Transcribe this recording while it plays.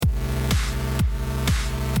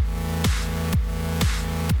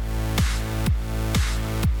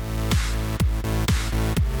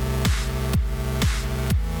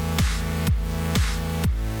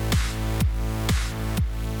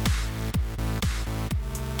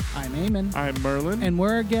I'm Eamon. I'm Merlin. And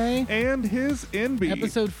we're Gay. And his NB.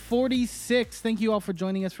 Episode 46. Thank you all for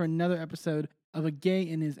joining us for another episode of A Gay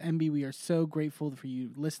and His NB. We are so grateful for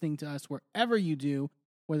you listening to us wherever you do,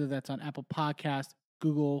 whether that's on Apple Podcasts,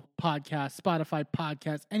 Google Podcasts, Spotify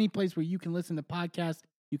Podcasts, any place where you can listen to podcasts,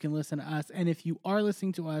 you can listen to us. And if you are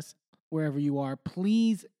listening to us wherever you are,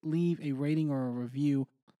 please leave a rating or a review.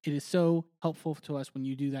 It is so helpful to us when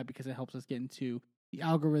you do that because it helps us get into the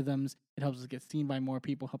algorithms. It helps us get seen by more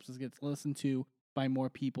people, helps us get listened to by more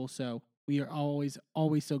people. So we are always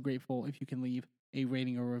so grateful if you can leave a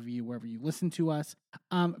rating or review wherever you listen to us.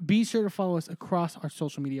 Be sure to follow us across our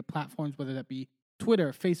social media platforms, whether that be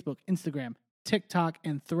Twitter, Facebook, Instagram, TikTok,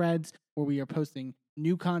 and Threads, where we are posting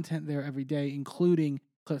new content there every day, including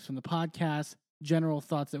clips from the podcast, general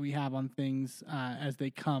thoughts that we have on things as they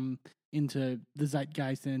come into the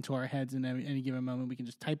zeitgeist and into our heads in any given moment. We can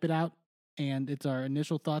just type it out, and it's our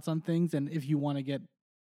initial thoughts on things. And if you want to get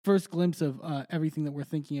first glimpse of everything that we're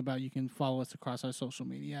thinking about, you can follow us across our social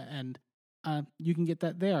media, and you can get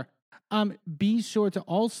that there. Be sure to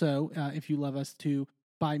also, if you love us, to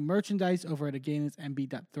buy merchandise over at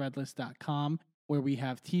againhis.nb.threadless.com, where we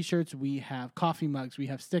have t-shirts, we have coffee mugs, we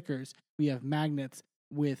have stickers, we have magnets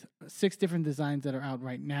with 6 different designs that are out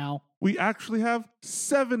right now. We actually have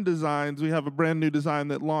 7 designs. We have a brand new design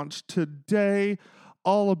that launched today,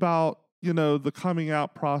 all about, the coming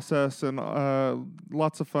out process and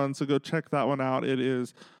lots of fun. So go check that one out. It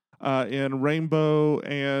is in rainbow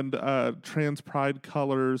and trans pride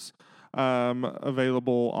colors,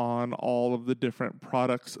 available on all of the different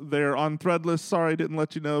products there on Threadless. Sorry, I didn't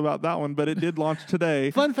let you know about that one, but it did launch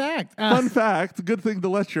today. Fun fact. Fun fact. Good thing to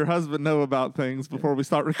let your husband know about things before we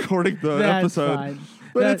start recording the episode. Fine.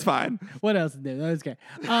 But it's fine. What else to do? That was okay.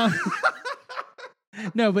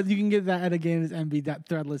 No, but you can get that at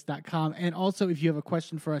againhis.nb.threadless.com. And also, if you have a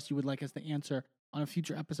question for us you would like us to answer on a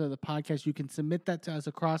future episode of the podcast, you can submit that to us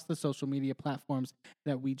across the social media platforms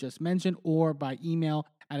that we just mentioned, or by email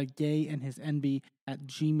at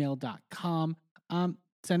agayandhisnb@gmail.com.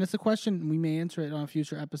 Send us a question, and we may answer it on a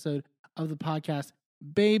future episode of the podcast.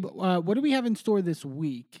 Babe, what do we have in store this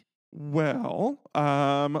week? Well,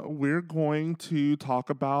 we're going to talk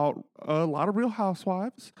about a lot of Real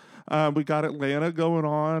Housewives. We got Atlanta going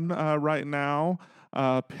on right now.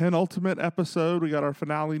 Penultimate episode. We got our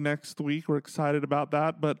finale next week. We're excited about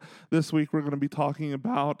that. But this week we're going to be talking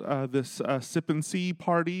about this sip and see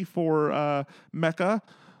party for Mecca.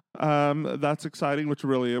 That's exciting, which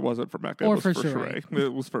really it wasn't for Mecca. Or it was for Sheree.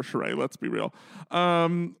 It was for Sheree, let's be real.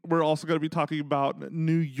 We're also going to be talking about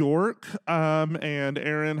New York, and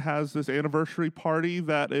Aaron has this anniversary party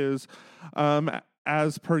that is,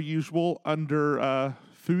 as per usual, under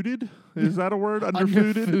fooded. Is that a word?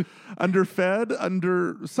 Underfooded? Underfed?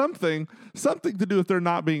 Under something to do with there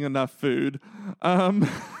not being enough food. And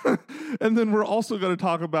then we're also going to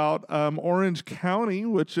talk about Orange County,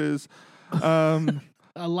 which is a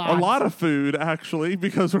lot of food, actually,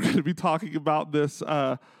 because we're going to be talking about this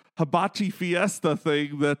hibachi fiesta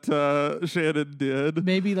thing that Shannon did.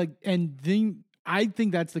 Maybe I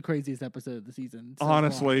think that's the craziest episode of the season. So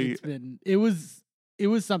honestly, it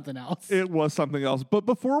was something else. It was something else. But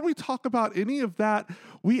before we talk about any of that,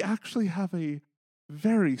 we actually have a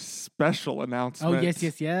very special announcement. Oh, yes.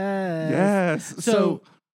 Yes. So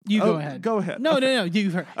you go ahead. Go ahead. No.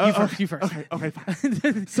 You first. You first. Okay,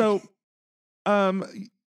 fine. So,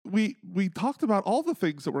 we talked about all the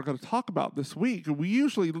things that we're going to talk about this week. We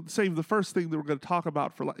usually save the first thing that we're going to talk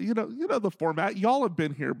about for, the format. Y'all have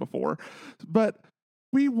been here before, but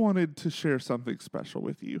we wanted to share something special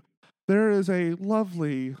with you. There is a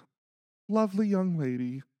lovely, lovely young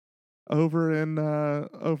lady over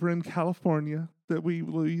in California that we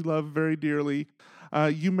love very dearly.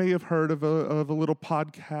 You may have heard of a little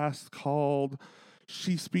podcast called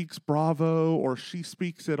She Speaks Bravo or She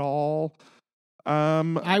Speaks It All.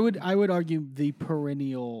 I would argue the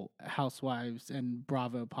perennial Housewives and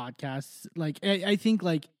Bravo podcasts. I think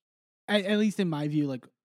at least in my view,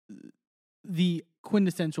 the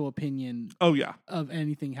quintessential opinion of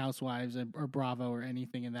anything Housewives or Bravo or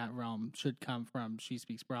anything in that realm should come from She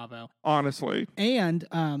Speaks Bravo. Honestly. And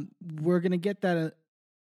we're going to get that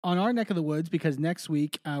on our neck of the woods because next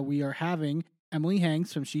week we are having Emily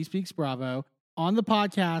Hanks from She Speaks Bravo on the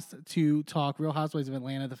podcast to talk Real Housewives of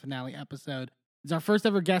Atlanta, the finale episode. It's our first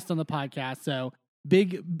ever guest on the podcast, so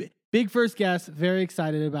big first guest. Very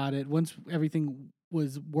excited about it. Once everything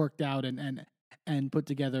was worked out and put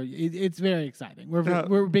together, it's very exciting.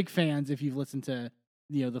 We're big fans. If you've listened to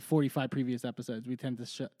the 45 previous episodes, we tend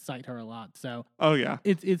to cite her a lot. So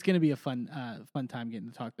it's going to be a fun time getting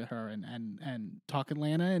to talk to her and talk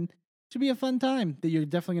Atlanta, and it should be a fun time that you're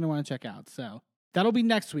definitely going to want to check out. So That'll be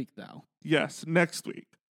next week, though. Yes, next week.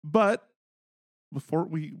 But before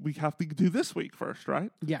we have to do this week first,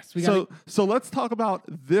 right? Yes. So let's talk about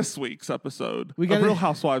this week's episode of Real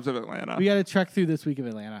Housewives of Atlanta. We got to trek through this week of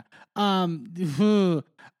Atlanta.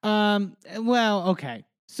 Well, okay.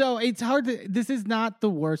 So it's hard to. This is not the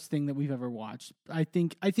worst thing that we've ever watched. I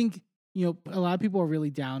think a lot of people are really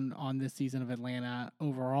down on this season of Atlanta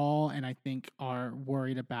overall, and I think are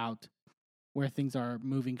worried about where things are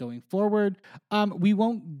moving going forward. We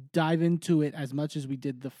won't dive into it as much as we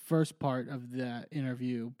did the first part of the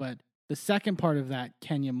interview, but the second part of that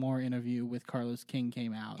Kenya Moore interview with Carlos King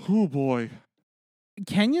came out. Oh boy.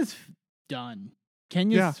 Kenya's done.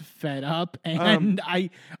 Kenya's fed up, and I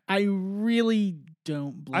really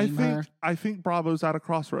don't blame her. I think Bravo's at a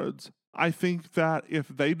crossroads. I think that if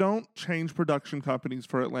they don't change production companies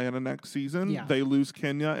for Atlanta next season, they lose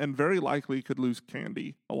Kenya and very likely could lose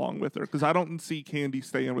Candy along with her, because I don't see Candy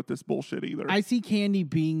staying with this bullshit either. I see Candy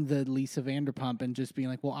being the Lisa Vanderpump and just being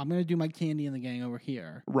like, well, I'm going to do my Candy and the Gang over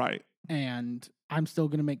here. Right. And I'm still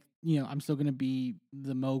going to make, I'm still going to be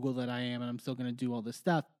the mogul that I am, and I'm still going to do all this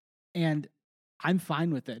stuff. And I'm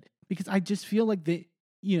fine with it because I just feel like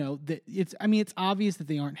it's obvious that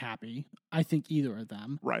they aren't happy. I think either of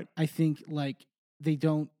them. Right. I think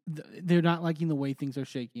they're not liking the way things are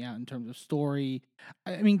shaking out in terms of story.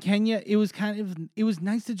 I mean, Kenya, it was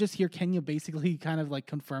nice to just hear Kenya basically kind of like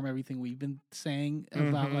confirm everything we've been saying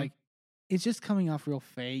about like, it's just coming off real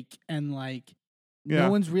fake, and like, no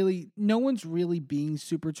one's really being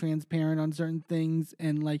super transparent on certain things.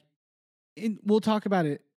 And like, we'll talk about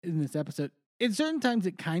it in this episode. In certain times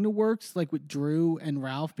it kind of works, like with Drew and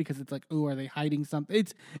Ralph, because it's like, oh, are they hiding something?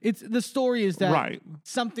 It's the story is that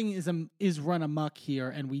something is run amok here,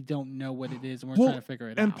 and we don't know what it is, and we're trying to figure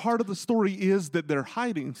it out. And part of the story is that they're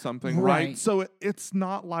hiding something, right? So it's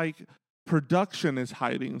not like production is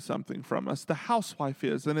hiding something from us. The housewife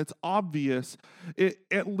is, and it's obvious.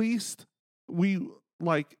 At least we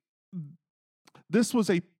like this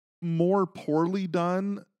was a more poorly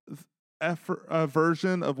done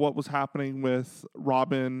version of what was happening with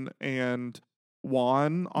Robin and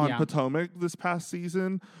Juan on Potomac this past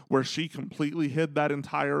season, where she completely hid that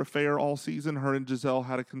entire affair all season. Her and Giselle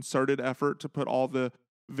had a concerted effort to put all the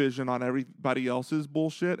vision on everybody else's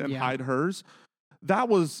bullshit and hide hers. That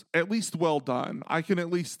was at least well done. I can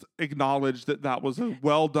at least acknowledge that was a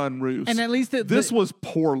well done ruse. And at least this was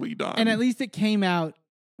poorly done. And at least it came out.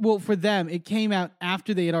 Well, for them, it came out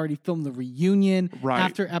after they had already filmed the reunion,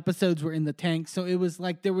 after episodes were in the tank. So it was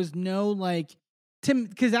like, there was no like,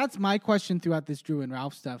 because that's my question throughout this Drew and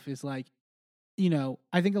Ralph stuff is like,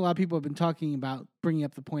 I think a lot of people have been talking about bringing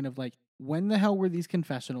up the point of like, when the hell were these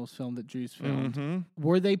confessionals filmed that Drew's filmed? Mm-hmm.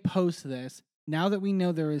 Were they post this? Now that we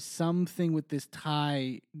know there is something with this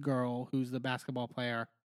Thai girl who's the basketball player,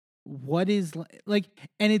 what is like,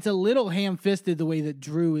 and it's a little ham-fisted the way that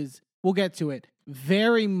Drew is, we'll get to it,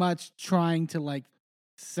 very much trying to like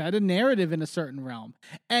set a narrative in a certain realm.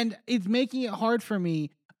 And it's making it hard for me.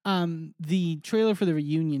 The trailer for the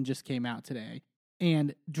reunion just came out today,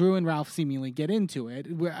 and Drew and Ralph seemingly get into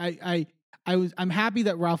it. Where I'm happy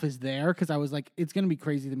that Ralph is there, because I was like, it's going to be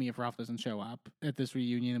crazy to me if Ralph doesn't show up at this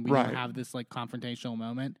reunion and we don't have this like confrontational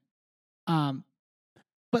moment.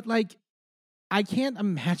 But like, I can't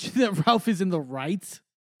imagine that Ralph is in the right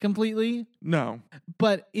completely. No.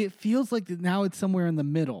 But it feels like now it's somewhere in the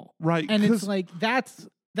middle. Right. And it's like, that's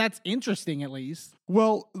interesting, at least.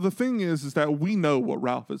 Well, the thing is that we know what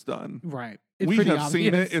Ralph has done. Right. We have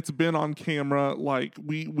seen it. It's been on camera. Like,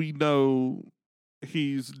 we know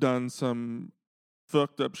he's done some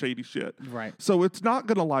fucked up shady shit. Right. So it's not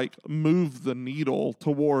going to like move the needle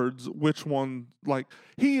towards which one, like,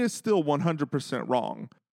 he is still 100% wrong.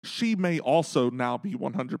 She may also now be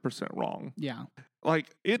 100% wrong. Yeah.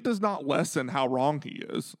 Like, it does not lessen how wrong he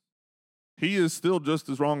is. He is still just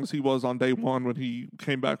as wrong as he was on day one when he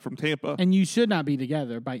came back from Tampa. And you should not be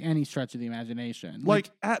together by any stretch of the imagination. Like,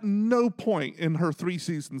 at no point in her 3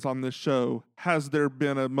 seasons on this show has there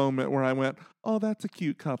been a moment where I went, oh, that's a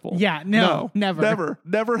cute couple. Yeah, no, never.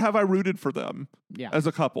 Never have I rooted for them as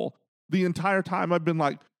a couple. The entire time I've been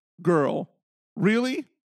like, girl, really?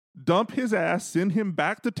 Dump his ass, send him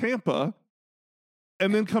back to Tampa,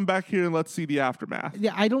 and then come back here and let's see the aftermath.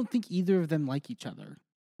 Yeah, I don't think either of them like each other.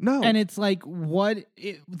 No. And it's like,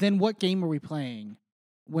 then what game are we playing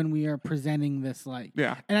when we are presenting this like?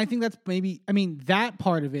 Yeah. And I think that's that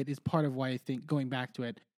part of it is part of why I think, going back to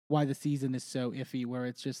it, why the season is so iffy, where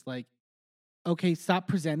it's just like, okay, stop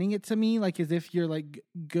presenting it to me like as if you're like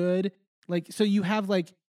good. Like, so you have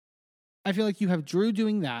like, I feel like you have Drew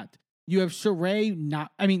doing that. You have Sheree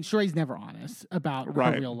Sheree's never honest about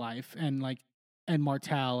her real life. And like,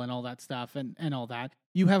 Martell and all that stuff and all that.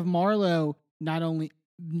 You have Marlo not only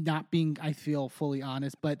not being, I feel, fully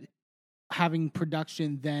honest, but having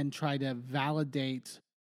production then try to validate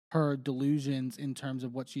her delusions in terms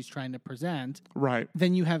of what she's trying to present. Right.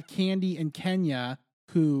 Then you have Candy and Kenya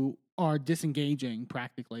who are disengaging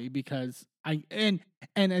practically because and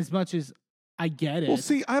as much as I get it. Well,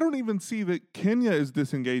 see, I don't even see that Kenya is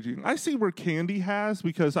disengaging. I see where Candy has,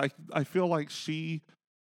 because I feel like she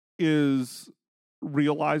is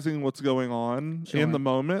realizing what's going on in the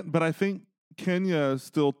moment. But I think Kenya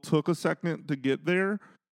still took a second to get there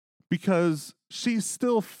because she's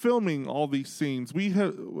still filming all these scenes. We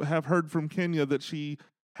have heard from Kenya that she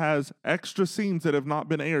has extra scenes that have not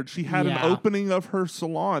been aired. She had an opening of her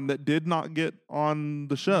salon that did not get on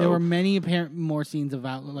the show. There were many apparent more scenes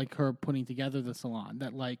about like her putting together the salon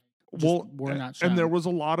that like were not shown. And there was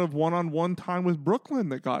a lot of one-on-one time with Brooklyn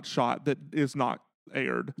that got shot that is not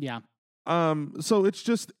aired. Yeah. So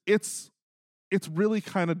it's really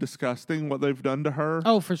kind of disgusting what they've done to her.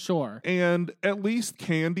 Oh, for sure. And at least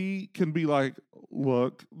Candy can be like,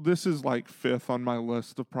 look, this is like 5th on my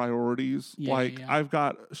list of priorities. I've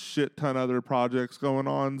got a shit ton of other projects going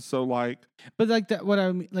on. So like, but like that, what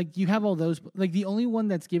I mean, like you have all those, like the only one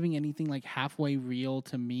that's giving anything like halfway real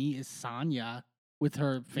to me is Sonya with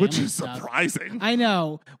her family which is stuff. Surprising. I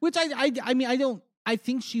know, which I mean, I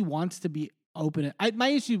think she wants to be open. My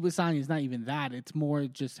issue with Sonya is not even that. It's more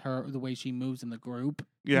just the way she moves in the group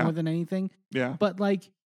more than anything. Yeah. But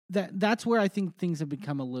like that's where I think things have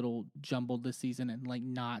become a little jumbled this season and like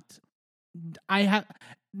not. I have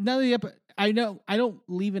none of the I know I don't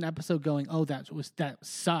leave an episode going, oh, that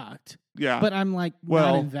sucked. Yeah. But I'm like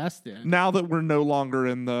not invested. Now that we're no longer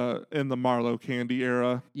in the Marlo Candy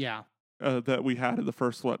era. Yeah. That we had in the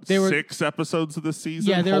first 6 episodes of the season.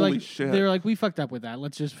 Yeah, Holy shit. They were like, we fucked up with that.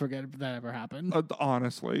 Let's just forget that ever happened.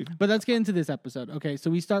 Honestly. But let's get into this episode. Okay,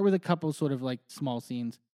 so we start with a couple sort of like small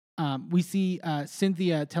scenes. We see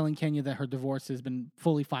Cynthia telling Kenya that her divorce has been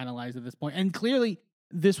fully finalized at this point, and clearly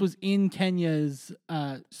this was in Kenya's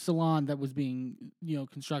salon that was being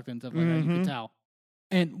constructed and stuff like that. You could tell,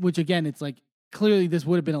 and which again, it's like clearly this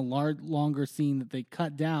would have been a longer scene that they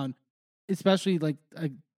cut down, especially like.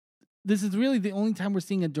 This is really the only time we're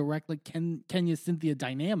seeing a direct like Kenya Cynthia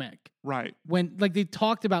dynamic. Right. When like they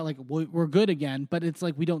talked about like we're good again, but it's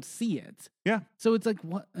like we don't see it. Yeah. So it's like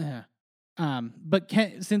what? But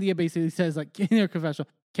Cynthia basically says like in her confessional,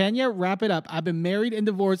 Kenya, wrap it up. I've been married and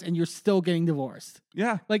divorced, and you're still getting divorced.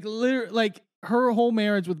 Yeah. Like literally, like her whole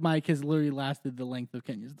marriage with Mike has literally lasted the length of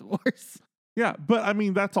Kenya's divorce. Yeah, but I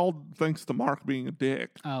mean that's all thanks to Mark being a dick.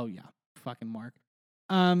 Oh yeah, fucking Mark.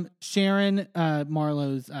 Sharon,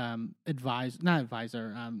 Marlo's not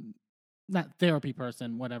therapy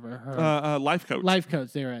person, whatever. Her life coach. Life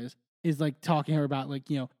coach, there is like talking to her about like,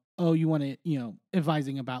 oh, you want to,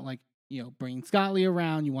 advising about like, bringing Scott Lee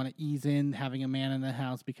around. You want to ease in having a man in the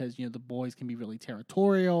house because, the boys can be really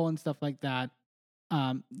territorial and stuff like that.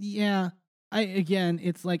 It's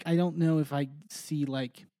like, I don't know if I see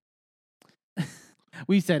like,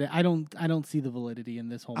 we said it. I don't see the validity in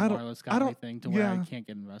this whole Marlo Scott thing to where I can't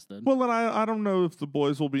get invested. Well, and I don't know if the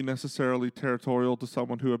boys will be necessarily territorial to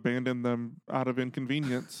someone who abandoned them out of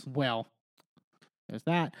inconvenience. Well, there's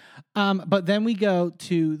that. But then we go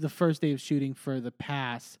to the first day of shooting for The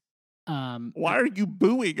Pass. Why are you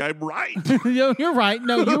booing? I'm right. You're right.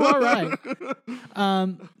 No, you are right.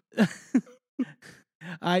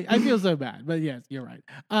 I feel so bad, but yes, you're right.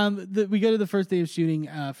 We go to the first day of shooting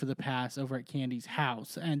for The Pass over at Candy's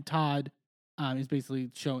house, and Todd is basically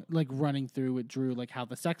showing, like, running through with Drew, like how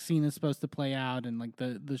the sex scene is supposed to play out, and like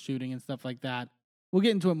the shooting and stuff like that. We'll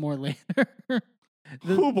get into it more later.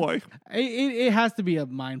 Oh boy, it has to be a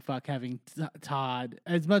mindfuck having Todd,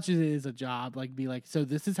 as much as it is a job, like be like, so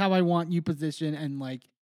this is how I want you positioned, and like.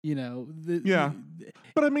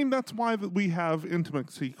 But I mean that's why we have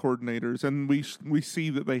intimacy coordinators, and we see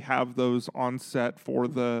that they have those on set for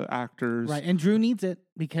the actors, right? And Drew needs it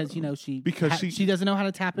because she doesn't know how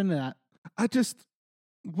to tap into that.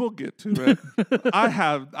 We'll get to it. I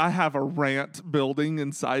have a rant building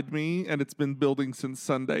inside me, and it's been building since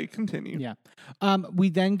Sunday. Continue. Yeah. We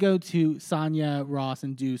then go to Sonya, Ross,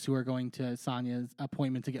 and Deuce, who are going to Sonya's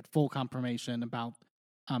appointment to get full confirmation about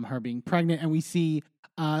her being pregnant, and we see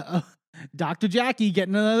Dr. Jackie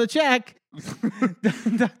getting another check.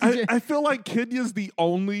 I feel like Kenya's the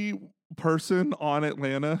only person on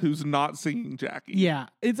Atlanta who's not singing Jackie. Yeah,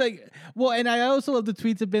 it's like, well, and I also love the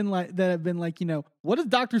tweets have been like, what does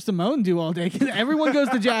Dr. Simone do all day? Because everyone goes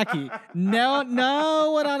to Jackie.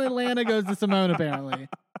 No one on Atlanta goes to Simone apparently.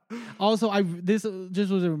 Also, this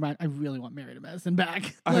just was a reminder. I really want Married to Medicine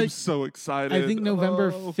back. I'm so excited. I think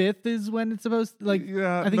November 5th is when it's supposed to,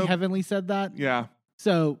 I think Heavenly said that. Yeah.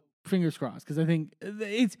 So fingers crossed, because I think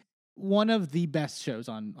it's one of the best shows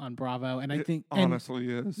on Bravo. And I think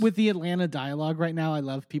honestly is. With the Atlanta dialogue right now, I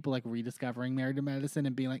love people like rediscovering Married to Medicine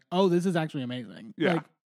and being like, oh, this is actually amazing. Yeah. Like,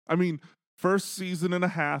 I mean, first season and a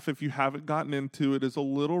half, if you haven't gotten into it, is a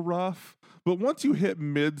little rough. But once you hit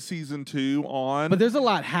mid-season 2 on... But there's a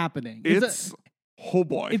lot happening. Oh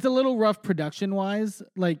boy. It's a little rough production-wise,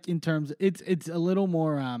 like in terms... It's a little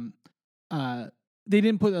more... they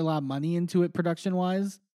didn't put a lot of money into it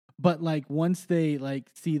production-wise, but like once they like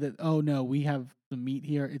see that, oh no, we have some meat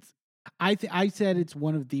here, it's... I said it's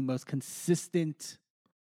one of the most consistent...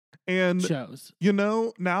 And shows. You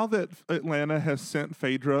know, now that Atlanta has sent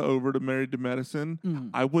Phaedra over to Married to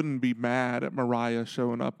Medicine, I wouldn't be mad at Mariah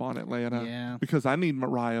showing up on Atlanta. Yeah. Because I need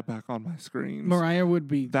Mariah back on my screens. Mariah would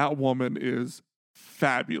be... That woman is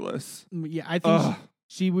fabulous. Yeah, I think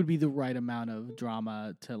she would be the right amount of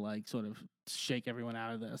drama to like sort of shake everyone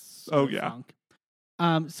out of this. Funk.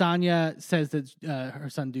 Sonia says that her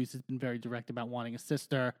son Deuce has been very direct about wanting a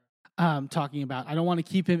sister. Talking about, I don't want to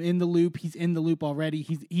keep him in the loop. He's in the loop already.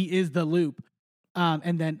 He is the loop.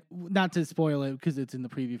 And then, not to spoil it because it's in the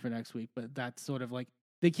preview for next week, but that's sort of like,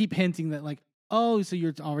 they keep hinting that like, oh, so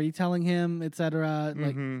you're already telling him, etc.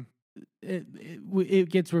 Like, it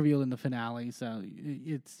gets revealed in the finale. So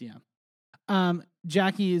it's, yeah.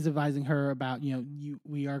 Jackie is advising her about,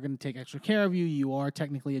 we are going to take extra care of you. You are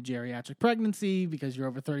technically a geriatric pregnancy because you're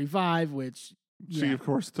over 35, which... Yeah. She, of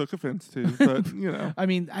course, took offense to, but I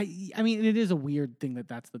mean, it is a weird thing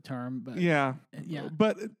that's the term, but yeah.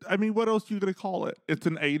 But I mean, what else are you going to call it? It's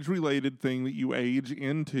an age-related thing that you age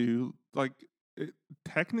into. Like,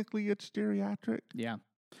 technically, it's geriatric. Yeah,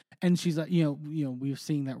 and she's like, we've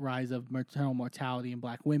seen that rise of maternal mortality in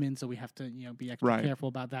Black women, so we have to, be extra careful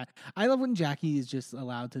about that. I love when Jackie is just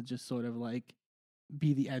allowed to just sort of like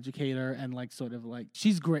be the educator and like sort of like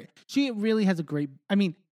she's great. She really has a great. I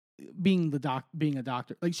mean. Being a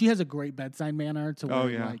doctor, like she has a great bedside manner to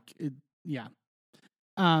where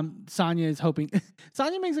Sonia is hoping.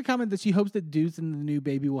 Sonia makes a comment that she hopes that Deuce and the new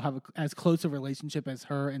baby will have as close a relationship as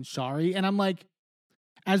her and Shari, and I'm like,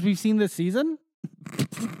 as we've seen this season,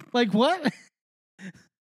 like what?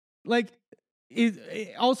 Like,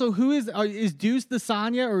 who is Deuce the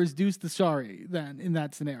Sonia or is Deuce the Shari then in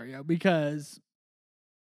that scenario? Because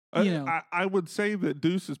I would say that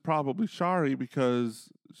Deuce is probably Shari because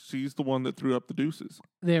she's the one that threw up the deuces.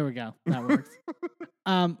 There we go. That works.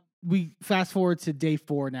 We fast forward to day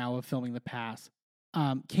 4 now of filming the pass.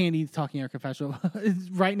 Candy's talking in her confessional. It's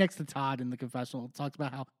right next to Todd in the confessional. It talks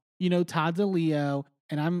about how, Todd's a Leo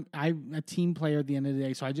and I'm a team player at the end of the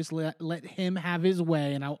day. So I just let him have his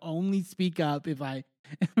way and I'll only speak up if I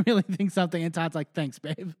really think something. And Todd's like, thanks,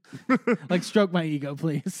 babe. Like, stroke my ego,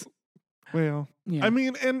 please. Well, yeah. I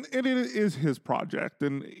mean, and it is his project,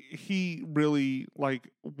 and he really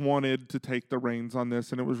wanted to take the reins on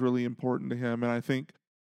this, and it was really important to him. And I think,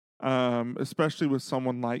 especially with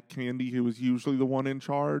someone like Candy, who was usually the one in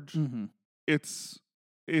charge, it's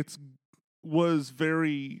was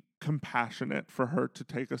very compassionate for her to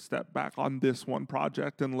take a step back on this one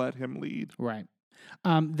project and let him lead. Right.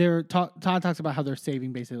 Todd talks about how they're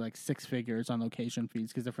saving basically like 6 figures on location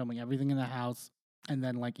fees because they're filming everything in the house. And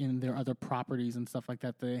then, like, in their other properties and stuff like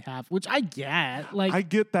that they have, which I get. Like, I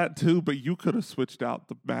get that, too, but you could have switched out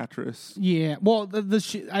the mattress. Yeah. Well,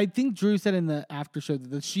 I think Drew said in the after show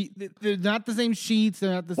that they're not the same sheets.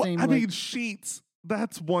 They're not the same. I mean, sheets,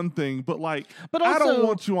 that's one thing. But, also, I don't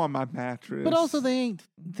want you on my mattress. But also, they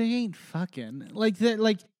ain't fucking. Like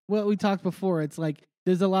what we talked before, it's like,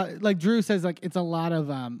 there's a lot, like Drew says, like, it's a lot of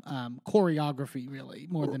choreography, really,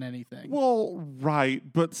 more than anything. Well, right.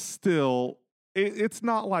 But still... It's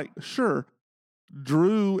not like, sure,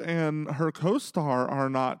 Drew and her co-star are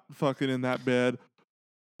not fucking in that bed,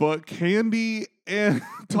 but Candy and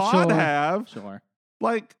Todd have. Sure.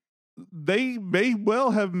 Like, they may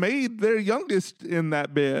well have made their youngest in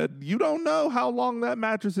that bed. You don't know how long that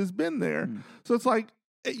mattress has been there. So it's like,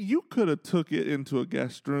 you could have took it into a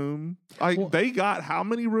guest room. They got how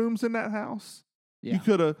many rooms in that house? Yeah. You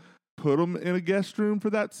could have put them in a guest room for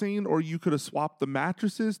that scene, or you could have swapped the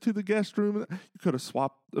mattresses to the guest room. You could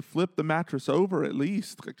have flipped the mattress over at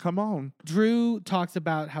least. Come on. Drew talks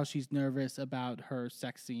about how she's nervous about her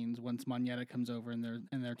sex scenes once Monyetta comes over and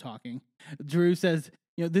they're talking. Drew says,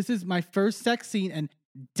 this is my first sex scene and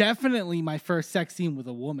definitely my first sex scene with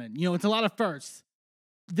a woman. It's a lot of firsts.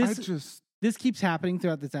 This keeps happening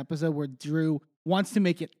throughout this episode where Drew wants to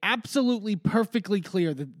make it absolutely perfectly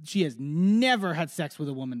clear that she has never had sex with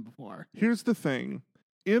a woman before. Here's the thing.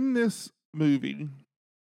 in this movie,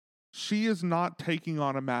 she is not taking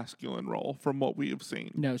on a masculine role from what we have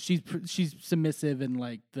seen. No, she's submissive and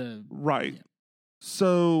like the Right. Yeah.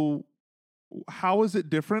 So how is it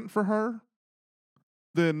different for her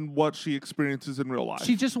than what she experiences in real life?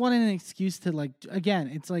 She just wanted an excuse to like. Again,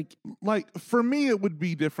 it's like for me, it would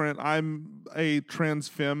be different. I'm a trans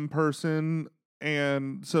femme person,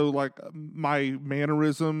 and so like my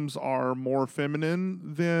mannerisms are more feminine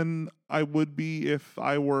than I would be if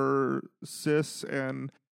I were cis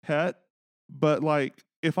and het. But like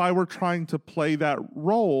if I were trying to play that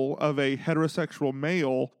role of a heterosexual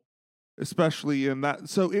male, especially in that,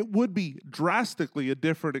 so it would be drastically a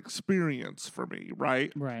different experience for me,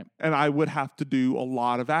 right? right. And I would have to do a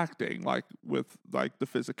lot of acting, like with like the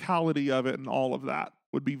physicality of it and all of that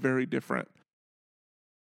would be very different.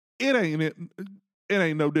 It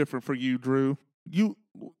ain't no different for you, Drew.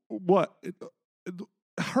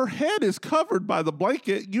 Her head is covered by the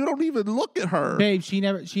blanket. You don't even look at her. Babe, she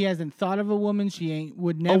hasn't thought of a woman. She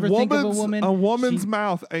would never think of a woman. A woman's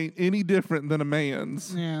mouth ain't any different than a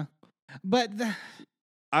man's. Yeah. But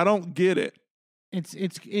I don't get it. It's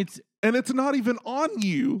And it's not even on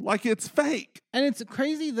you. Like it's fake. and it's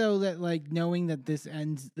crazy though that like knowing that this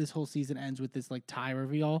whole season ends with this like tie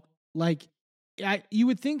reveal. Like you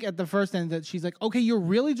would think at the first end that she's like, okay, you're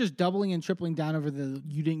really just doubling and tripling down over the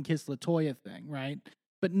you didn't kiss LaToya thing, right?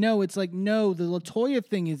 But no, it's like, no, the LaToya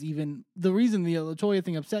thing is even the reason the LaToya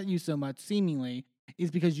thing upset you so much, seemingly,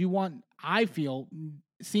 is because you want, I feel,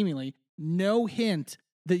 seemingly, no hint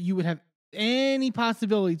that you would have any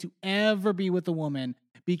possibility to ever be with a woman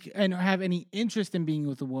and have any interest in being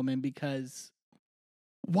with a woman because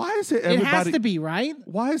why is it everybody? It has to be, right?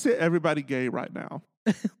 Why is it everybody gay right now?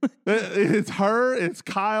 It's her. It's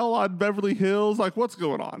Kyle on Beverly Hills. Like, what's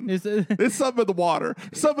going on? It's something in the water.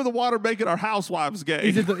 Something in the water making our housewives gay.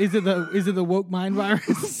 Is it the woke mind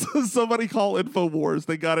virus? Somebody call InfoWars.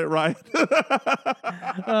 They got it right.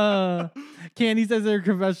 Candy says they're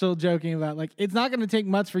confessional joking about like it's not going to take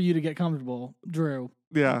much for you to get comfortable, Drew.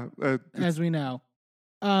 Yeah, as we know.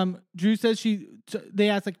 Drew says they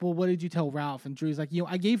asked like, well, what did you tell Ralph? And Drew's like,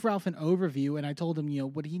 I gave Ralph an overview and I told him,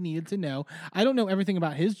 what he needed to know. I don't know everything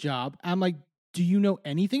about his job. I'm like, do you know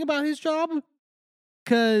anything about his job?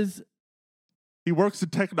 Because he works in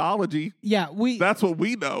technology. Yeah, that's what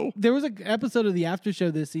we know. There was an episode of the after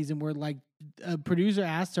show this season where like a producer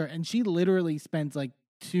asked her and she literally spends like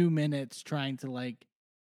 2 minutes trying to like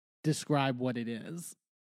describe what it is.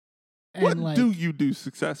 And what like, do you do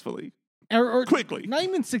successfully? Or quickly. Not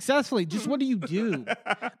even successfully. Just what do you do?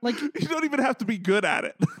 Like you don't even have to be good at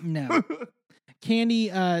it. No. Candy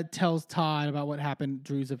tells Todd about what happened at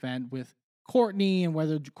Drew's event with Courtney and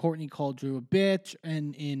whether Courtney called Drew a bitch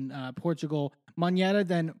and in Portugal. Moneta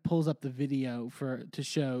then pulls up the video to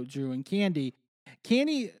show Drew and Candy.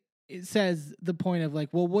 Candy says the point of like,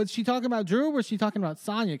 well, was she talking about Drew or was she talking about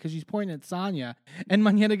Sonya? Because she's pointing at Sonya. And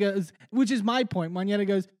Moneta goes, which is my point. Moneta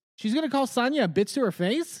goes, she's going to call Sonya a bitch to her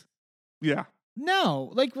face? Yeah.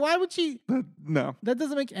 No. Like, why would she? No. That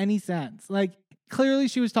doesn't make any sense. Like, clearly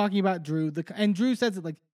she was talking about Drew. And Drew says it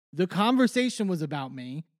like, the conversation was about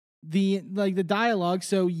me. The dialogue.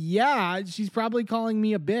 So, yeah, she's probably calling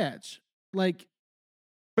me a bitch. Like.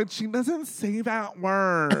 But she doesn't say that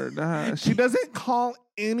word. She doesn't call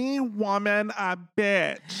any woman a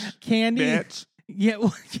bitch. Candy. Bitch. Yeah,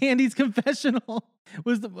 well, Candy's confessional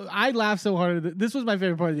I laughed so hard. This was my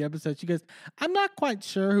favorite part of the episode. She goes, I'm not quite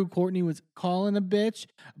sure who Courtney was calling a bitch,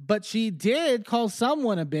 but she did call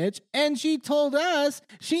someone a bitch, and she told us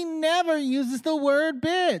she never uses the word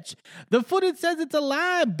bitch. The footage says it's a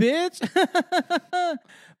lie, bitch.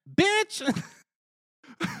 Bitch.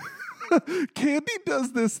 Candy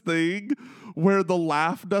does this thing where the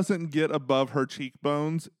laugh doesn't get above her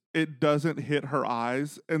cheekbones. It doesn't hit her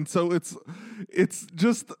eyes. And so it's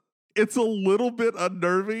a little bit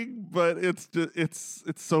unnerving, but it's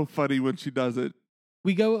so funny when she does it.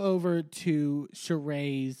 We go over to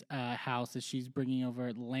Sheree's house as she's bringing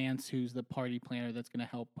over Lance, who's the party planner that's going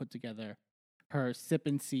to help put together her sip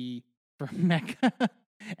and see for Mecca.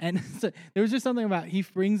 And so there was just something about he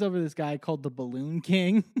brings over this guy called the Balloon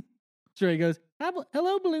King. Sheree goes,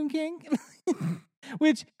 hello, Balloon King.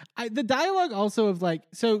 Which the dialogue also of like,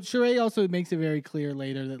 so Sheree also makes it very clear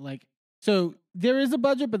later that like, so there is a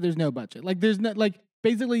budget, but there's no budget. Like there's no, like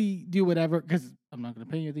basically do whatever, because I'm not going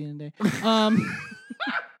to pay you at the end of the day.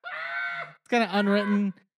 It's kind of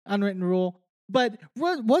unwritten rule. But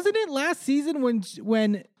wasn't it last season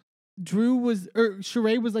when Drew was, or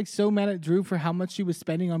Sheree was like so mad at Drew for how much she was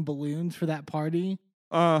spending on balloons for that party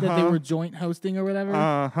that they were joint hosting or whatever?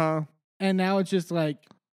 Uh-huh. And now it's just like,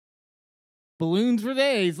 balloons for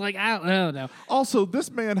days. Like, I don't know. Also, this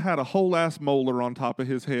man had a whole ass molar on top of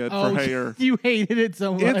his head for hair. You hated it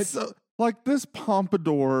so much. It's like this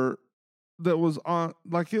pompadour that was on,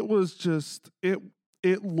 like it was just, it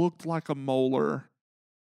looked like a molar.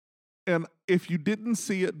 And if you didn't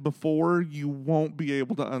see it before, you won't be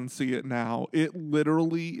able to unsee it now. It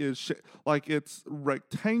literally is like it's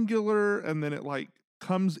rectangular and then it like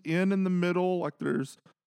comes in the middle. Like there's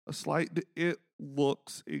a slight, it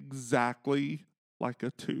looks exactly like a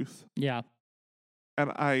tooth. Yeah.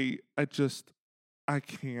 And I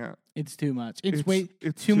can't. It's too much. It's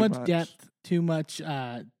too much depth, too much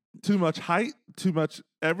height, too much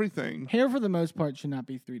everything. Hair for the most part should not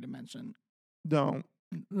be 3-dimension. No.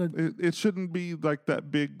 It shouldn't be like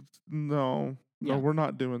that big. No, we're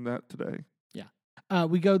not doing that today. Yeah.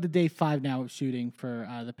 We go to day 5 now of shooting for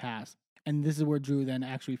the pass. And this is where Drew then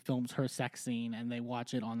actually films her sex scene and they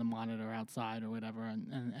watch it on the monitor outside or whatever.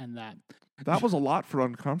 And that was a lot for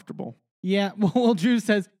uncomfortable. Yeah. Well, Drew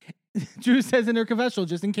says in her confessional,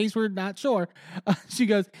 just in case we're not sure, she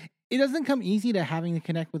goes, "It doesn't come easy to having to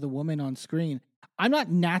connect with a woman on screen. I'm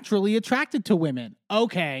not naturally attracted to women."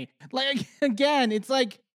 Okay. Like, again, it's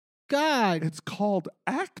like, God. It's called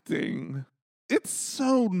acting. It's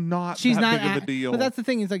so not big of a deal. But that's the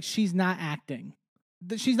thing, is like, she's not acting.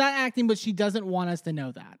 She's not acting, but she doesn't want us to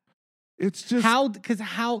know that. It's just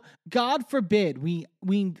how, God forbid, we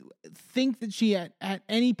think that she at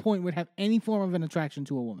any point would have any form of an attraction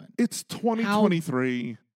to a woman. It's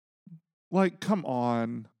 2023. Like, come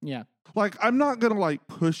on. Yeah. Like, I'm not going to, like,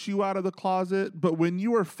 push you out of the closet, but when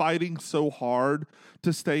you are fighting so hard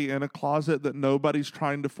to stay in a closet that nobody's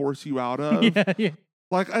trying to force you out of, yeah.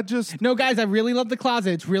 Like, No, guys, I really love the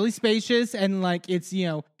closet. It's really spacious, and, like, it's,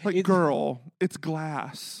 Like, girl, it's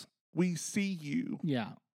glass. We see you. Yeah.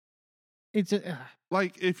 It's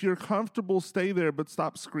like, if you're comfortable, stay there, but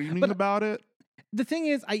stop screaming about it. The thing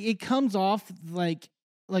is, it comes off like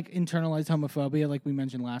internalized homophobia, like we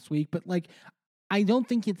mentioned last week, but, like, I don't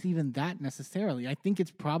think it's even that necessarily. I think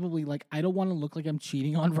it's probably like, I don't want to look like I'm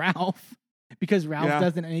cheating on Ralph because Ralph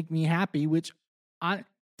doesn't make me happy, here's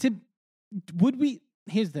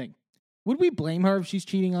the thing. Would we blame her if she's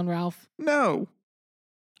cheating on Ralph? No.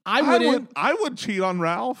 I wouldn't. I would cheat on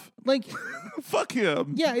Ralph. Like, fuck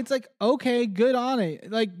him. Yeah, it's like, okay, good on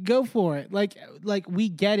it. Like, go for it. Like we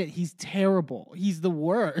get it. He's terrible. He's the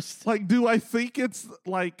worst. Like, do I think it's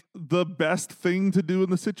like the best thing to do in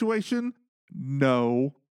the situation?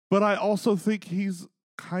 No. But I also think he's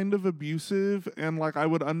kind of abusive, and like I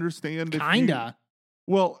would understand if kinda.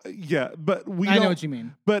 Well, yeah, but I know what you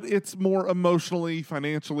mean. But it's more emotionally,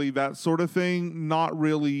 financially, that sort of thing, not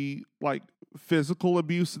really like physical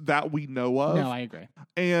abuse that we know of. No, I agree.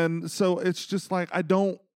 And so it's just like I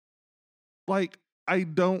don't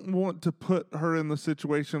want to put her in the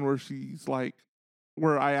situation where she's like,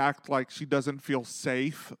 where I act like she doesn't feel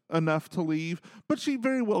safe enough to leave, but she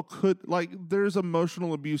very well could. Like, there's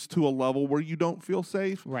emotional abuse to a level where you don't feel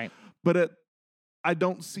safe. Right. But I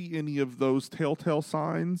don't see any of those telltale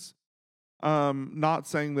signs. Not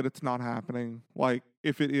saying that it's not happening. Like,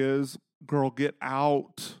 if it is, girl, get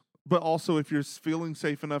out. But also, if you're feeling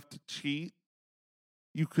safe enough to cheat,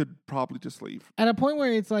 you could probably just leave. At a point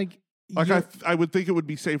where it's like I would think it would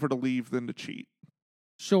be safer to leave than to cheat.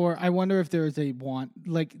 Sure. I wonder if there is a want,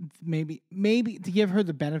 like, maybe to give her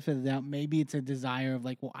the benefit of the doubt, maybe it's a desire of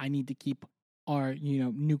like, well, I need to keep our,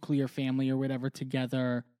 nuclear family or whatever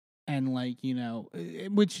together. And like,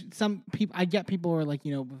 which some people, I get people are like,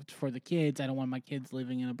 for the kids, I don't want my kids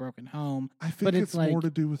living in a broken home. I think it's like, more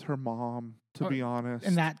to do with her mom, to be honest.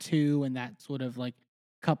 And that too, and that sort of like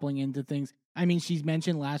coupling into things. I mean, she's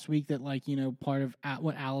mentioned last week that like, part of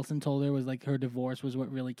what Allison told her was like her divorce was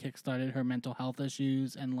what really kickstarted her mental health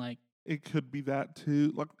issues. And like, it could be that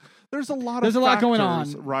too. Like, there's a lot going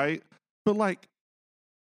on. Right. But like,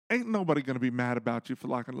 ain't nobody going to be mad about you for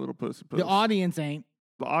liking a little pussy. The audience ain't.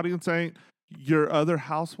 The audience ain't. Your other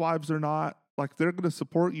housewives are not. Like, they're going to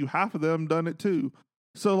support you. Half of them done it too.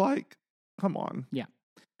 So like, come on. Yeah.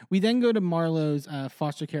 We then go to Marlo's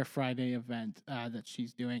Foster Care Friday event that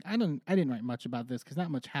she's doing. I didn't write much about this because not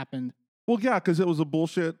much happened. Well, yeah, because it was a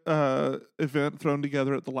bullshit event thrown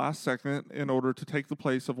together at the last second in order to take the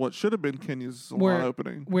place of what should have been Kenya's salon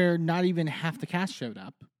opening. Where not even half the cast showed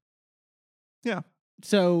up. Yeah.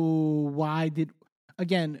 So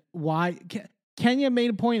Kenya made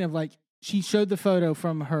a point of like, she showed the photo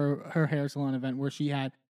from her hair salon event where she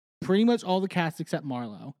had pretty much all the cast except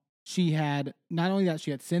Marlo. She had, not only that,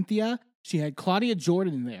 she had Cynthia, she had Claudia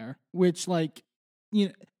Jordan there, which like,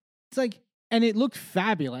 it's like, and it looked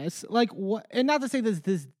fabulous. Like, what, and not to say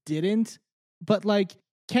this didn't, but like,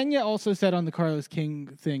 Kenya also said on the Carlos King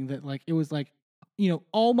thing that like it was like,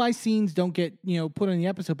 all my scenes don't get, put on the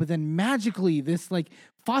episode, but then magically this like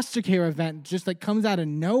foster care event just like comes out of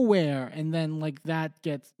nowhere, and then like that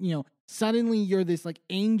gets, suddenly you're this like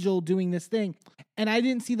angel doing this thing. And I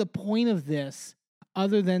didn't see the point of this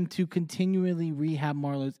other than to continually rehab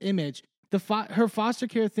Marlo's image. Her foster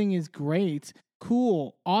care thing is great,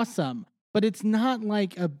 cool, awesome, but it's not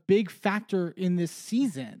like a big factor in this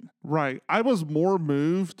season. Right. I was more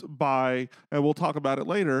moved by, and we'll talk about it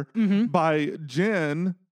later, by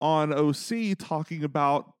Jen on OC talking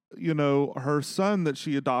about, her son that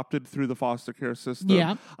she adopted through the foster care system.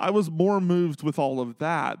 Yeah. I was more moved with all of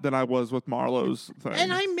that than I was with Marlo's thing.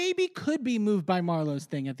 And I maybe could be moved by Marlo's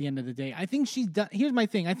thing at the end of the day. I think she's done. Here's my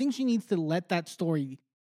thing. I think she needs to let that story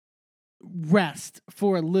rest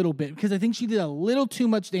for a little bit, because I think she did a little too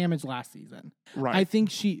much damage last season. Right. I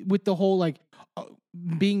think she, with the whole like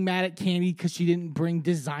being mad at Candy because she didn't bring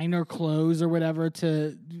designer clothes or whatever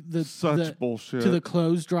to bullshit to the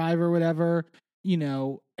clothes drive or whatever,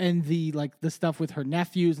 and the like the stuff with her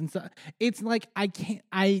nephews and stuff. It's like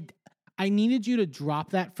I needed you to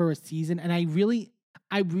drop that for a season, and I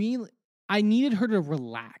needed her to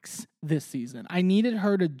relax this season. I needed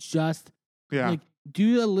her to just like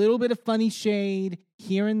do a little bit of funny shade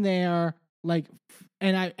here and there, like,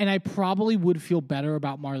 and I probably would feel better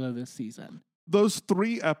about Marlo this season. Those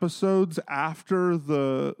 3 episodes after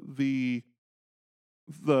the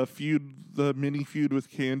feud, the mini feud with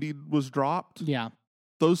Candy was dropped. Yeah,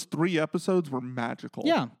 those 3 episodes were magical.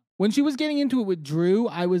 Yeah, when she was getting into it with Drew,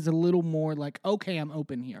 I was a little more like, okay, I'm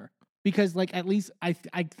open here. Because, like, at least I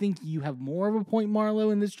think you have more of a point,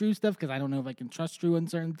 Marlo, in this Drew stuff, because I don't know if I can trust Drew on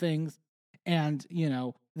certain things. And,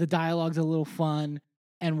 the dialogue's a little fun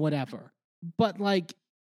and whatever. But, like,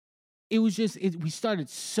 it was just, we started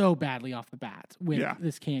so badly off the bat with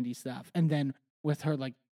this Candy stuff. And then with her,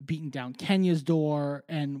 like, beating down Kenya's door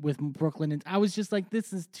and with Brooklyn. And I was just like,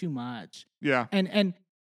 this is too much. Yeah. And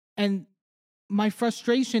my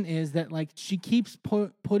frustration is that, like, she keeps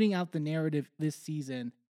putting out the narrative this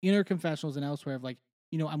season in her confessionals and elsewhere of like,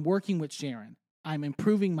 I'm working with Sharon. I'm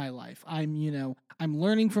improving my life. I'm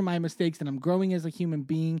learning from my mistakes and I'm growing as a human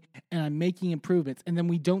being and I'm making improvements. And then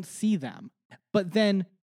we don't see them. But then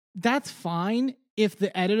that's fine if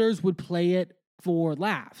the editors would play it for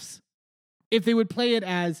laughs. If they would play it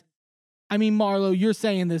as, I mean, Marlo, you're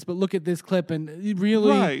saying this, but look at this clip and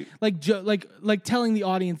really like telling the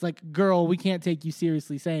audience like, girl, we can't take you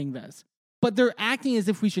seriously saying this. But they're acting as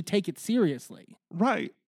if we should take it seriously.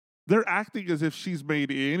 Right. They're acting as if she's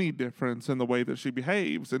made any difference in the way that she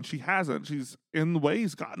behaves, and she hasn't. She's, in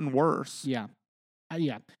ways, gotten worse. Yeah.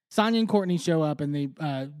 Sonya and Courtney show up, and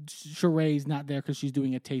Sheree's not there because she's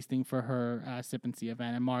doing a tasting for her Sip and See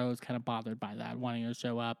event, and Marlo's kind of bothered by that, wanting her to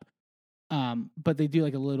show up. But they do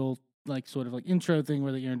like a little, like, sort of like intro thing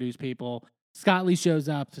where they introduce people. Scott Lee shows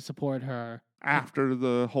up to support her. After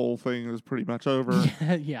the whole thing is pretty much over.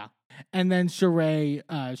 Yeah. And then Sheree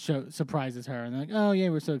surprises her, and they're like, oh, yeah,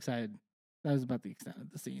 we're so excited. That was about the extent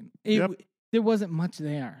of the scene. There wasn't much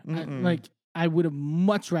there. I would have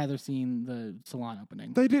much rather seen the salon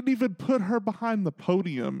opening. They didn't even put her behind the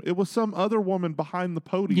podium. It was some other woman behind the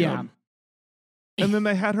podium. Yeah. And then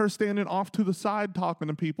they had her standing off to the side talking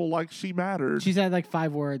to people like she mattered. She said like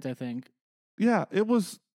 5 words, I think. Yeah, it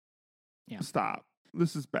was... Yeah. Stop.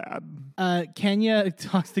 This is bad. Kenya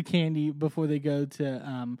talks to Candy before they go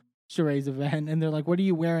to Sheree's event, and they're like, what are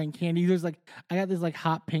you wearing, Candy? There's like, I got this like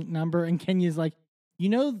hot pink number, and Kenya's like,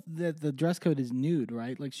 that the dress code is nude,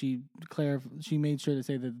 right? Like she made sure to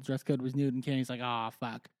say that the dress code was nude, and Kenya's like,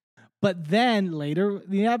 fuck. But then later in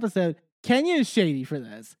the episode, Kenya is shady for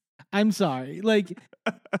this. I'm sorry. Like,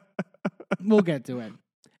 we'll get to it.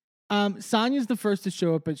 Sonya's the first to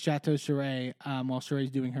show up at Chateau Sheree while Sheree's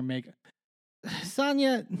doing her makeup.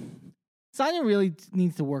 Sonya really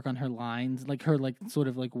needs to work on her lines, like her like sort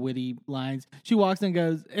of like witty lines. She walks in and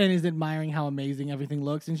goes and is admiring how amazing everything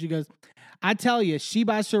looks, and she goes, I tell you, she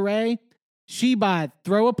by Sheree, she by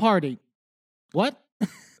throw a party. What?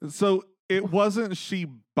 So it wasn't she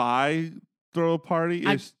by throw a party,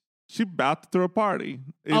 it's she about to throw a party.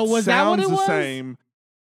 Was that what it was? Sounds the same.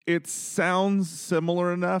 It sounds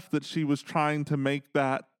similar enough that she was trying to make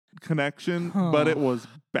that connection, but it was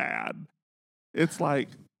bad. It's like,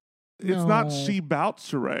 it's not she bout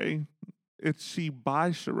Sheree. It's she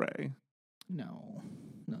by Sheree. No,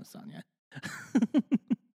 Sonya.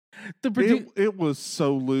 It was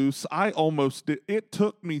so loose. I almost did. It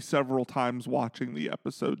took me several times watching the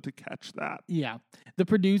episode to catch that. Yeah. The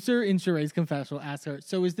producer in Sheree's confessional asked her,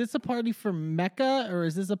 so is this a party for Mecca or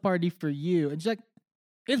is this a party for you? And she's like,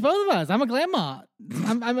 it's both of us. I'm a grandma.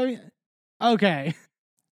 I mean, okay.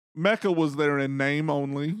 Mecca was there in name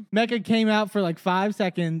only. Mecca came out for like 5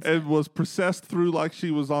 seconds. It was processed through like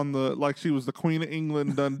she was the Queen of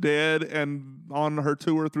England done dead and on her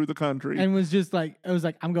tour through the country. And was just like, it was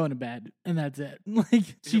like, I'm going to bed. And that's it.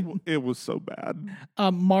 Like it was so bad.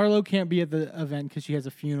 Marlo can't be at the event because she has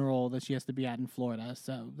a funeral that she has to be at in Florida.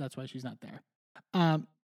 So that's why she's not there.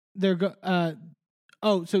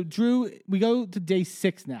 So Drew, we go to day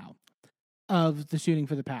 6 now of the shooting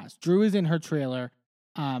for the past. Drew is in her trailer.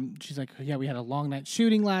 She's like, yeah, we had a long night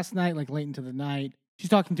shooting last night, like late into the night. She's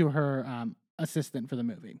talking to her assistant for the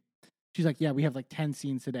movie. She's like, yeah, we have like 10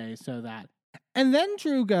 scenes today, so that. And then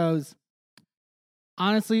Drew goes,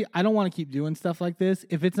 honestly, I don't want to keep doing stuff like this.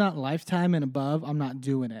 If it's not Lifetime and above, I'm not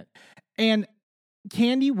doing it. And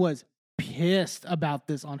Candy was pissed about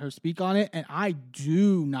this on her Speak On It, and I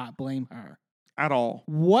do not blame her. At all.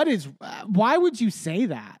 Why would you say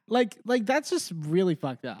that? Like that's just really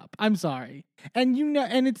fucked up. I'm sorry. And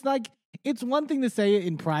and it's like, it's one thing to say it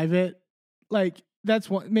in private. Like that's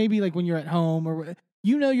what, maybe like when you're at home or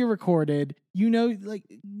you're recorded, like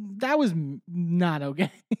that was not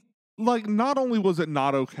okay. Like not only was it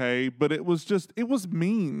not okay, but it was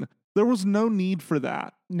mean. There was no need for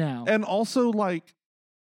that. No. And also like,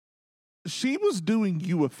 she was doing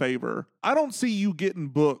you a favor. I don't see you getting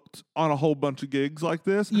booked on a whole bunch of gigs like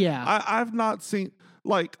this. Yeah. I've not seen,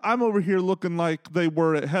 like, I'm over here looking like they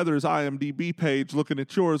were at Heather's IMDb page, looking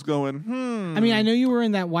at yours going, I mean, I know you were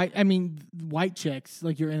in that White Chicks,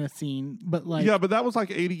 like you're in a scene, but like. Yeah, but that was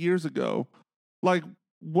like 80 years ago. Like,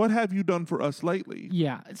 what have you done for us lately?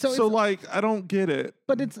 Yeah. So like, I don't get it.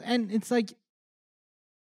 But it's like,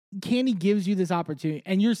 Candy gives you this opportunity,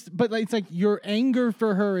 and it's like your anger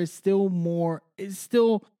for her is still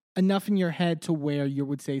enough in your head to where you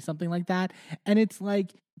would say something like that. And it's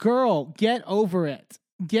like, girl, get over it.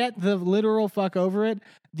 Get the literal fuck over it.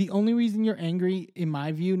 The only reason you're angry, in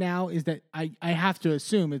my view now, is that I have to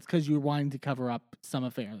assume it's because you're wanting to cover up some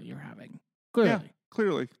affair that you're having. Clearly. Yeah,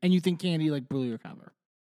 clearly. And you think Candy like blew your cover.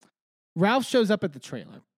 Ralph shows up at the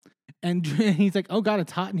trailer, and he's like, oh God,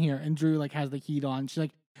 it's hot in here. And Drew like has the heat on. She's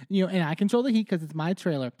like, and I control the heat because it's my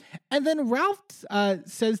trailer. And then Ralph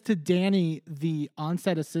says to Danny, the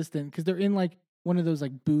on-set assistant, because they're in like one of those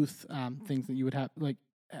like booth things that you would have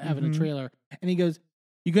in a trailer. And he goes,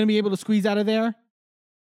 you going to be able to squeeze out of there?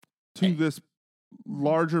 To this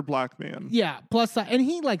larger black man. Yeah. Plus, and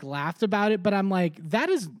he like laughed about it, but I'm like, do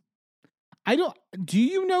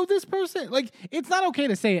you know this person? Like, it's not okay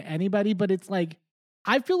to say it to anybody, but it's like,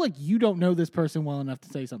 I feel like you don't know this person well enough to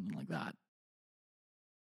say something like that.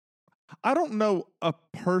 I don't know a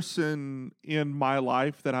person in my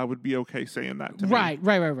life that I would be okay saying that to me. Right.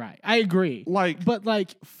 I agree.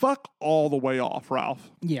 But fuck all the way off,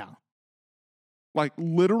 Ralph. Yeah. Like,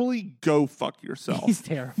 literally go fuck yourself. He's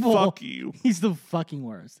terrible. Fuck you. He's the fucking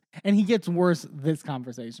worst. And he gets worse this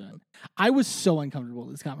conversation. I was so uncomfortable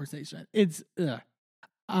with this conversation. It's,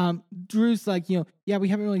 Drew's like, yeah, we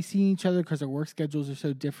haven't really seen each other because our work schedules are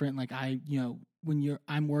so different. Like,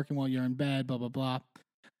 I'm working while you're in bed, blah, blah, blah.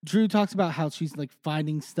 Drew talks about how she's like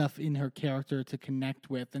finding stuff in her character to connect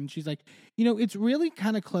with. And she's like, it's really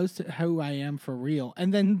kind of close to who I am for real.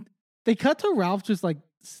 And then they cut to Ralph just like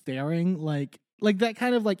staring, like that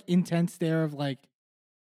kind of like intense stare of like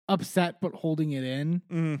upset but holding it in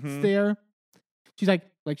stare. She's like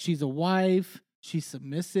she's a wife, she's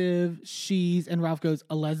submissive, and Ralph goes,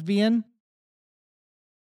 a lesbian?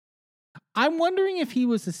 I'm wondering if he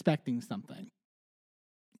was suspecting something.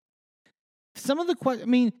 Some of the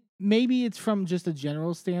questions, maybe it's from just a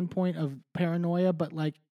general standpoint of paranoia, but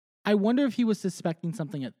like, I wonder if he was suspecting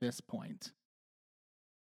something at this point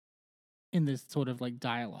in this sort of like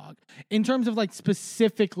dialogue, in terms of like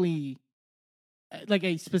specifically, like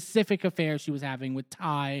a specific affair she was having with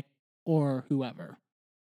Ty or whoever.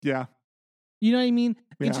 Yeah. You know what I mean?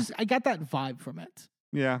 Yeah. I got that vibe from it.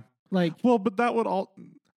 Yeah. Like, well, but that would all,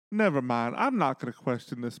 never mind. I'm not going to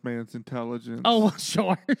question this man's intelligence. Oh, well,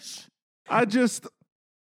 sure.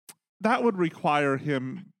 That would require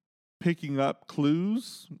him picking up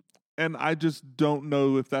clues, and I just don't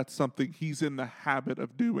know if that's something he's in the habit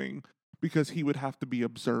of doing, because he would have to be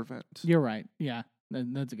observant. You're right. Yeah,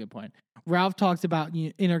 that's a good point. Ralph talks about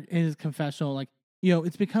in his confessional, like,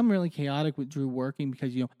 it's become really chaotic with Drew working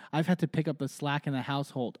because, I've had to pick up the slack in the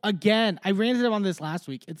household. Again, I ranted on this last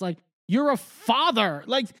week. It's like, you're a father.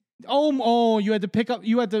 Like, you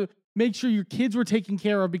had to make sure your kids were taken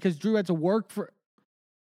care of because Drew had to work for...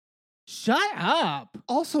 Shut up.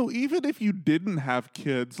 Also, even if you didn't have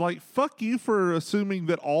kids, like, fuck you for assuming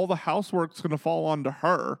that all the housework's going to fall onto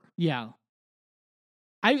her. Yeah.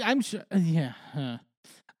 I'm sure... Yeah.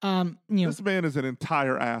 This man is an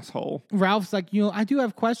entire asshole. Ralph's like, I do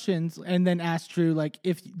have questions, and then asks Drew, like,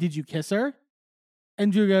 did you kiss her?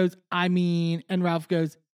 And Drew goes, and Ralph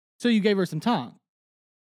goes, so you gave her some tongue.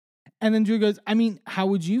 And then Drew goes, how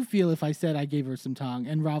would you feel if I said I gave her some tongue?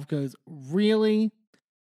 And Ralph goes, really?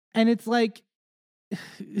 And it's like,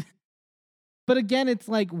 but again, it's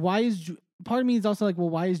like, why is Drew, part of me is also like, well,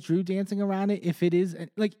 why is Drew dancing around it? If it is,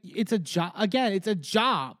 like, it's a job. Again, it's a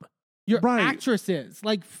job. You're Right. actresses.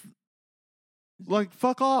 Like,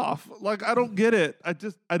 fuck off. Like, I don't get it.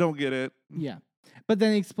 I don't get it. yeah. But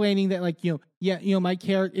then explaining that, like, my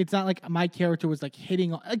character, it's not like my character was like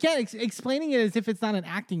hitting on, again, explaining it as if it's not an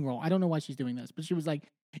acting role. I don't know why she's doing this, but she was like,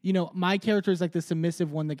 my character is like the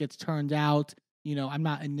submissive one that gets turned out. I'm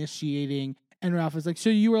not initiating. And Ralph is like, so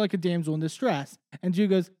you were like a damsel in distress. And Drew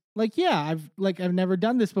goes, like, yeah, I've never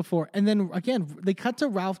done this before. And then again, they cut to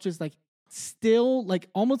Ralph just like still like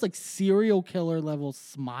almost like serial killer level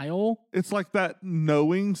smile. It's like that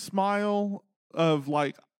knowing smile of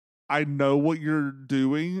like, I know what you're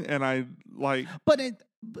doing, and I like. But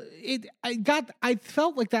I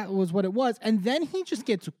felt like that was what it was, and then he just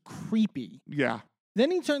gets creepy. Yeah.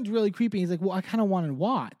 Then he turns really creepy. He's like, well, I kind of want to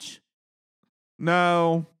watch.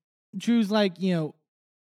 No. Drew's like,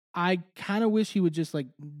 I kind of wish he would just like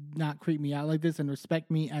not creep me out like this and respect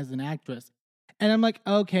me as an actress. And I'm like,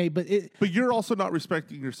 okay, but you're also not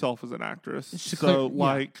respecting yourself as an actress. So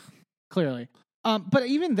like, clearly. But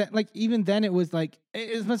even then it was like,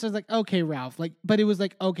 as much as like, okay, Ralph, like, but it was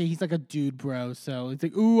like, okay, he's like a dude, bro. So it's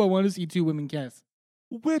like, ooh, I want to see two women kiss.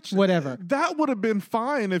 Which, whatever. That would have been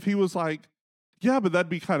fine if he was like, yeah, but that'd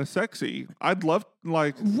be kind of sexy. I'd love,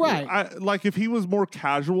 like, right. Like if he was more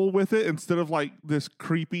casual with it instead of like this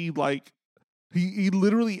creepy, like, he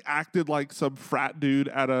literally acted like some frat dude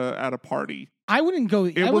at a party. I wouldn't go.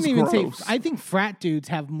 I wouldn't even gross. say. I think frat dudes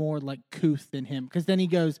have more like couth than him, because then he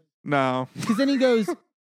goes. No. Because then he goes,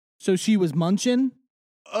 so she was munching?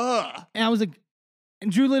 Ugh. And I was like,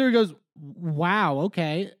 and Drew literally goes, wow,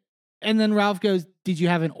 okay. And then Ralph goes, did you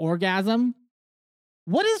have an orgasm?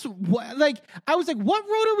 I was like, what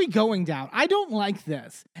road are we going down? I don't like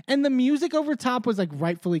this. And the music over top was like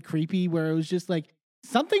rightfully creepy, where it was just like,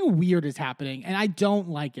 something weird is happening, and I don't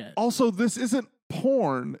like it. Also, this isn't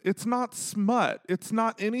porn. It's not smut. It's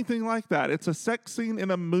not anything like that. It's a sex scene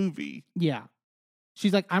in a movie. Yeah.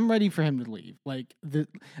 She's like, I'm ready for him to leave. Like,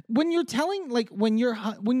 when you're telling, like, when your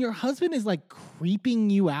husband is like creeping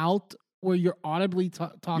you out, where you're audibly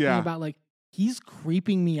talking about like, he's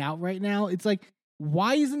creeping me out right now. It's like,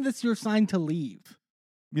 why isn't this your sign to leave?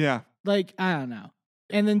 Yeah. Like, I don't know.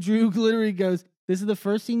 And then Drew literally goes, this is the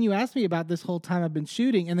first scene you asked me about this whole time I've been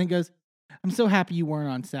shooting. And then goes, I'm so happy you weren't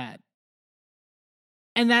on set.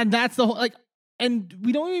 And that's the whole, like, and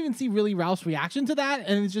we don't even see really Ralph's reaction to that.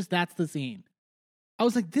 And it's just, that's the scene. I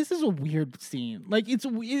was like, this is a weird scene. Like, it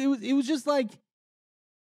was just like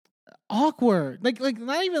awkward. Like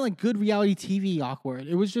not even like good reality TV awkward.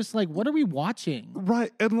 It was just like, what are we watching?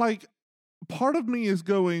 Right. And like, part of me is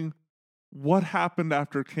going, what happened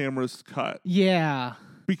after cameras cut? Yeah.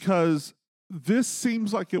 Because this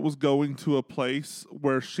seems like it was going to a place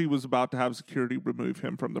where she was about to have security remove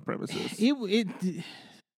him from the premises.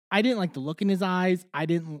 I didn't like the look in his eyes. I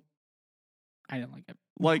didn't like it.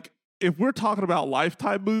 Like, if we're talking about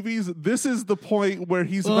Lifetime movies, this is the point where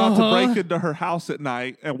he's about to break into her house at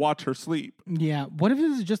night and watch her sleep. Yeah. What if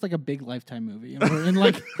this is just like a big Lifetime movie and we're in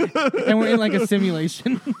like a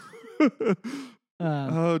simulation?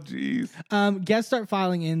 Oh, geez. Guests start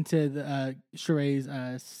filing into the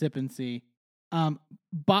Sheree's sip and see.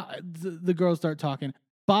 The girls start talking.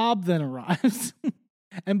 Bob then arrives.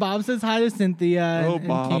 And Bob says hi to Cynthia and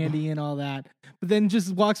Candy and all that. But then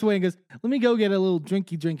just walks away and goes, let me go get a little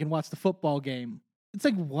drinky drink and watch the football game. It's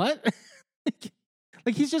like, what?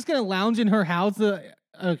 Like he's just going to lounge in her house?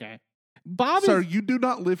 Okay. Sir, you do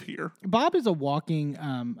not live here. Bob is a walking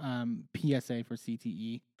PSA for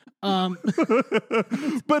CTE.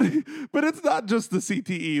 But it's not just the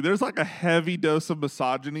CTE. There's like a heavy dose of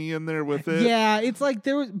misogyny in there with it. Yeah, it's like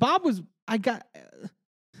Bob was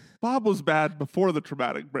bad before the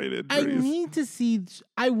traumatic brain injuries.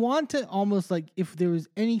 I want to almost like, if there was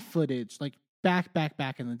any footage like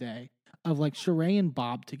back in the day of like Sheree and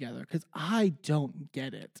Bob together, because I don't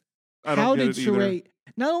get it. How did Sheree?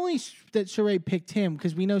 Not only that Sheree picked him,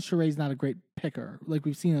 because we know Sheree's not a great picker, like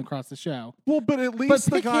we've seen across the show. Well, but at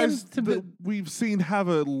least the guys that we've seen have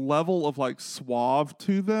a level of like suave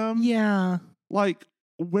to them. Yeah. Like,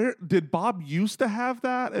 where did Bob used to have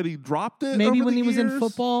that and he dropped it? Maybe when he was in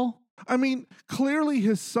football. I mean, clearly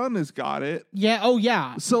his son has got it. Yeah. Oh,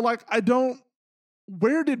 yeah. So like,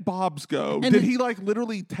 where did Bob's go? Did he like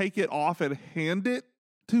literally take it off and hand it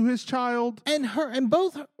to his child. And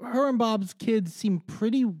both her and Bob's kids seem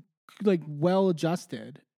pretty like well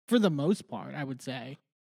adjusted for the most part, I would say.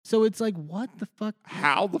 So it's like, what the fuck?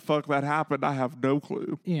 How the fuck that happened, I have no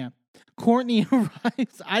clue. Yeah. Courtney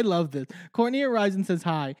arrives. I love this. Courtney arrives and says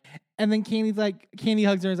hi. And then Candy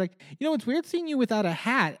hugs her and is like, you know, it's weird seeing you without a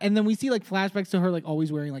hat. And then we see like flashbacks to her like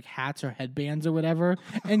always wearing like hats or headbands or whatever.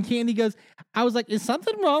 And Candy goes, I was like, is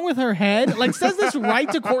something wrong with her head? Like says this right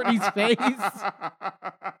to Courtney's face.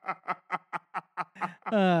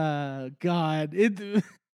 God.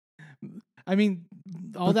 I mean,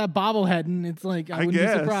 all that bobbleheading, it's like, I wouldn't be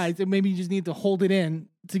surprised. And maybe you just need to hold it in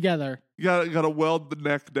together. You gotta weld the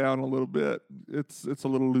neck down a little bit. It's a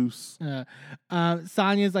little loose.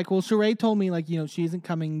 Sonya's like, well, Sheree told me like, you know, she isn't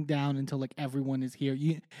coming down until like everyone is here.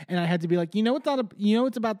 And I had to be like,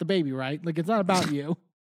 it's about the baby, right? Like it's not about you.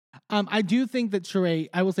 I do think that Sheree,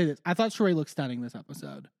 I will say this, I thought Sheree looked stunning this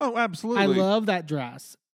episode. Oh, absolutely. I love that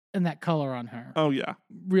dress and that color on her. Oh yeah.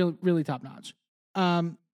 Really, really top notch.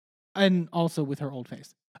 And also with her old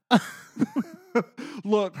face.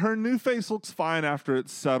 Look, her new face looks fine after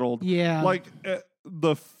it's settled. Yeah. Like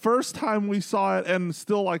the first time we saw it, and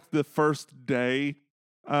still like the first day,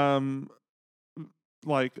 interviews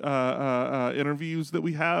that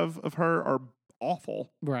we have of her are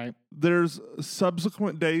awful. Right. There's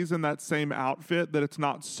subsequent days in that same outfit that it's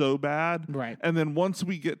not so bad. Right. And then once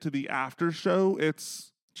we get to the after show,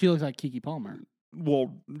 she looks like Keke Palmer.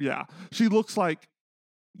 Well, yeah. She looks like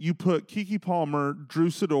you put Keke Palmer, Drew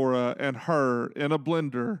Sidora, and her in a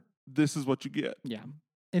blender. This is what you get. Yeah,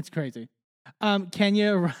 it's crazy.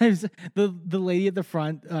 Kenya arrives. The lady at the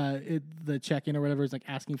front, the check-in or whatever, is like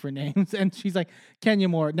asking for names, and she's like, "Kenya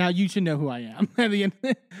Moore. Now you should know who I am." At the end,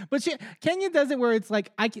 but Kenya does it where it's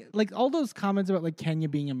like like all those comments about like Kenya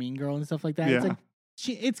being a mean girl and stuff like that. Yeah. It's like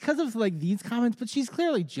it's because of like these comments, but she's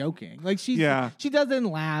clearly joking. Like she does it and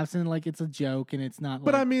laughs and like it's a joke and it's not.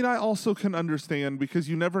 But I mean, I also can understand because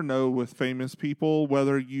you never know with famous people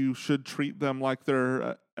whether you should treat them like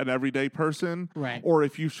they're an everyday person, right, or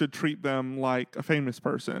if you should treat them like a famous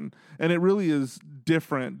person. And it really is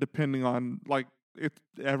different depending on like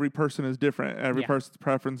every person is different. Every person's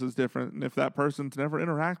preference is different, and if that person's never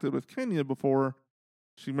interacted with Kenya before,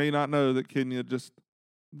 she may not know that Kenya just.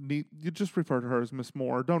 You just refer to her as Miss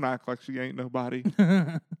Moore. Don't act like she ain't nobody.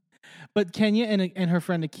 But Kenya and her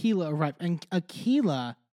friend Akila arrive, and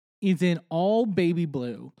Akila is in all baby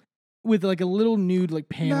blue with like a little nude like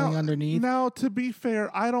paneling underneath. Now, to be fair,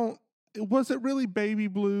 was it really baby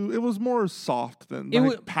blue? It was more soft than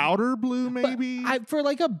powder blue, maybe.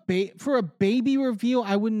 For a baby reveal,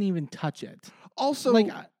 I wouldn't even touch it. Also, like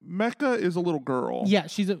Mecca is a little girl. Yeah,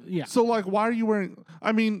 So, like, why are you wearing?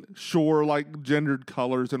 I mean, sure, like gendered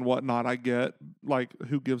colors and whatnot. I get, like,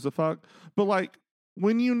 who gives a fuck? But like,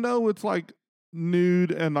 when you know it's like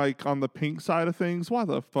nude and like on the pink side of things, why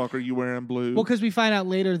the fuck are you wearing blue? Well, because we find out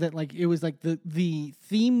later that like it was like the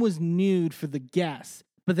theme was nude for the guests,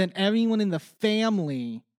 but then everyone in the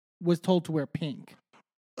family was told to wear pink.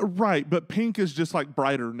 Right, but pink is just like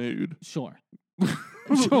brighter nude. Sure.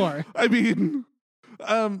 Sure. I mean,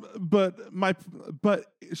 but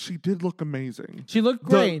she did look amazing. She looked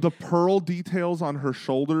great. The pearl details on her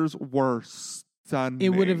shoulders were stunning. It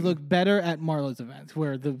would have looked better at Marla's event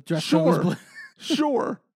where the dress code was blue.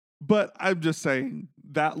 Sure. But I'm just saying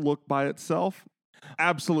that look by itself,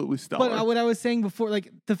 absolutely stellar. But what I was saying before,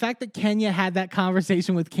 like the fact that Kenya had that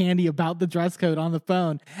conversation with Candy about the dress code on the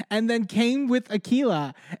phone and then came with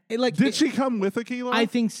Akila. Did she come with Akila? I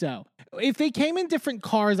think so. If they came in different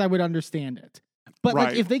cars, I would understand it. But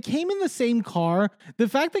like if they came in the same car, the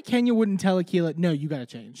fact that Kenya wouldn't tell Akila, no, you got to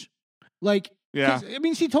change. Like, yeah. I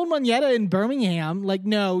mean, she told Monyetta in Birmingham, like,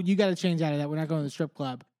 no, you got to change out of that. We're not going to the strip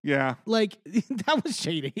club. Yeah. Like, that was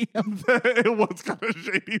shady. It was kind of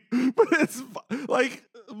shady. But it's like,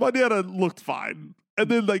 Monyetta looked fine. And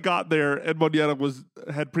then they got there, and Monyetta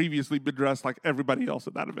had previously been dressed like everybody else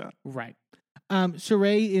at that event. Right.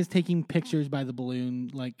 Sheree is taking pictures by the balloon,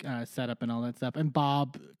 like setup and all that stuff. And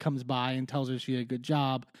Bob comes by and tells her she did a good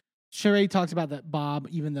job. Sheree talks about that Bob,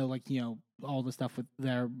 even though like, you know, all the stuff with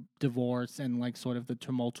their divorce and like sort of the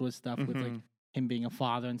tumultuous stuff with like him being a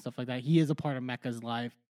father and stuff like that, he is a part of Mecca's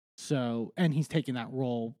life. So, and he's taking that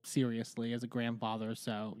role seriously as a grandfather.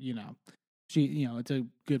 So, you know, it's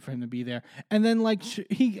good for him to be there. And then like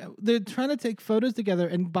they're trying to take photos together,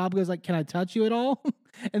 and Bob goes like, "Can I touch you at all?"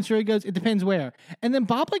 And Sheree goes, "It depends where." And then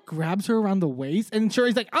Bob like grabs her around the waist, and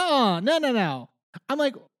Sheree's like, no. I'm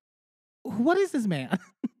like, what is this man?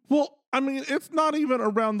 Well, I mean, it's not even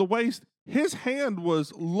around the waist. His hand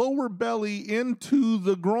was lower belly into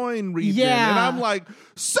the groin region. Yeah. And I'm like,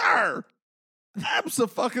 sir,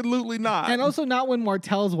 Absolutely not. And also not when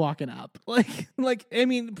Martell's walking up. Like I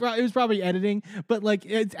mean, it was probably editing, but like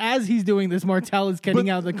it's as he's doing this, Martell is getting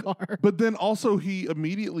out of the car. But then also he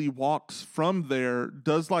immediately walks from there,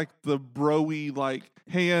 does like the bro-y like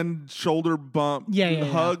hand shoulder bump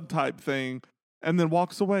hug type thing, and then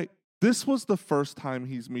walks away. This was the first time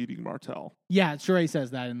he's meeting Martell. Yeah, Sheree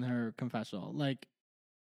says that in her confessional. Like,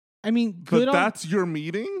 I mean, good. But that's your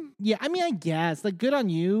meeting? Yeah, I mean, I guess. Like, good on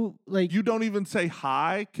you. Like, you don't even say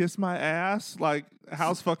hi, kiss my ass, like,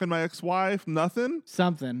 how's fucking my ex-wife? Nothing?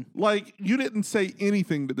 Something. Like, you didn't say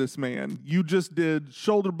anything to this man. You just did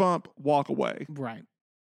shoulder bump, walk away. Right.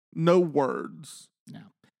 No words.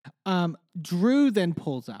 No. Drew then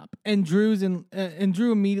pulls up, and Drew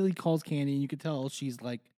immediately calls Candy, and you could tell she's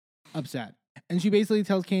like upset. And she basically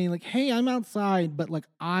tells Candy, like, hey, I'm outside, but like,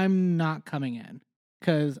 I'm not coming in.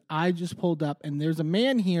 Because I just pulled up and there's a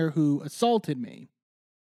man here who assaulted me.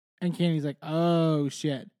 And Candy's like, oh,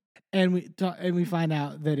 shit. And we find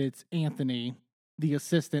out that it's Anthony, the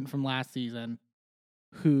assistant from last season,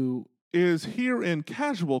 who is here in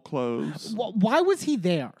casual clothes. Why was he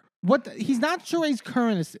there? He's not Sheree's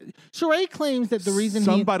current assistant. Sheree claims that the reason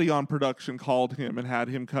somebody on production called him and had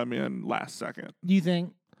him come in last second. Do you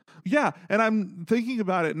think? Yeah, and I'm thinking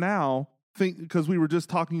about it now. Because we were just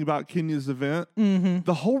talking about Kenya's event. Mm-hmm.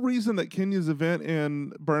 The whole reason that Kenya's event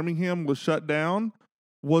in Birmingham was shut down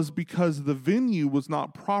was because the venue was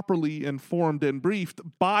not properly informed and briefed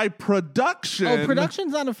by production. Oh,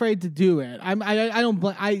 production's not afraid to do it. I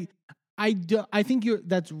think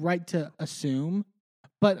that's right to assume.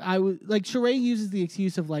 But I would like Sheree uses the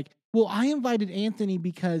excuse of like, well, I invited Anthony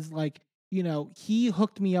because like, you know, he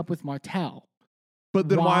hooked me up with Martell. But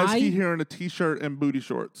then why is he here in a t-shirt and booty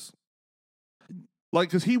shorts? Like,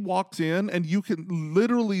 because he walks in and you can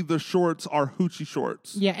literally, the shorts are hoochie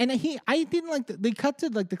shorts. Yeah, and I didn't like they cut to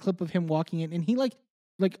like the clip of him walking in, and he like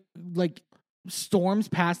storms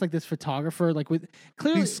past like this photographer, like with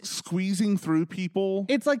clearly he's squeezing through people.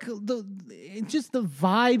 It's like the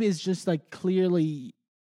vibe is just like clearly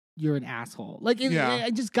you're an asshole. Like I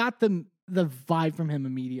just got the vibe from him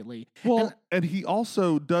immediately. Well, and he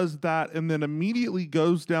also does that, and then immediately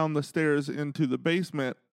goes down the stairs into the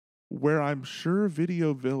basement, where I'm sure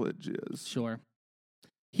Video Village is. Sure.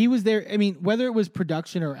 He was there. I mean, whether it was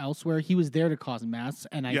production or elsewhere, he was there to cause mess.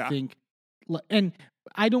 And I think, and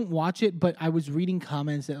I don't watch it, but I was reading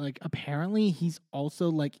comments that like, apparently he's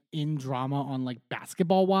also like in drama on like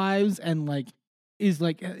Basketball Wives and like, is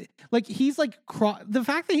like he's like, the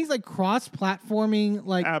fact that he's like cross-platforming,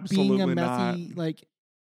 like absolutely being a messy, not. Like,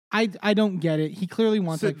 I don't get it. He clearly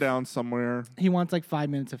wants sit down somewhere. He wants like 5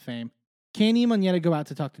 minutes of fame. Candy and Monietta go out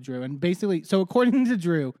to talk to Drew. And basically, so according to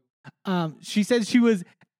Drew, she said she was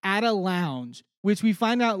at a lounge, which we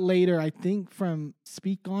find out later, I think from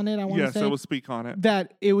Speak On It, I want to say. Yes, it was Speak On It.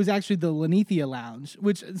 That it was actually the Lanithia Lounge,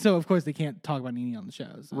 which, so of course they can't talk about Nene on the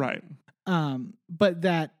shows. Right. But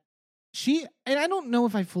that she, and I don't know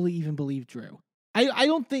if I fully even believe Drew. I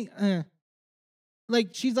don't think,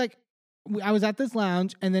 like, she's like, I was at this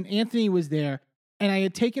lounge and then Anthony was there. And I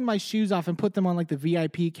had taken my shoes off and put them on like the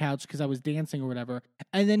VIP couch because I was dancing or whatever.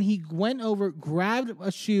 And then he went over, grabbed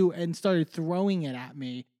a shoe and started throwing it at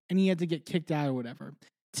me. And he had to get kicked out or whatever.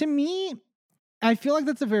 To me, I feel like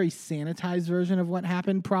that's a very sanitized version of what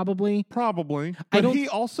happened, probably. But he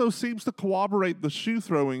also seems to corroborate the shoe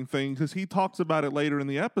throwing thing because he talks about it later in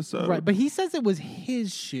the episode. Right, but he says it was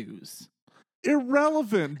his shoes.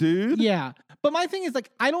 Irrelevant, dude. Yeah. But my thing is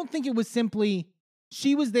like, I don't think it was simply...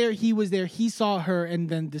 She was there, he saw her, and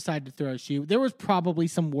then decided to throw a shoe. There was probably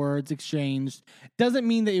some words exchanged. Doesn't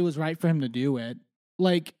mean that it was right for him to do it.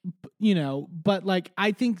 Like, you know, but like,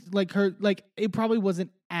 I think like it probably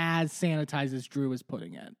wasn't as sanitized as Drew was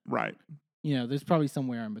putting it. Right. You know, there's probably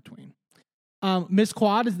somewhere in between. Miss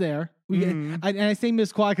Quad is there. And I say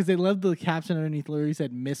Miss Quad because they love the caption underneath literally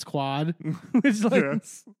said Miss Quad. Which like,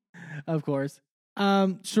 yes. Of course.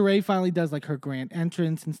 Sheree finally does like her grand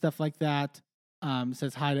entrance and stuff like that.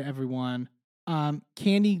 Says hi to everyone.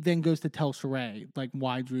 Candy then goes to tell Sheree like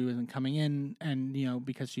why Drew isn't coming in, and you know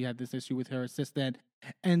because she had this issue with her assistant.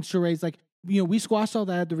 And Sheree's like, you know, we squashed all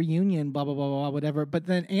that at the reunion, blah blah blah blah, whatever. But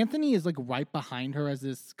then Anthony is like right behind her as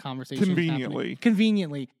this conversation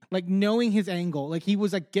conveniently, like knowing his angle, like he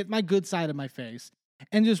was like, get my good side of my face,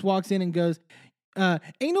 and just walks in and goes, ain't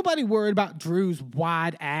nobody worried about Drew's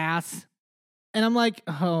wide ass. And I'm like,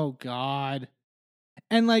 oh God.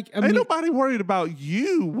 And like, ain't nobody worried about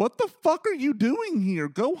you. What the fuck are you doing here?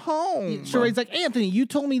 Go home. Sheree's like, Anthony, you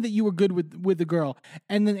told me that you were good with the girl.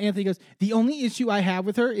 And then Anthony goes, the only issue I have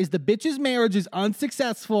with her is the bitch's marriage is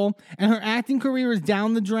unsuccessful and her acting career is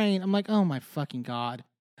down the drain. I'm like, oh my fucking God.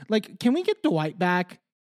 Like, can we get Dwight back?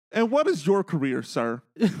 And what is your career, sir?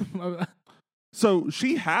 So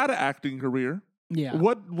she had an acting career. Yeah.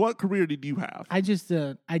 What career did you have? I just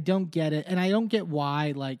I don't get it, and I don't get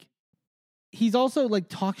why. Like, he's also like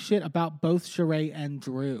talk shit about both Sheree and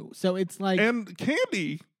Drew, so it's like, And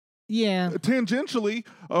Candy, yeah, tangentially,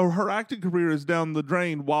 her acting career is down the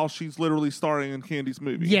drain while she's literally starring in Candy's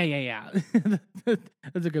movie. yeah.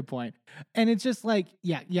 That's a good point. And it's just like,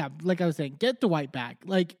 yeah. Like I was saying, get Dwight back.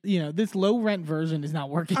 Like, this low rent version is not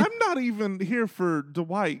working. I'm not even here for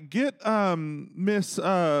Dwight. Get Miss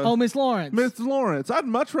Miss Lawrence. Miss Lawrence. I'd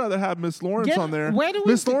much rather have Miss Lawrence on there.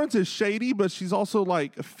 Miss Lawrence is shady, but she's also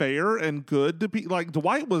like fair and good to be. Like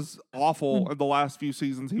Dwight was awful in the last few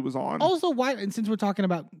seasons he was on. Also, why? And since we're talking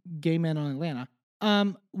about gay men on Atlanta,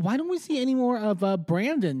 why don't we see any more of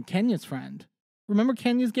Brandon, Kenya's friend? Remember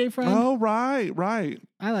Kenya's gay friend? Oh, right.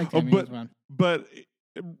 I like Kenya's friend. But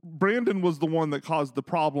Brandon was the one that caused the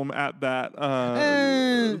problem at that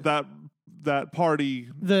that party.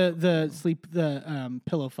 The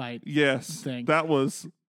pillow fight. Yes, thing. That was.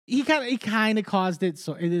 He kind of caused it,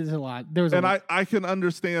 so it is a lot. There was, I can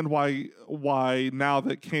understand why now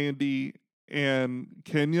that Candy and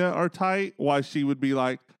Kenya are tight, why she would be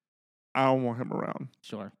like, I don't want him around.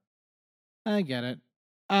 Sure, I get it.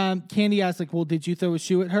 Candy asks, like, well, did you throw a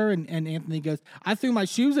shoe at her? And Anthony goes, I threw my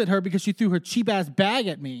shoes at her because she threw her cheap ass bag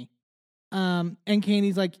at me. And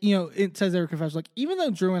Candy's like, it says there, confession, like, even though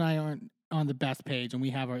Drew and I aren't on the best page and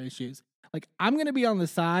we have our issues, like, I'm going to be on the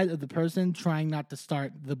side of the person trying not to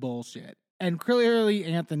start the bullshit. And clearly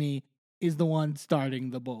Anthony is the one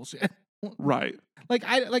starting the bullshit. Right.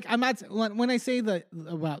 I'm not, when I say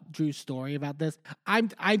about Drew's story about this, I'm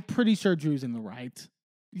pretty sure Drew's in the right.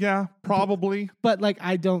 Yeah, probably. But like,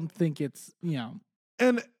 I don't think it's,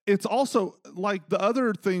 And it's also like the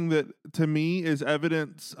other thing that to me is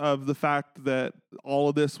evidence of the fact that all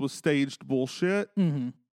of this was staged bullshit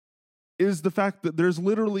is the fact that there's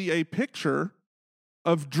literally a picture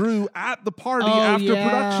of Drew at the party after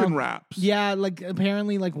production wraps. Yeah, like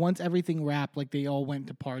apparently like once everything wrapped, like they all went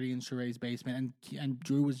to party in Sheree's basement and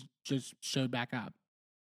Drew was just showed back up.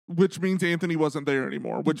 Which means Anthony wasn't there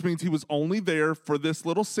anymore, which means he was only there for this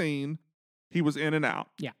little scene. He was in and out.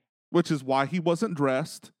 Yeah. Which is why he wasn't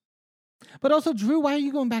dressed. But also, Drew, why are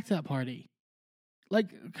you going back to that party?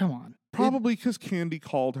 Like, come on. Probably because Candy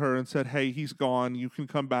called her and said, hey, he's gone. You can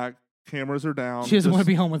come back. Cameras are down. She doesn't want to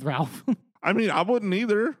be home with Ralph. I mean, I wouldn't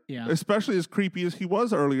either. Yeah. Especially as creepy as he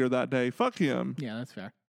was earlier that day. Fuck him. Yeah, that's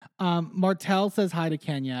fair. Martell says hi to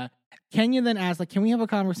Kenya. Kenya then asks, like, can we have a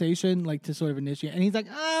conversation, like, to sort of initiate? And he's like,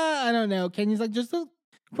 I don't know. Kenya's like, just a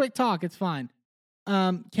quick talk. It's fine.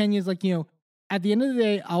 Kenya's like, at the end of the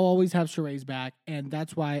day, I'll always have Sheree's back. And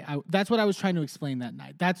that's why that's what I was trying to explain that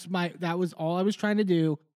night. That was all I was trying to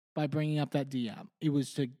do by bringing up that DM. It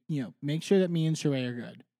was to, make sure that me and Sheree are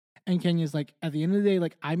good. And Kenya's like, at the end of the day,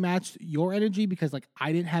 like, I matched your energy because, like,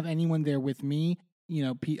 I didn't have anyone there with me.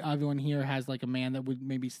 Everyone here has, like, a man that would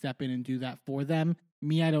maybe step in and do that for them.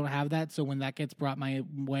 Me, I don't have that. So when that gets brought my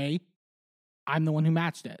way, I'm the one who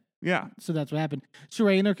matched it. Yeah. So that's what happened.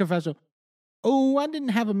 Sheree in her confessional, oh, I didn't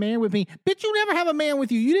have a man with me. Bitch, you never have a man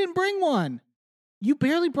with you. You didn't bring one. You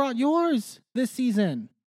barely brought yours this season.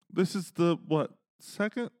 This is the,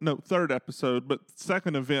 third episode, but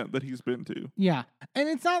second event that he's been to. Yeah. And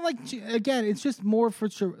it's not like, again, it's just more for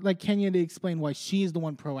like Kenya to explain why she's the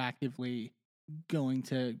one proactively going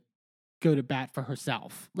to go to bat for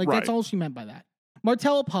herself. Like, That's all she meant by that.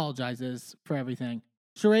 Martell apologizes for everything.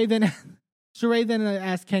 Sheree then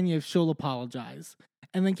asks Kenya if she'll apologize.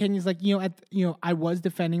 And then Kenya's like, I was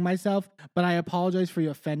defending myself, but I apologize for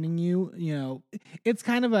offending you. It's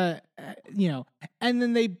kind of a, and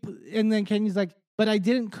then Kenya's like, but I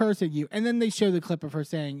didn't curse at you. And then they show the clip of her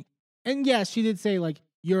saying, and yes, she did say like,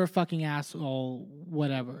 you're a fucking asshole,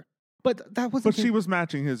 whatever. But that wasn't. But she was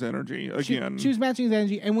matching his energy again. She was matching his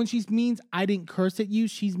energy, and when she means I didn't curse at you,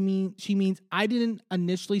 she means I didn't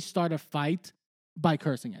initially start a fight by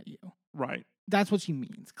cursing at you. Right. That's what she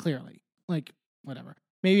means, clearly. Like, whatever.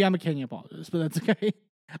 Maybe I'm a Kenya apologist, but that's okay.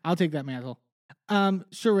 I'll take that mantle.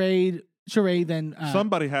 Sheree then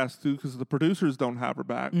somebody has to because the producers don't have her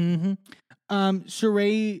back. Mm-hmm.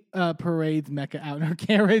 Sheree parades Mecca out in her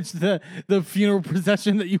carriage. The funeral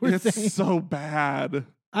procession that you were saying. It's so bad.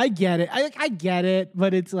 I get it. I get it,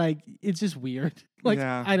 but it's like, it's just weird. Like,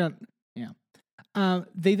 yeah. I don't, yeah.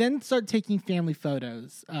 They then start taking family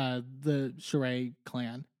photos, the Sheree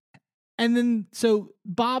clan. And then, so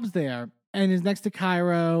Bob's there and is next to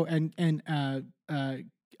Cairo and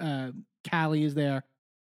Callie is there.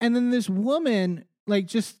 And then this woman, like,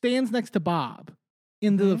 just stands next to Bob.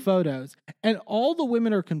 into the photos, and all the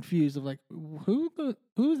women are confused of like,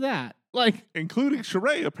 who's that? Like, including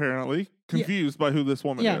Sheree, apparently confused by who this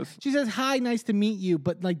woman is. She says, "Hi, nice to meet you,"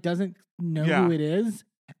 but like doesn't know who it is.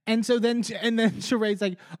 And so then Sheree's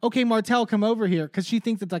like, "Okay, Martell, come over here," because she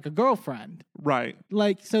thinks it's like a girlfriend, right?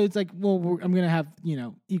 Like, so it's like, well, I'm gonna have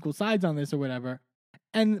equal sides on this or whatever.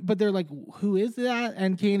 But they're like, "Who is that?"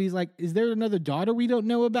 And Candy's like, "Is there another daughter we don't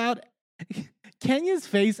know about?" Kenya's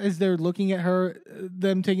face as they're looking at her,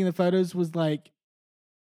 them taking the photos, was like,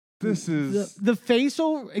 "This is..." The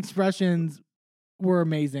facial expressions were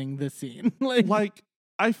amazing this scene. like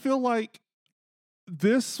I feel like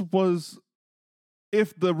this was,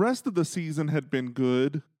 if the rest of the season had been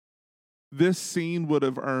good, this scene would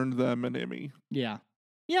have earned them an Emmy. Yeah.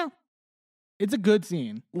 It's a good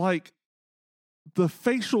scene. Like, the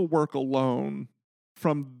facial work alone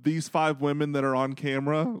from these 5 women that are on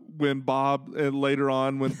camera when Bob, and later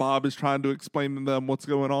on when Bob is trying to explain to them what's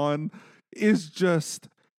going on, is just,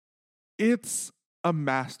 it's a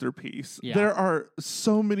masterpiece. Yeah. There are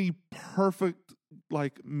so many perfect,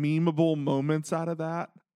 like, memeable moments out of that.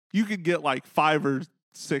 You could get like 5 or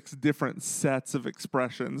 6 different sets of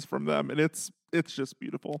expressions from them, and it's just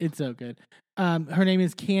beautiful. It's so good. Her name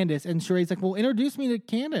is Candace, and Sheree's like, "Well, introduce me to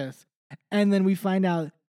Candace." And then we find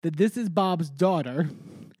out that this is Bob's daughter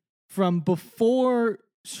from before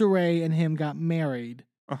Sheree and him got married.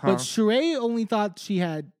 But Sheree only thought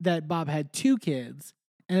that Bob had 2 kids,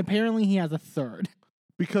 and apparently he has a third.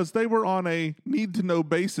 Because they were on a need-to-know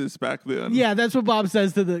basis back then. Yeah, that's what Bob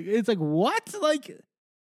says to it's like, what? Like,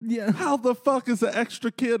 yeah. How the fuck is an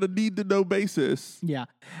extra kid a need-to-know basis? Yeah.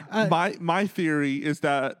 My theory is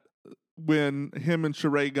that when him and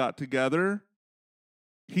Sheree got together,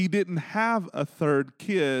 he didn't have a third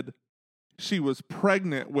kid. She was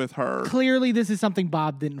pregnant with her. Clearly, this is something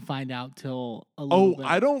Bob didn't find out till a little bit.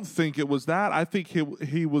 I don't think it was that. I think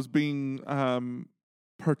he was being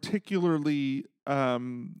particularly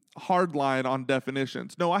hardline on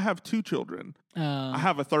definitions. No, I have 2 children. I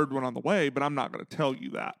have a third one on the way, but I'm not going to tell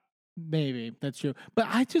you that. Maybe that's true. But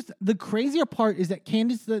the crazier part is that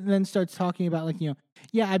Candace then starts talking about like,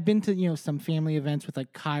 I've been to, some family events with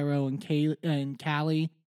like Cairo and Callie.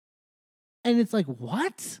 And it's like,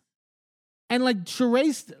 what? And like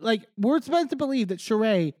Sheree's, like, we're supposed to believe that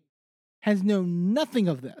Sheree has known nothing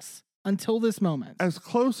of this until this moment. As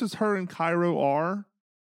close as her and Cairo are,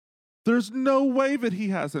 there's no way that he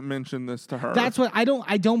hasn't mentioned this to her. That's what I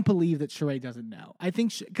don't believe that Sheree doesn't know. I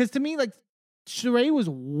think because to me, like, Sheree was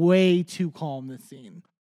way too calm this scene.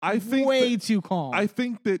 I think way too calm. I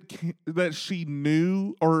think that she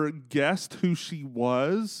knew or guessed who she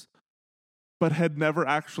was, but had never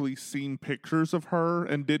actually seen pictures of her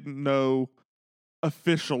and didn't know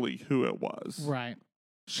officially who it was. Right.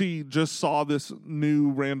 She just saw this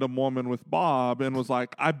new random woman with Bob and was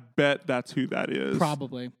like, I bet that's who that is.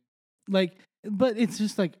 Probably. Like, but it's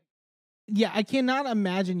just like, yeah, I cannot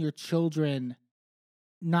imagine your children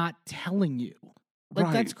not telling you. Like,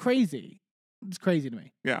 right. That's crazy. It's crazy to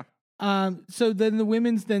me. Yeah. So then the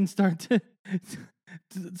women's then start to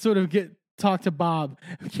sort of talk to Bob.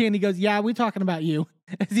 Candy goes, "Yeah, we're talking about you,"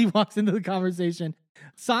 as he walks into the conversation.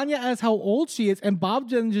 Sonia asks how old she is, and Bob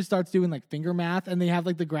then just starts doing like finger math, and they have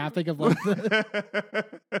like the graphic of like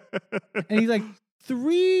and he's like,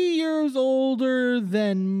 3 years older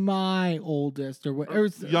than my oldest, or what? Or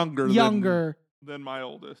younger than my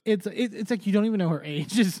oldest. It's like you don't even know her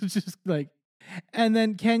age. It's just like. And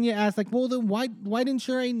then Kenya asks, like, well, then why didn't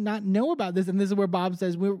Sheree not know about this? And this is where Bob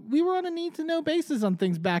says, we were on a need-to-know basis on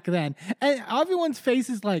things back then. And everyone's face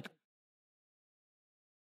is like,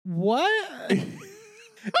 what?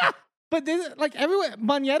 But then, like, everyone,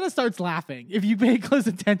 Monyetta starts laughing. If you pay close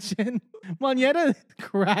attention, Monyetta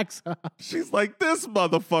cracks up. She's like, this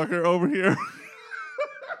motherfucker over here.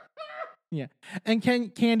 Yeah. And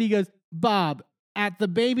Candy goes, Bob, at the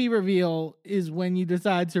baby reveal is when you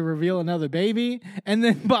decide to reveal another baby. And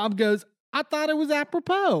then Bob goes, I thought it was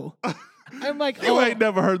apropos. I'm like, you ain't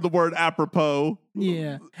never heard the word apropos.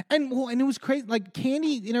 Yeah. And it was crazy. Like,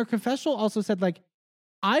 Candy in her confessional also said, like,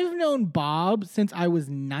 I've known Bob since I was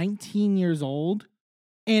 19 years old,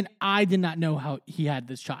 and I did not know how he had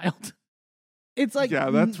this child. It's like, yeah,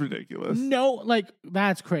 that's ridiculous. No, like,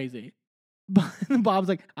 that's crazy. Bob's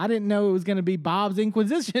like, I didn't know it was going to be Bob's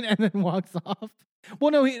Inquisition, and then walks off.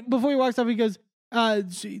 Well, no, before he walks off, he goes, I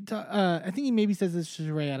think he maybe says this to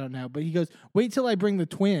Sheree, I don't know, but he goes, wait till I bring the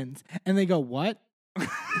twins. And they go, what?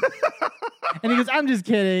 And he goes, I'm just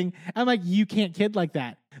kidding. I'm like, you can't kid like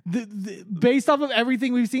that. Based off of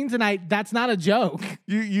everything we've seen tonight, that's not a joke.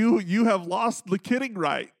 You have lost the kidding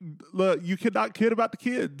right. You cannot kid about the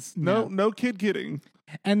kids. No kid kidding.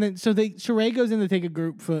 And then so Sheree goes in to take a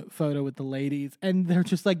group photo with the ladies, and they're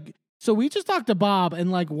just like, so we just talked to Bob,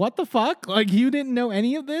 and like, what the fuck? Like, you didn't know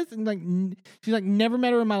any of this? And like, she's like, never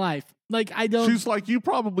met her in my life. Like, I don't. She's like, you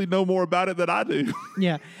probably know more about it than I do.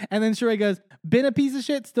 Yeah. And then Sheree goes, been a piece of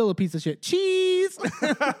shit, still a piece of shit. Cheese.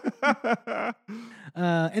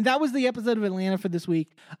 And that was the episode of Atlanta for this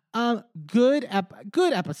week. Good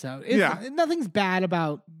episode. Nothing's bad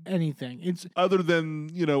about anything. It's other than,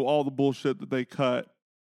 all the bullshit that they cut,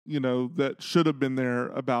 that should have been there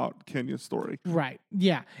about Kenya's story. Right.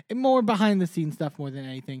 Yeah. And more behind the scenes stuff more than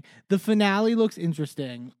anything. The finale looks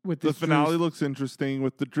interesting with this. The finale looks interesting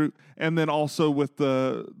with the Drew, and then also with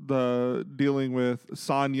the dealing with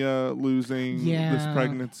Sonya losing this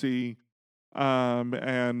pregnancy.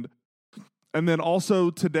 And then also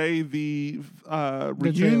today the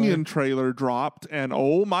reunion trailer dropped, and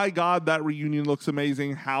oh my God, that reunion looks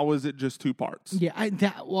amazing. How is it just 2 parts? Yeah,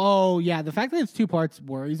 the fact that it's 2 parts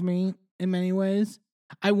worries me in many ways.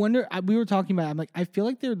 I wonder. We were talking about. I'm like, I feel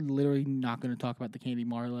like they're literally not going to talk about the Candy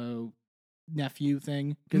Marlowe nephew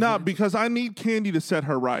thing. No, because I need Candy to set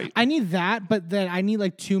her right. I need that, but then I need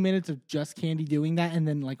like 2 minutes of just Candy doing that, and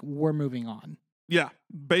then like we're moving on. Yeah,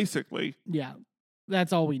 basically. Yeah.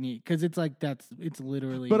 That's all we need, because it's like it's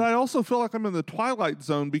literally. But I also feel like I'm in the Twilight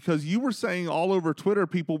Zone, because you were saying all over Twitter,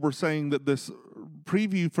 people were saying that this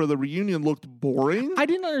preview for the reunion looked boring. I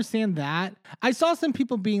didn't understand that. I saw some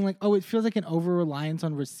people being like, "Oh, it feels like an over reliance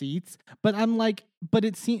on receipts," but I'm like, but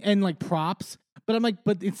it seems and like props. But I'm like,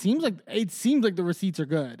 but it seems like the receipts are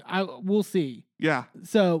good. We'll see. Yeah.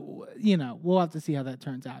 So we'll have to see how that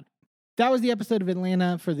turns out. That was the episode of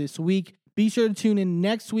Atlanta for this week. Be sure to tune in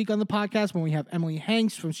next week on the podcast when we have Emily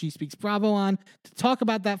Hanks from She Speaks Bravo on to talk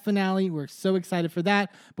about that finale. We're so excited for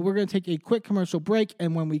that. But we're going to take a quick commercial break.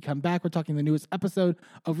 And when we come back, we're talking the newest episode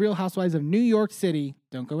of Real Housewives of New York City.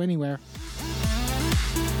 Don't go anywhere.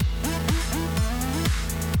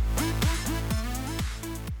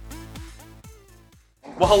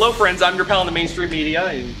 Well, hello, friends. I'm your pal in the mainstream media.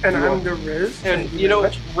 And I'm the Riz. And,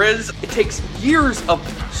 Riz, it takes years of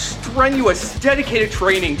strenuous, dedicated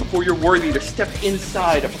training before you're worthy to step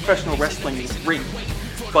inside a professional wrestling ring.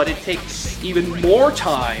 But it takes even more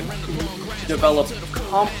time to develop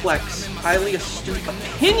complex, highly astute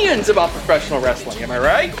opinions about professional wrestling. Am I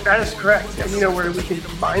right? That is correct. Yes. And you know where we can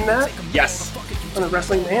find that? Yes. On the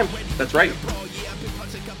Wrestling Mayhem. That's right.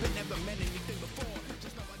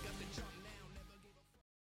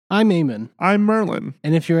 I'm Eamon. I'm Merlin.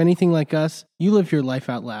 And if you're anything like us, you live your life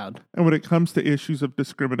out loud. And when it comes to issues of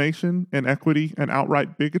discrimination, inequity, and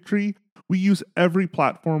outright bigotry, we use every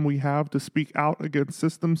platform we have to speak out against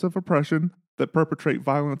systems of oppression that perpetrate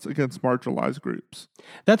violence against marginalized groups.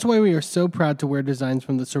 That's why we are so proud to wear designs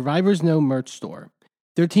from the Survivors Know merch store.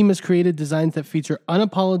 Their team has created designs that feature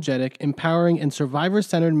unapologetic, empowering, and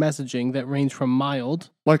survivor-centered messaging that range from mild,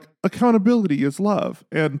 like accountability is love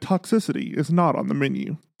and toxicity is not on the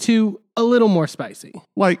menu, to a little more spicy.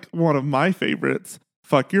 Like one of my favorites,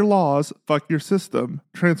 fuck your laws, fuck your system,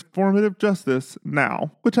 transformative justice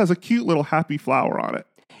now, which has a cute little happy flower on it.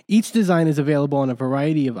 Each design is available on a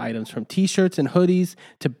variety of items from t-shirts and hoodies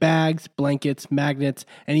to bags, blankets, magnets,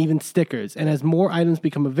 and even stickers. And as more items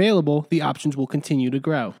become available, the options will continue to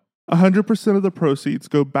grow. 100% of the proceeds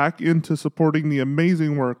go back into supporting the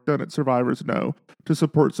amazing work done at Survivors Know to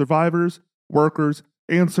support survivors, workers,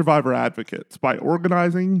 and survivor advocates by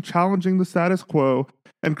organizing, challenging the status quo,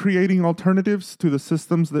 and creating alternatives to the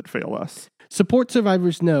systems that fail us. Support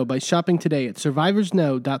Survivors Know by shopping today at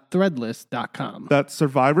survivorsknow.threadless.com. That's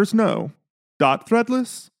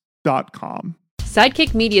survivorsknow.threadless.com.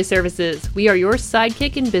 Sidekick Media Services. We are your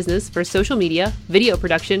sidekick in business for social media, video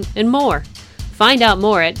production, and more. Find out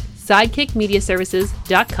more at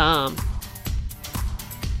sidekickmediaservices.com.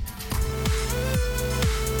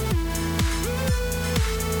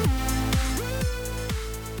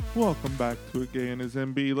 Welcome back to A Gay and His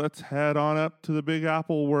MB. Let's head on up to the Big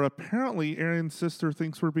Apple, where apparently Aaron's sister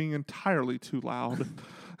thinks we're being entirely too loud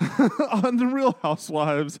on the Real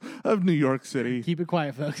Housewives of New York City. Keep it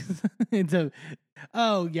quiet, folks. We'll get to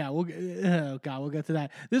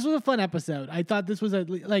that. This was a fun episode. I thought this was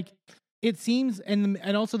it seems,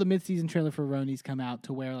 and also the mid-season trailer for Roni's come out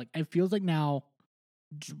to where it feels like now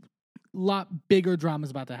lot bigger drama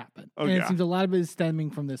is about to happen. It seems a lot of it is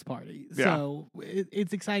stemming from this party. Yeah. So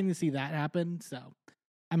it's exciting to see that happen. So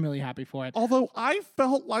I'm really happy for it. Although I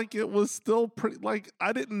felt like it was still pretty,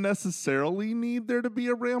 I didn't necessarily need there to be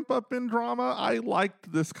a ramp up in drama. I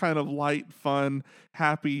liked this kind of light, fun,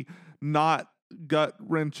 happy, not gut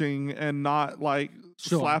wrenching and not like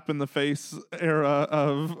Sure. slap in the face era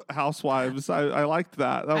of Housewives. I liked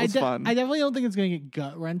that. That was fun. I definitely don't think it's going to get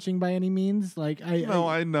gut wrenching by any means. Like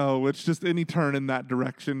I know. It's just any turn in that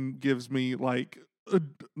direction gives me like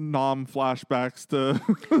nom flashbacks to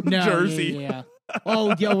no, Jersey. Yeah.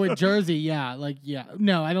 Oh, yeah, with Jersey, yeah. Like, yeah.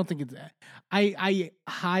 No, I don't think it's. I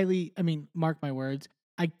mean, mark my words.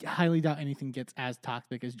 I highly doubt anything gets as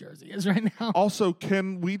toxic as Jersey is right now. Also,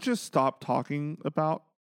 can we just stop talking about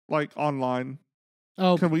like online?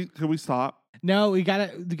 Oh, Can we stop? no, we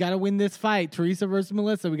gotta win this fight. Teresa versus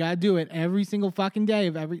Melissa. We gotta do it every single fucking day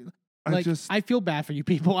of every. Like, I feel bad for you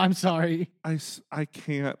people. I'm sorry. I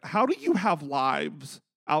can't. How do you have lives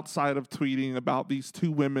outside of tweeting about these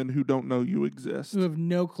two women who don't know you exist? Who have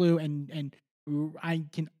no clue and I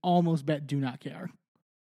can almost bet do not care.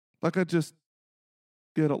 Like, I just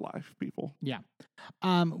get a life, people. Yeah.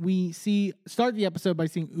 We start the episode by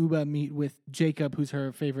seeing Uba meet with Jacob, who's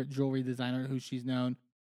her favorite jewelry designer, who she's known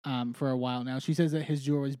for a while now. She says that his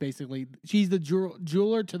jewelry is basically, she's the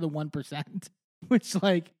jeweler to the 1%, which,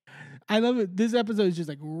 like, I love it. This episode is just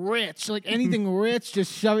like rich, like anything rich,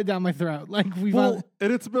 just shove it down my throat. Like and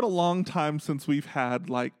it's been a long time since we've had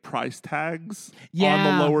like price tags on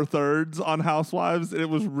Yeah. the lower thirds on Housewives. It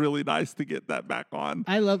was really nice to get that back on.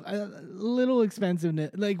 I love a little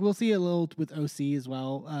expensiveness. Like we'll see a little with OC as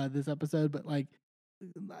well this episode, but like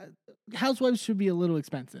Housewives should be a little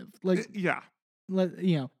expensive. Like Yeah.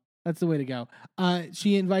 that's the way to go.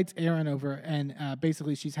 She invites Aaron over, and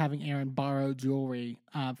basically she's having Aaron borrow jewelry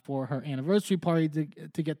for her anniversary party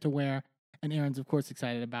to get to wear. And Aaron's of course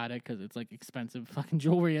excited about it because it's like expensive fucking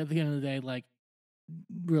jewelry at the end of the day, like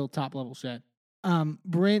real top level shit.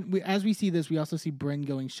 Brynn, as we see this, we also see Brynn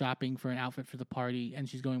going shopping for an outfit for the party, and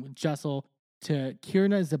she's going with Jessel to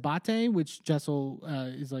Kirna Zabate, which Jessel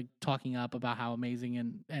is like talking up about how amazing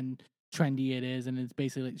and trendy it is, and it's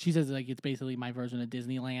basically, she says like it's basically my version of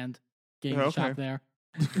Disneyland, getting to shop there.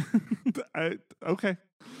 Okay.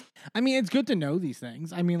 I mean, it's good to know these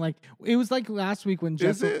things. I mean, like it was like last week when Is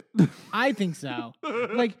Jessel. it? I think so.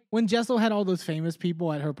 Like when Jessel had all those famous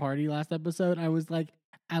people at her party last episode, I was like,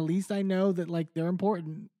 at least I know that like they're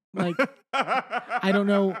important. Like I don't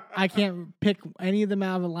know, I can't pick any of them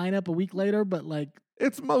out of a lineup a week later, but like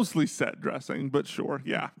It's mostly set dressing, but sure,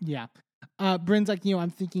 yeah. yeah. Brynn's like, I'm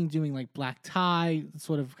thinking doing like black tie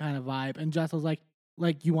sort of kind of vibe, and Jessel's like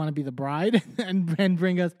you want to be the bride, and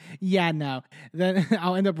Brynn goes, yeah, no, then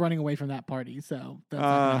I'll end up running away from that party. So that's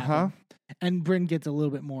not gonna happen. And Brynn gets a little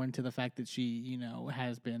bit more into the fact that she,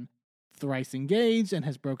 has been thrice engaged and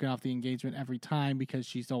has broken off the engagement every time because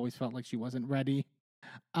she's always felt like she wasn't ready.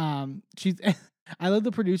 I love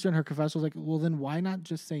the producer and her confessional's like, well, then why not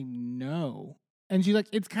just say no? And she's like,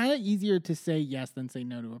 it's kind of easier to say yes than say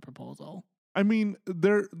no to a proposal. I mean,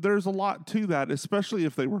 there's a lot to that, especially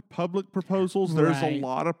if they were public proposals. There's a Right.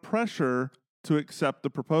 lot of pressure to accept the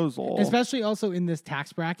proposal. Especially also in this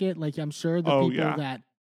tax bracket. Like, I'm sure the people that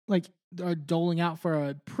like are doling out for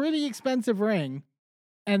a pretty expensive ring,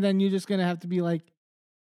 and then you're just gonna have to be like,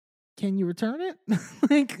 can you return it?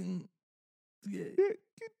 Like,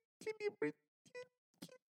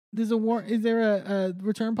 is there a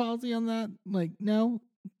return policy on that? Like, no?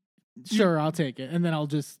 Sure, I'll take it. And then I'll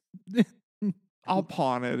just I'll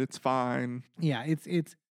pawn it. It's fine. yeah,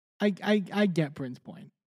 I get Brynn's point.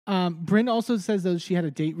 Brynn also says though she had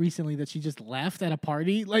a date recently that she just left at a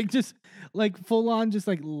party, like just like full on just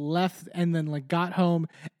like left, and then like got home,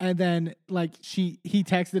 and then like he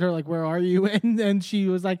texted her like, where are you? And then she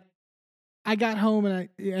was like, I got home, and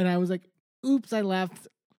I was like, oops, I left.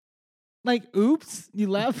 Like, oops, you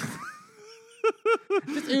left?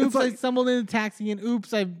 Just oops, I stumbled in a taxi, and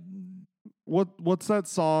oops, What's that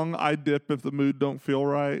song? I dip if the mood don't feel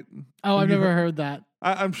right. Oh, I've never heard that.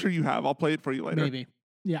 I'm sure you have. I'll play it for you later. Maybe.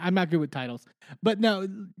 Yeah, I'm not good with titles. But no,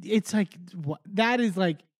 it's like, that is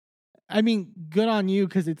like, I mean, good on you,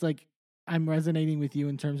 because it's like, I'm resonating with you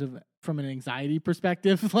in terms of, from an anxiety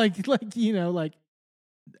perspective, like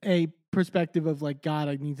a perspective of like, God,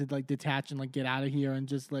 I need to like detach and like get out of here and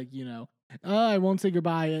just like, I won't say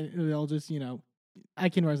goodbye. They'll just, I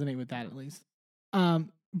can resonate with that at least.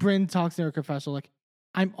 Brynn talks to her confessional like,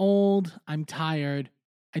 I'm old, I'm tired,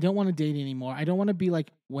 I don't want to date anymore. I don't want to be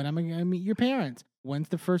like, when am I going to meet your parents? When's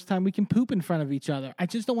the first time we can poop in front of each other? I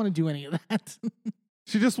just don't want to do any of that.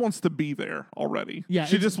 She just wants to be there already. Yeah,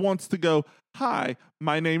 She just wants to go, hi,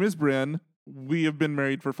 my name is Brynn. We have been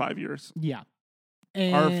married for 5 years. Yeah.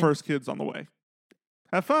 Our And first kid's on the way.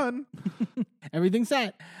 Have fun. everything's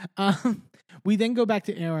set. We then go back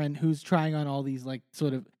to Aaron, who's trying on all these like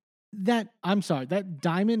sort of I'm sorry, that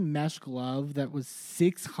diamond mesh glove that was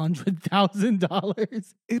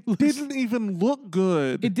 $600,000. It didn't even look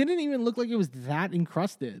good. It didn't even look like it was that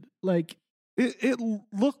encrusted. Like, It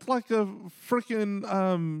looked like a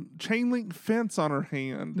freaking chain link fence on her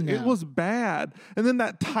hand. No. It was bad. And then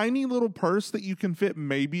that tiny little purse that you can fit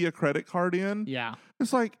maybe a credit card in. yeah.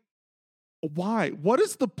 It's like, why? What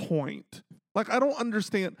is the point? Like, I don't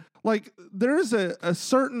understand. Like, there's a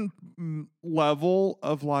certain level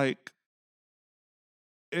of like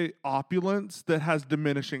opulence that has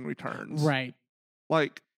diminishing returns. Right.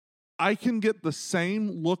 Like, I can get the same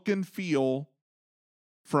look and feel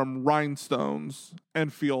from rhinestones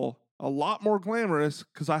and feel a lot more glamorous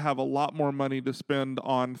because I have a lot more money to spend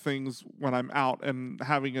on things when I'm out and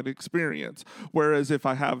having an experience. Whereas if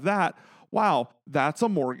I have that, wow, that's a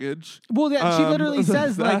mortgage. Well, she literally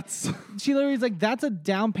says that's she literally is like, that's a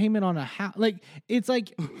down payment on a house. Like, it's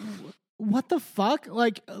like, what the fuck?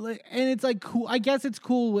 Like, and it's like cool. I guess it's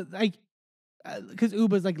cool with like, because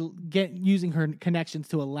Uba's like using her connections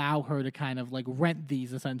to allow her to kind of like rent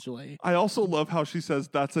these essentially. I also love how she says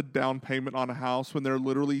that's a down payment on a house when they're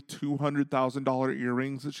literally $200,000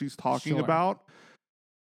 earrings that she's talking Sure. about.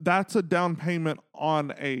 That's a down payment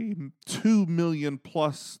on a $2 million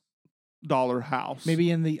plus house.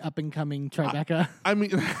 Maybe in the up and coming Tribeca. I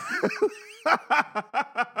mean,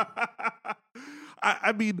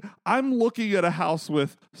 I mean, I'm looking at a house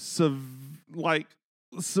with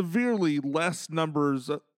severely less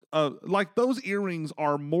numbers. Like those earrings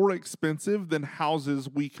are more expensive than houses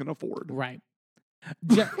we can afford. Right.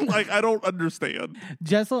 Like, I don't understand.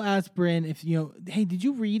 Jessel asked Bryn if, hey, did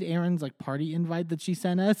you read Erin's like party invite that she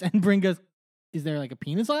sent us? And Bryn goes, is there like a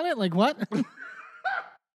penis on it? Like what?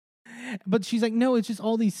 But she's like, no, it's just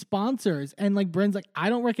all these sponsors. And like Bryn's like, I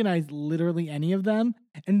don't recognize literally any of them.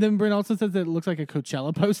 And then Bryn also says that it looks like a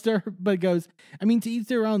Coachella poster, but goes, I mean, to each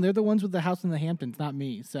their own. They're the ones with the house in the Hamptons, not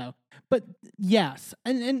me. So, but yes.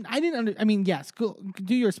 And I didn't yes, go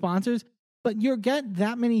do your sponsors, but you get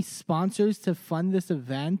that many sponsors to fund this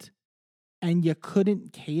event and you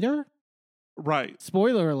couldn't cater? Right.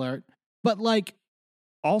 Spoiler alert. But like,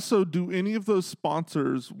 also, do any of those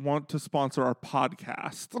sponsors want to sponsor our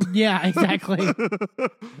podcast? yeah, exactly.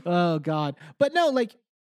 Oh God. But no, like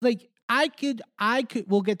I could,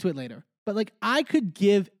 we'll get to it later, but like I could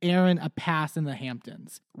give Erin a pass in the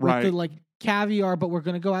Hamptons. Right. With the like caviar, but we're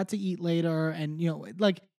going to go out to eat later. And,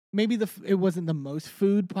 like maybe it wasn't the most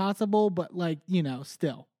food possible, but like,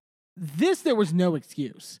 still. There was no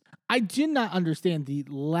excuse. I did not understand the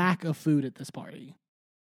lack of food at this party.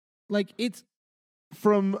 Like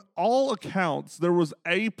from all accounts, there was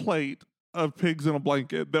a plate of pigs in a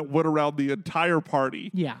blanket that went around the entire party.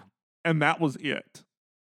 Yeah. And that was it.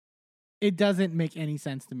 It doesn't make any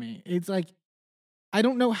sense to me. It's like, I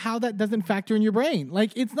don't know how that doesn't factor in your brain.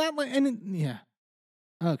 Like, it's not like, yeah.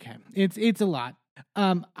 Okay. It's a lot.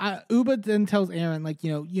 Uba then tells Erin, like,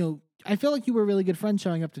 I feel like you were a really good friend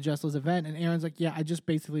showing up to Jessel's event. And Erin's like, yeah, I just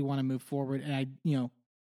basically want to move forward. And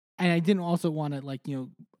I didn't also want to like,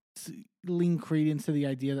 lean credence to the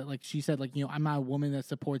idea that like she said like I'm not a woman that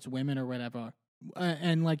supports women or whatever,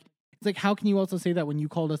 and like it's like how can you also say that when you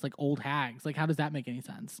called us like old hags? Like how does that make any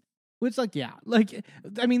sense? Which like yeah, like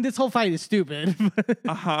I mean this whole fight is stupid.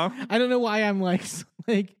 I don't know why I'm like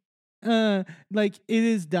it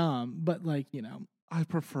is dumb, but like I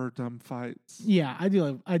prefer dumb fights. Yeah, I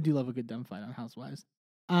do love a good dumb fight on Housewives.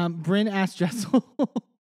 Bryn asked Jessel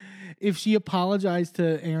if she apologized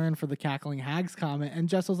to Erin for the cackling hags comment, and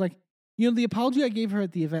Jessel's like, the apology I gave her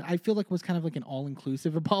at the event, I feel like was kind of like an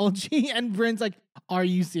all-inclusive apology. And Bryn's like, are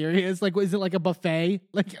you serious? Like, is it like a buffet?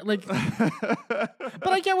 Like, but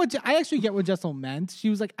I actually get what Jessel meant.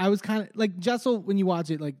 She was like, I was kind of like Jessel, when you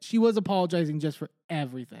watch it, like she was apologizing just for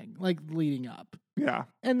everything, like leading up. Yeah.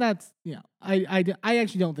 And that's, I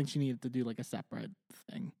actually don't think she needed to do like a separate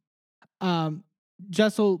thing.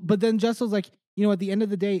 But then Jessel's like, at the end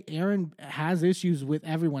of the day, Erin has issues with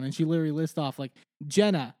everyone. And she literally lists off like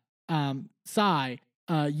Jenna, Sai,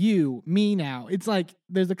 you, me now. It's like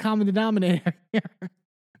there's a common denominator here.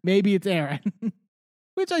 Maybe it's Erin,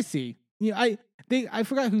 which I see. I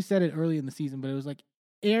forgot who said it early in the season, but it was like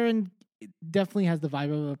Erin definitely has the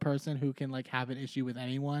vibe of a person who can like have an issue with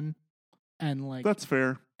anyone, and like that's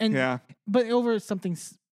fair. And yeah, but over something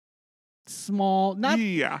small, not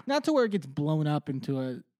to where it gets blown up into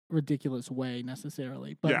a ridiculous way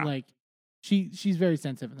necessarily, but like she's very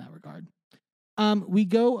sensitive in that regard. We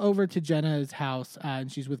go over to Jenna's house,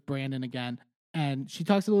 and she's with Brandon again, and she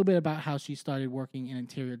talks a little bit about how she started working in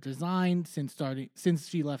interior design since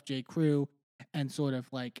she left J. Crew, and sort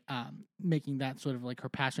of like making that sort of like her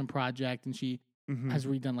passion project. And she has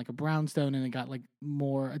redone like a brownstone, and it got like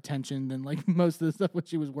more attention than like most of the stuff when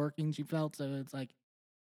she was working. She felt so it's like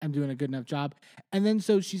I'm doing a good enough job. And then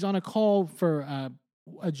so she's on a call for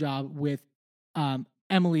a job with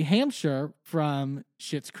Emily Hampshire from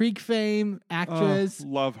Schitt's Creek fame, actress.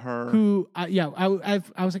 Love her. Who, I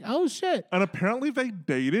was like, oh shit. And apparently they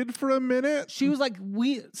dated for a minute. She was like,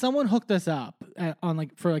 someone hooked us up on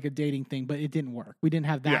like for like a dating thing, but it didn't work. We didn't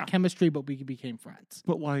have that chemistry, but we became friends.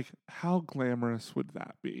 But like, how glamorous would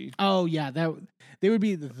that be? Oh yeah, they would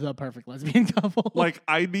be the perfect lesbian couple. Like,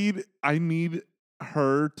 I need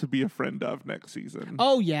her to be a friend of next season.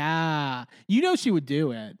 Oh yeah, you know she would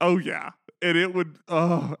do it. Oh yeah. And it would.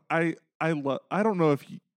 I don't know if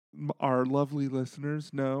our lovely listeners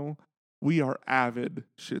know we are avid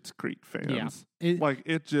Schitt's Creek fans. Yeah,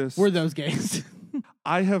 we're those gays.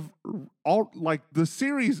 I have the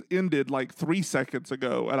series ended like 3 seconds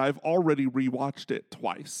ago, and I've already rewatched it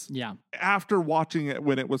twice. Yeah, after watching it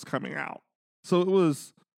when it was coming out, so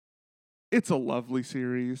it's a lovely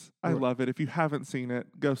series. I love it. If you haven't seen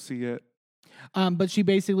it, go see it. But she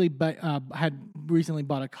basically had recently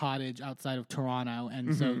bought a cottage outside of Toronto,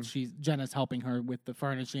 and so Jenna's helping her with the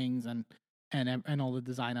furnishings and all the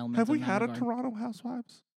design elements. Have we had a Toronto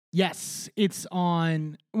Housewives? Yes, it's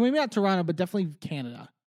on maybe not Toronto, but definitely Canada.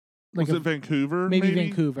 Like was it Vancouver? Maybe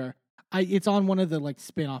Vancouver. It's on one of the like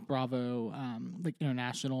spin-off Bravo like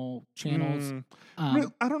international channels. I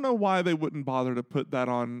don't know why they wouldn't bother to put that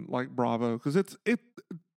on like Bravo, because it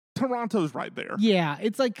Toronto's right there. Yeah,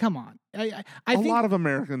 it's like, come on. I think a lot of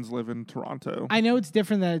Americans live in Toronto. I know it's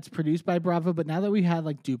different that it's produced by Bravo, but now that we had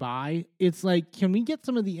like Dubai, it's like, can we get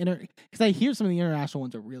some of the because I hear some of the international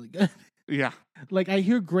ones are really good. Yeah. Like I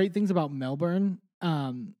hear great things about Melbourne,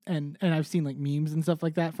 and I've seen like memes and stuff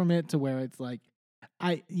like that from it to where it's like,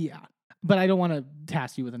 but I don't want to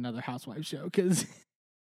task you with another Housewives show because.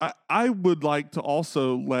 I would like to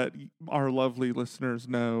also let our lovely listeners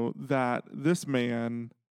know that this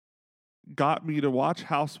man got me to watch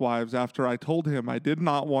Housewives after I told him I did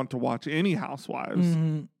not want to watch any Housewives.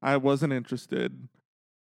 Mm-hmm. I wasn't interested.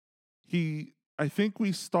 I think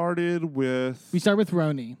we started with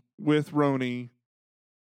Roni. With Roni.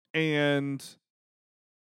 And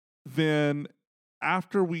then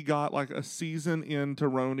after we got like a season into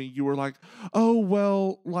Roni, you were like, oh,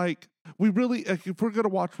 well, like we really, if we're going to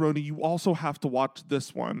watch Roni, you also have to watch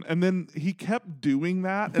this one. And then he kept doing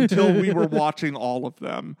that until we were watching all of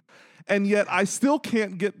them. And yet I still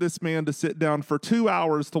can't get this man to sit down for 2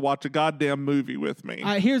 hours to watch a goddamn movie with me.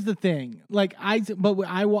 Here's the thing. Like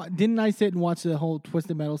didn't I sit and watch the whole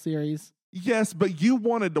Twisted Metal series? Yes, but you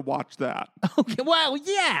wanted to watch that. Okay, well,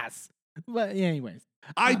 yes. But anyways.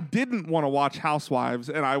 I didn't want to watch Housewives,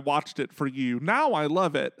 and I watched it for you. Now I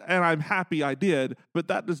love it, and I'm happy I did, but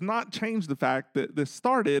that does not change the fact that this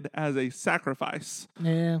started as a sacrifice.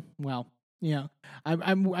 Yeah, well, yeah,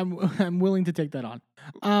 I'm willing to take that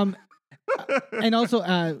on. And also,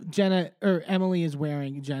 Emily is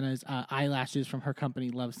wearing Jenna's eyelashes from her company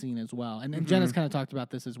Love Scene as well, and Jenna's kind of talked about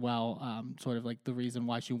this as well, sort of like the reason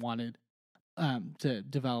why she wanted to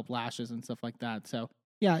develop lashes and stuff like that. So.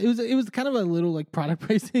 Yeah, it was kind of a little like product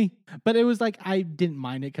pricing, but it was like I didn't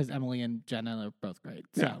mind it because Emily and Jenna are both great.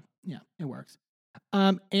 So yeah, it works.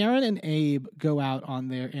 Aaron and Abe go out on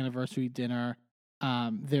their anniversary dinner.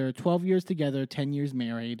 They're 12 years together, 10 years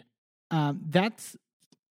married.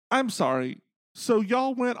 I'm sorry. So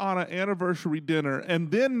y'all went on an anniversary dinner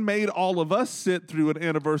and then made all of us sit through an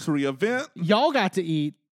anniversary event? Y'all got to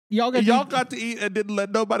eat. Y'all got to eat and didn't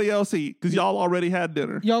let nobody else eat because y'all already had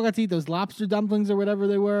dinner. Y'all got to eat those lobster dumplings or whatever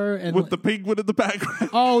they were. And with the penguin in the background.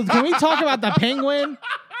 Oh, can we talk about the penguin?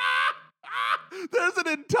 There's an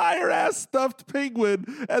entire ass stuffed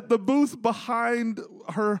penguin at the booth behind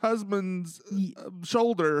her husband's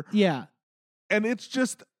shoulder. Yeah. And it's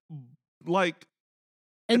just like...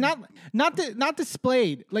 And not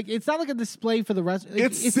displayed. Like, it's not like a display for the rest. Like,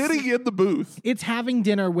 it's sitting in the booth. It's having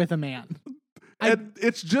dinner with a man. And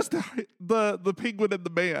it's just the penguin and the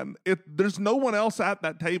man. There's no one else at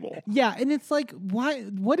that table. Yeah, and it's like, why?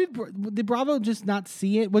 What did Bravo just not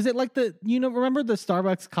see it? Was it like remember the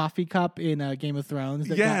Starbucks coffee cup in Game of Thrones?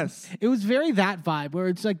 Yes. It was very that vibe where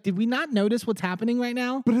it's like, did we not notice what's happening right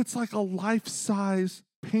now? But it's like a life-size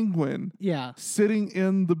penguin. Yeah. Sitting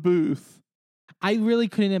in the booth. I really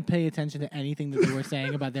couldn't pay attention to anything that they were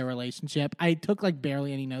saying about their relationship. I took like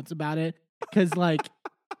barely any notes about it because like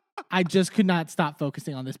I just could not stop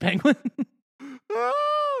focusing on this penguin.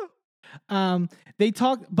 They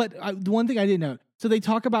talk, but the one thing I didn't know. So they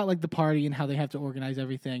talk about like the party and how they have to organize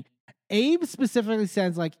everything. Abe specifically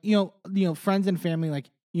says like, you know, friends and family, like,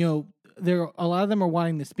 you know, a lot of them are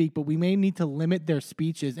wanting to speak, but we may need to limit their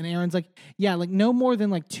speeches. And Aaron's like, yeah, like no more than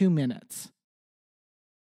like 2 minutes.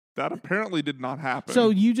 That apparently did not happen. So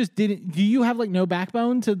you just didn't, do you have like no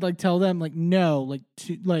backbone to like tell them like, no, like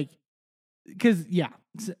to like, cause yeah,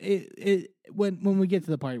 when we get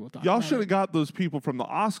to the party, we'll talk. Y'all should have got those people from the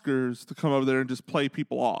Oscars to come over there and just play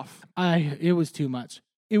people off. It was too much.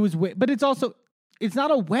 It was, but it's also, it's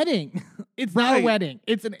not a wedding. It's not a wedding.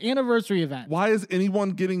 It's an anniversary event. Why is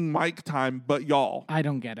anyone getting mic time but y'all? I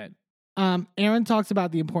don't get it. Aaron talks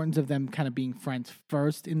about the importance of them kind of being friends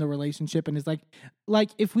first in the relationship, and is like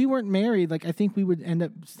if we weren't married, like I think we would end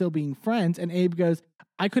up still being friends. And Abe goes,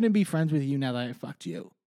 I couldn't be friends with you now that I fucked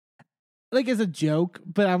you. Like as a joke,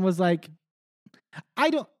 but I was like,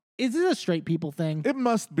 is this a straight people thing? It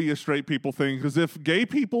must be a straight people thing, because if gay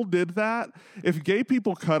people did that, if gay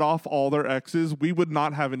people cut off all their exes, we would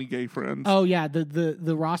not have any gay friends. Oh yeah,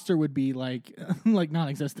 the roster would be like like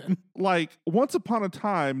non-existent. Like once upon a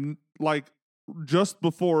time, like just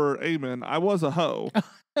before Amen, I was a hoe.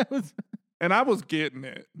 And I was getting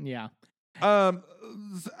it. Yeah. I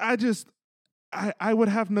would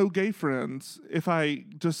have no gay friends if I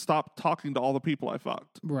just stopped talking to all the people I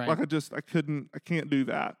fucked. Right. Like I can't do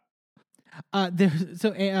that.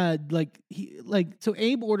 So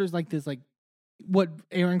Abe orders like this, like what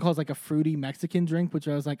Aaron calls like a fruity Mexican drink, which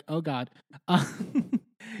I was like, oh God,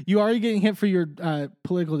 you already getting hit for your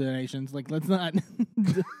political donations. Like, let's not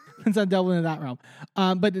delve into that realm.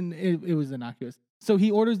 But it was innocuous. So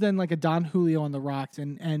he orders then like a Don Julio on the rocks,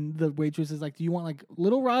 and the waitress is like, do you want like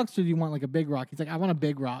little rocks or do you want like a big rock? He's like, I want a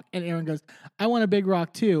big rock. And Aaron goes, I want a big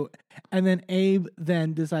rock too. And then Abe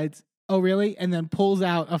then decides, oh really? And then pulls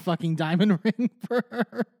out a fucking diamond ring for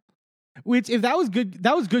her. Which, if that was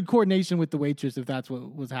good coordination with the waitress, if that's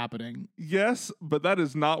what was happening. Yes, but that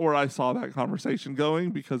is not where I saw that conversation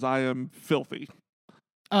going, because I am filthy.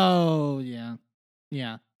 Oh yeah.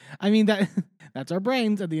 Yeah. I mean that's our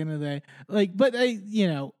brains at the end of the day. Like, but they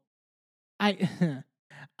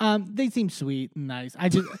seem sweet and nice.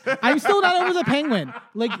 I'm still not over the penguin.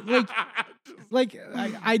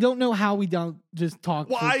 I don't know how we don't just talk.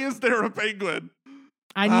 Why is there a penguin?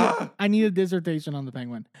 I need a dissertation on the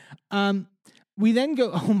penguin. We then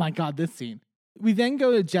go, oh my God, this scene. We then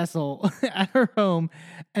go to Jessel at her home,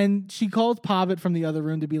 and she calls Pavitt from the other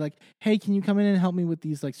room to be like, hey, can you come in and help me with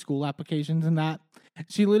these like school applications and that?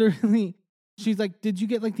 She's like, did you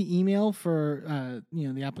get like the email for,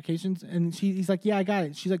 the applications? And he's like, yeah, I got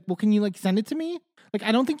it. She's like, well, can you like send it to me? Like,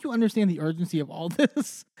 I don't think you understand the urgency of all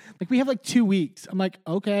this. Like, we have like 2 weeks. I'm like,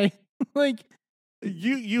 okay. Like,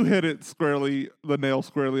 you hit it squarely, the nail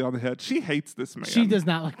squarely on the head. She hates this man. She does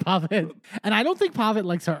not like Pavitt. And I don't think Pavitt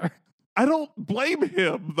likes her. I don't blame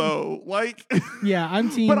him though. Like, yeah, I'm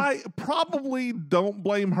team. But I probably don't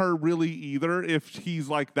blame her really either if he's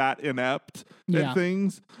like that inept at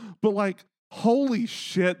things. But like, holy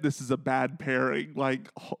shit, this is a bad pairing. Like,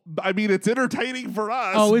 I mean, it's entertaining for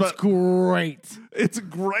us. Oh, it's great. It's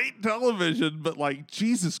great television, but like,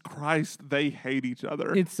 Jesus Christ, they hate each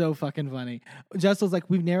other. It's so fucking funny. Jessel's like,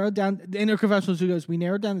 we've narrowed down, in her confessional, she goes, we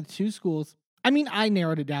narrowed down to 2 schools. I mean, I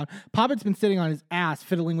narrowed it down. Pavitt's been sitting on his ass,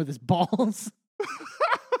 fiddling with his balls.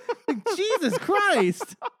 Like, Jesus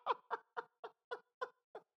Christ.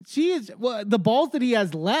 The balls that he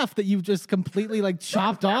has left that you've just completely like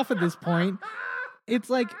chopped off at this point.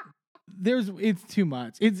 It's like, it's too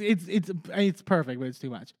much. It's perfect, but it's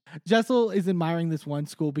too much. Jessel is admiring this one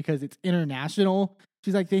school because it's international.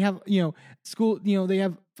 She's like, they have, school, they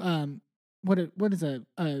have, what is a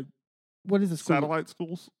school? Satellite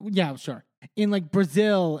schools? Yeah, sure. In like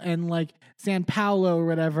Brazil and like San Paulo or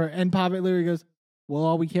whatever. And Pavitt literally goes, well,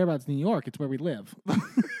 all we care about is New York. It's where we live.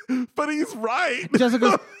 But he's right. Jessica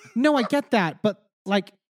goes, no, I get that. But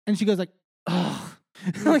like, and she goes like, oh,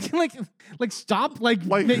 like stop. Like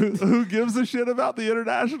who gives a shit about the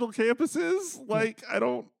international campuses? Like, I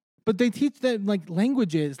don't. But they teach them like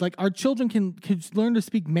languages. Like our children can learn to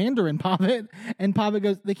speak Mandarin, Pavitt. And Pavitt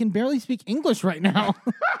goes, they can barely speak English right now.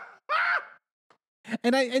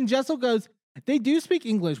 And Jessel goes, they do speak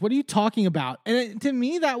English. What are you talking about? And to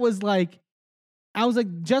me, that was like, I was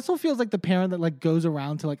like, Jessel feels like the parent that like goes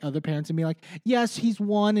around to like other parents and be like, yes, he's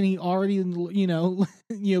 1 and he already,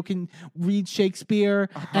 can read Shakespeare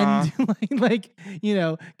and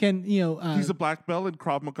he's a black belt in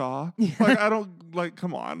Krav Maga. Yeah. Like, I don't like,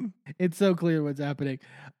 come on. It's so clear what's happening.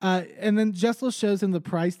 And then Jessel shows him the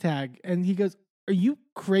price tag and he goes, are you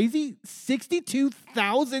crazy?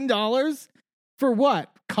 $62,000 for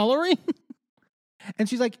what? Coloring? And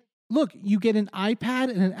she's like, look, you get an iPad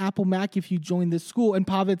and an Apple Mac if you join this school. And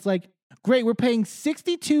Pavitt's like, great, we're paying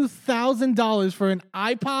 $62,000 for an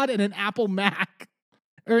iPod and an Apple Mac.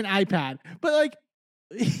 or an iPad. But like,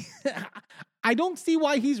 I don't see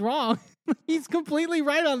why he's wrong. He's completely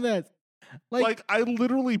right on this. Like I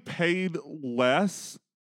literally paid less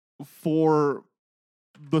for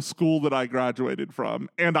the school that I graduated from,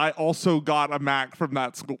 and I also got a Mac from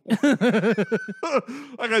that school.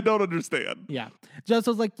 Like I don't understand. Yeah,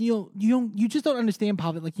 Jessel's like, you just don't understand,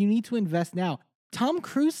 Pavitt. Like, you need to invest now. Tom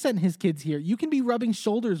Cruise sent his kids here. You can be rubbing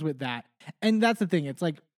shoulders with that, and that's the thing. It's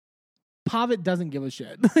like Pavitt doesn't give a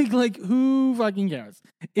shit. like who fucking cares?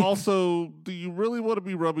 Also, do you really want to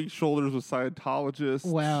be rubbing shoulders with Scientologists?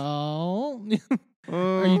 Well,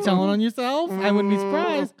 are you telling on yourself? I wouldn't be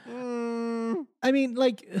surprised. I mean,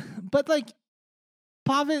 like, but like,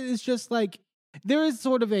 Pavitt is just like, there is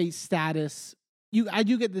sort of a status. I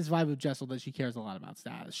do get this vibe of Jessel that she cares a lot about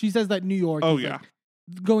status. She says that New York. Oh, is yeah. Like,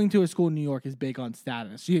 going to a school in New York is big on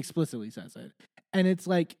status. She explicitly says it. And it's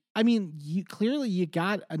like, I mean, you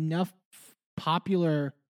got enough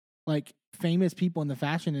popular, like, famous people in the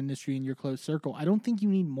fashion industry in your close circle. I don't think you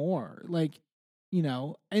need more. Like,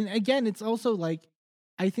 and again, it's also like,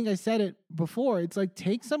 I think I said it before. It's like,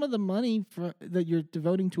 take some of the money that you're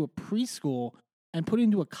devoting to a preschool and put it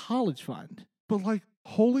into a college fund. But like,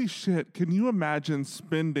 holy shit, can you imagine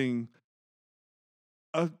spending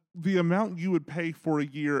the amount you would pay for a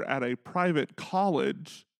year at a private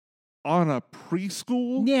college on a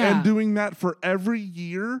preschool? Yeah. And doing that for every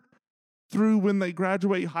year through when they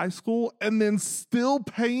graduate high school, and then still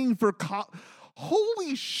paying for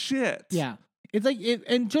holy shit. Yeah. It's like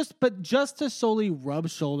just to solely rub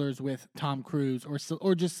shoulders with Tom Cruise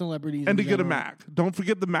or just celebrities And in to get a general. Mac. Don't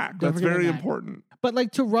forget the Mac. Don't That's forget the very Mac. important. But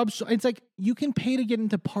like to rub, it's like you can pay to get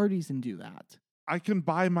into parties and do that. I can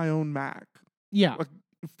buy my own Mac. Yeah. Like,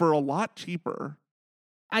 for a lot cheaper.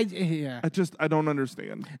 I don't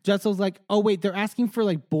understand. Jessel's like, oh wait, they're asking for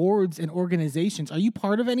like boards and organizations. Are you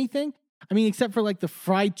part of anything? I mean, except for like the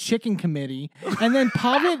fried chicken committee. And then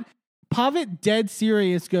Pavitt dead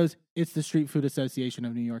serious goes, it's the Street Food Association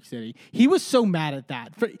of New York City. He was so mad at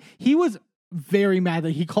that. He was very mad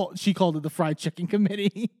that she called it the fried chicken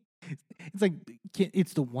committee. It's like,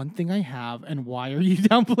 it's the one thing I have, and why are you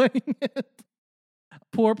downplaying it?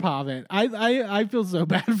 Poor Pavitt. I feel so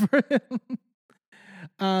bad for him.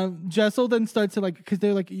 Jessel then starts to like, because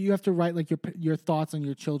they're like, you have to write like your thoughts on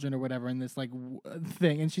your children or whatever in this like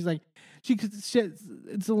thing, and she's like,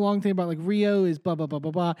 it's a long thing about like Rio is blah blah blah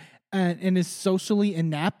blah blah, and is socially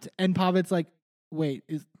inept, and Pavitt's like, wait,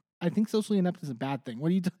 I think socially inept is a bad thing. What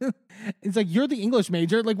are you doing? It's like, you're the English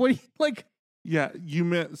major. Like, what are you like? Yeah, you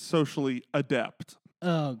meant socially adept.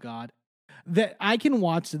 Oh God, that I can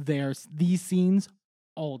watch these scenes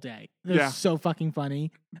all day. They're so fucking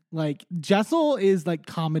funny. Like, Jessel is like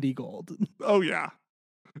comedy gold. Oh yeah,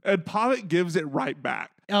 and Pavitt gives it right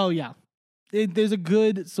back. Oh yeah, there's a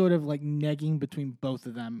good sort of like negging between both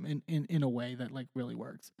of them in a way that like really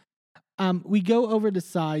works. We go over to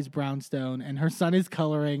Sai's brownstone, and her son is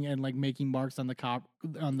coloring and like making marks on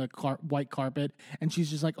the white carpet, and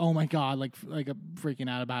she's just like, oh my God, like freaking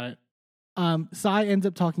out about it. Sai ends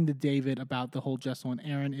up talking to David about the whole Jessel and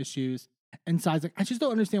Aaron issues. And Sai's like, I just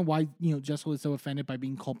don't understand why, Jessel is so offended by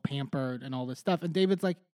being called pampered and all this stuff. And David's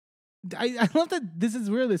like, I love that this is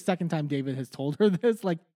really the second time David has told her this.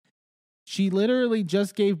 Like, she literally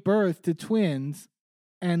just gave birth to twins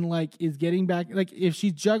and like is getting back. Like, if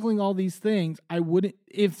she's juggling all these things, I wouldn't,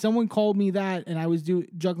 if someone called me that and I was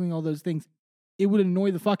juggling all those things, it would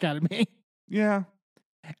annoy the fuck out of me. Yeah.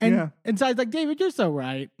 And Sai's like, David, you're so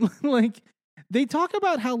right. Like, they talk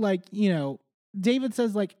about how like, David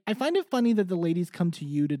says, like, I find it funny that the ladies come to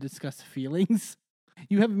you to discuss feelings.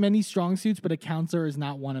 You have many strong suits, but a counselor is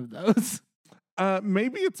not one of those.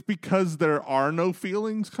 Maybe it's because there are no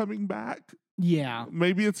feelings coming back. Yeah.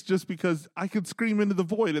 Maybe it's just because I could scream into the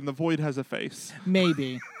void and the void has a face.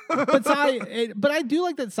 Maybe. But but I do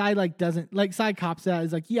like that Sai, like, doesn't, like, Sai cops that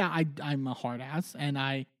is like, yeah, I'm a hard ass.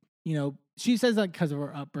 And she says that because of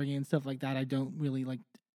her upbringing and stuff like that, I don't really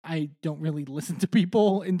listen to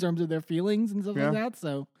people in terms of their feelings and stuff like that.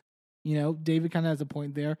 So, David kind of has a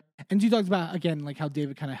point there. And she talks about, again, like how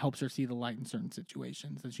David kind of helps her see the light in certain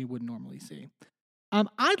situations that she wouldn't normally see.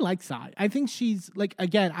 I like Sai. I think she's like,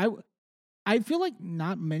 again, I feel like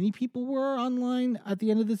not many people were online at the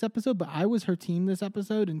end of this episode, but I was her team this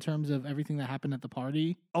episode in terms of everything that happened at the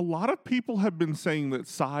party. A lot of people have been saying that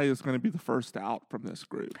Sai is going to be the first out from this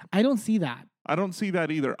group. I don't see that. I don't see that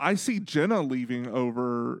either. I see Jenna leaving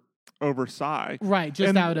over Sai. Right,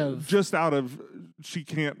 just out of she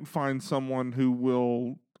can't find someone who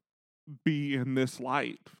will be in this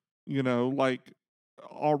light. Like,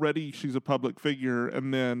 already she's a public figure,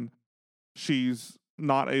 and then she's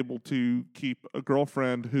not able to keep a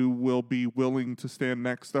girlfriend who will be willing to stand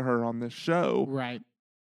next to her on this show. Right.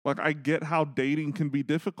 Like, I get how dating can be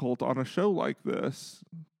difficult on a show like this.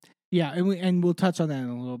 Yeah, and we'll touch on that in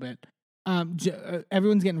a little bit.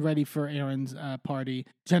 Everyone's getting ready for Aaron's party.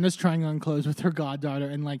 Jenna's trying on clothes with her goddaughter,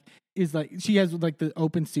 and like she has like the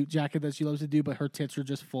open suit jacket that she loves to do, but her tits are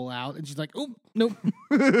just full out, and she's like, "Oh, nope."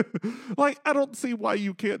 Like, I don't see why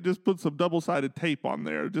you can't just put some double-sided tape on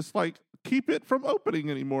there. Just like keep it from opening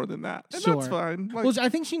any more than that, and Sure. that's fine. Like, Well, I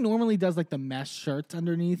think she normally does like the mesh shirts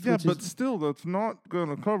underneath. yeah, which but is, still, that's not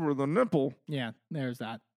gonna cover the nipple. yeah, there's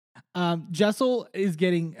that. Jessel is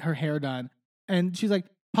getting her hair done, and she's like,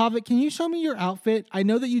 Pavic, can you show me your outfit? I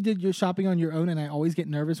know that you did your shopping on your own, and I always get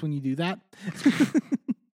nervous when you do that.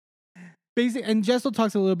 Basically, and Jessel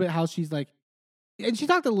talks a little bit how she's like, and she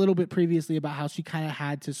talked a little bit previously about how she kind of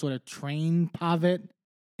had to sort of train Pavic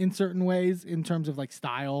in certain ways in terms of like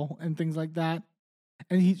style and things like that.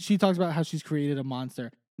 And she talks about how she's created a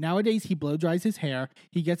monster. Nowadays, he blow dries his hair.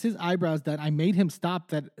 He gets his eyebrows done. I made him stop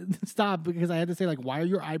because I had to say, like, why are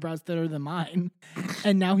your eyebrows thinner than mine?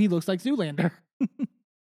 And now he looks like Zoolander.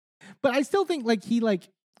 But I still think, like,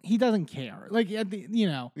 he doesn't care. Like,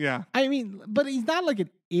 Yeah. I mean, but he's not like an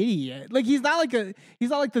idiot. Like, he's not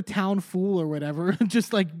like the town fool or whatever.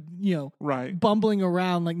 Just like, Right. bumbling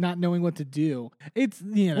around, like not knowing what to do. It's,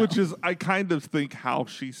 Which is, I kind of think how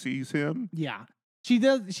she sees him. yeah, she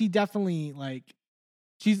does. She definitely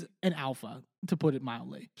she's an alpha, to put it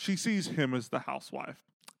mildly. She sees him as the housewife.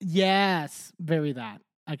 Yes, very that.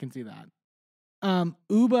 I can see that.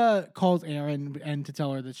 Uba calls Erin and to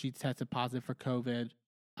tell her that she tested positive for COVID,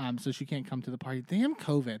 so she can't come to the party. Damn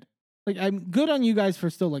COVID. Like, I'm good on you guys for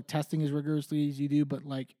still like testing as rigorously as you do, but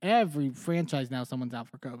like every franchise now, someone's out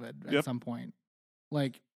for COVID at some point.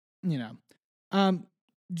 Like, she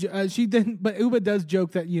didn't, but Uba does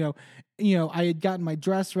joke that I had gotten my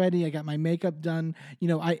dress ready, I got my makeup done.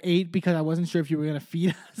 I ate because I wasn't sure if you were going to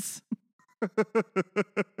feed us.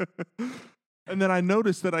 And then I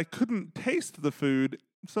noticed that I couldn't taste the food,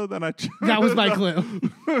 so then I That was my clue.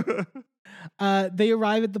 They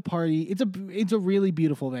arrive at the party. It's a really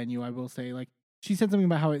beautiful venue, I will say. Like, she said something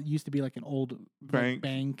about how it used to be like an old bank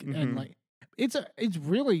Mm-hmm. and like it's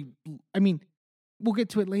really, I mean, we'll get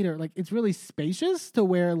to it later. Like, it's really spacious to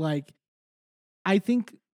where, like, I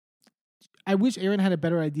wish Erin had a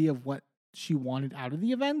better idea of what she wanted out of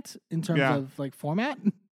the event in terms of like format,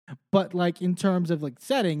 but like in terms of like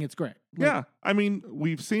setting, it's great. Like, yeah, I mean,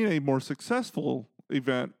 we've seen a more successful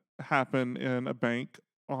event happen in a bank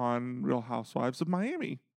on Real Housewives of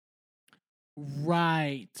Miami.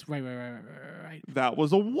 Right. That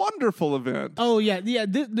was a wonderful event. Oh yeah.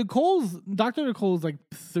 Dr. Nicole's like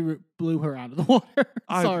blew her out of the water.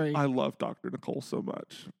 Sorry. I love Dr. Nicole so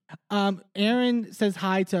much. Erin says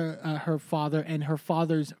hi to her father and her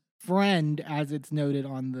father's friend, as it's noted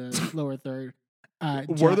on the lower third.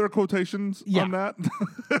 Were there quotations on that?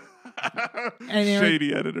 And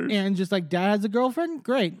Shady editors. And just like, Dad has a girlfriend?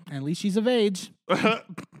 Great. At least she's of age.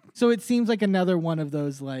 So it seems like another one of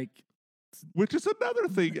those, like... Which is another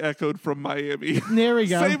thing echoed from Miami. There we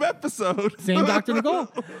go. Same episode. Same Dr. Nicole.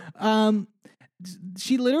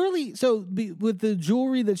 She literally... So with the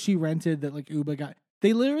jewelry that she rented that like Uba got,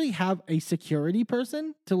 they literally have a security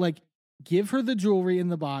person to like give her the jewelry in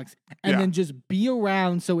the box and then just be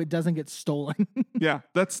around so it doesn't get stolen. Yeah,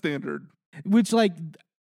 that's standard. Which, like,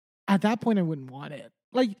 at that point, I wouldn't want it.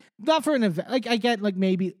 Like, not for an event. Like, I get, like,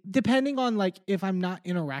 maybe, depending on, like, if I'm not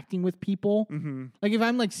interacting with people. Mm-hmm. Like, if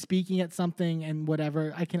I'm, like, speaking at something and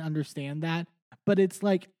whatever, I can understand that. But it's,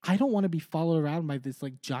 like, I don't want to be followed around by this,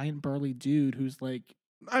 like, giant burly dude who's, like...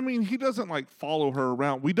 I mean, he doesn't, like, follow her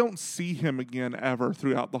around. We don't see him again ever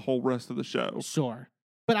throughout the whole rest of the show. Sure.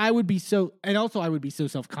 But I would be so... And also, I would be so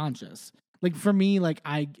self-conscious. Like, for me, like,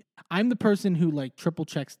 I'm the person who, like, triple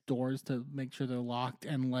checks doors to make sure they're locked.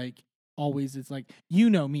 And, like, always it's like,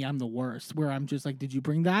 me, I'm the worst. Where I'm just like, did you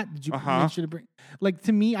bring that? Did you make sure to bring... Like,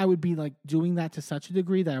 to me, I would be, like, doing that to such a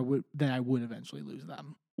degree that I would eventually lose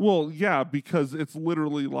them. Well, yeah, because it's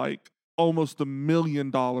literally, like, almost $1 million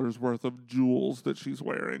worth of jewels that she's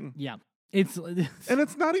wearing. Yeah. And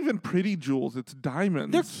it's not even pretty jewels. It's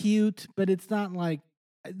diamonds. They're cute, but it's not, like...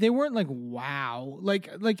 They weren't like, wow. Like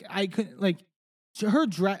I could, like, her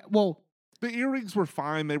dress, well... The earrings were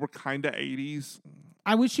fine. They were kind of 80s.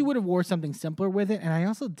 I wish she would have wore something simpler with it, and I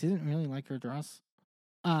also didn't really like her dress.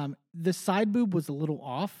 The side boob was a little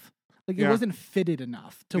off. Like, it wasn't fitted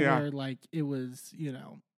enough to where, like, it was,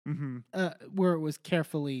 where it was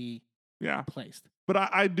carefully placed. But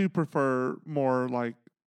I do prefer more, like,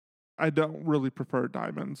 I don't really prefer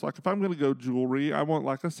diamonds. Like if I'm going to go jewelry, I want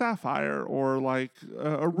like a sapphire or like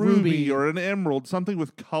a ruby or an emerald, something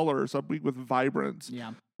with color, something with vibrance.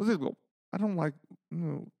 Yeah. I don't like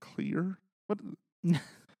clear. What?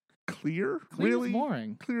 Clear? Clear Really? is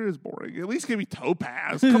boring. Clear is boring. At least give me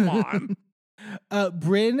topaz. Come on.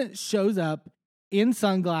 Bryn shows up in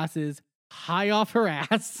sunglasses, high off her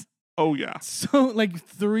ass. Oh yeah. So like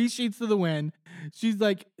 3 sheets to the wind. She's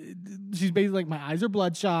basically like, my eyes are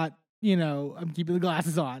bloodshot. You know, I'm keeping the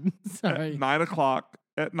glasses on. Sorry. At 9:00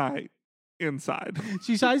 at night inside.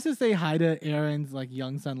 She tries to say hi to Aaron's like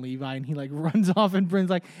young son Levi, and he like runs off. And Bryn's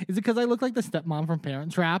like, "Is it because I look like the stepmom from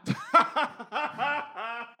Parent Trap?"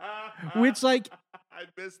 Which like I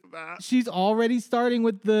missed that. she's already starting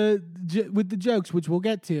with the jokes, which we'll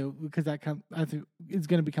get to because I think it's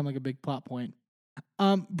going to become like a big plot point.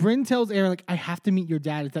 Bryn tells Aaron like, "I have to meet your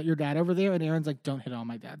dad. Is that your dad over there?" And Aaron's like, "Don't hit on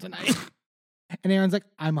my dad tonight." And Aaron's like,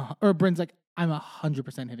 Bryn's like, "I'm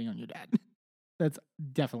 100% hitting on your dad." That's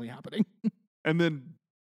definitely happening. And then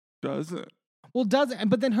doesn't. Well, doesn't.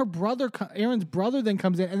 But then Aaron's brother then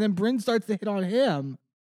comes in, and then Bryn starts to hit on him.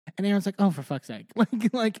 And Aaron's like, "Oh, for fuck's sake."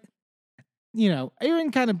 Like, you know,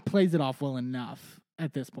 Aaron kind of plays it off well enough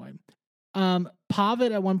at this point.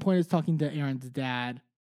 Pavitt at one point is talking to Aaron's dad,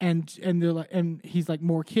 and they're like, and he's like,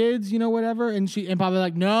 "More kids, you know, whatever." And Pavitt's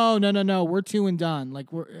like, No, we're 2 and done.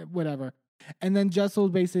 Like, we're whatever. And then Jessel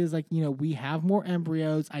basically is like, you know, we have more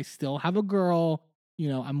embryos. I still have a girl. You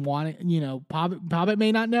know, I'm wanting, you know, Pavitt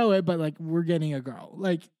may not know it, but like, we're getting a girl.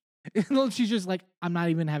 Like, she's just like, I'm not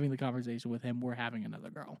even having the conversation with him. We're having another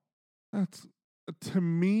girl. To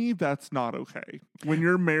me, that's not okay. When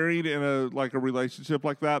you're married in a relationship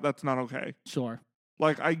like that, that's not okay. Sure.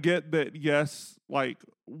 Like, I get that, yes, like,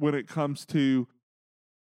 when it comes to,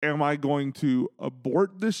 am I going to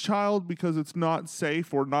abort this child because it's not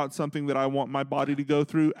safe or not something that I want my body to go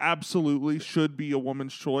through? Absolutely should be a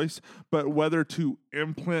woman's choice. But whether to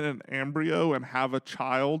implant an embryo and have a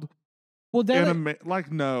child, well,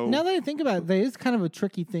 no. Now that I think about it, there is kind of a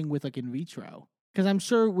tricky thing with like in vitro. Because I'm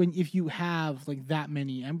sure if you have like that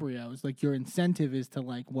many embryos, like your incentive is to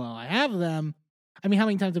like, well, I have them. I mean, how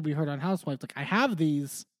many times have we heard on Housewives, like, I have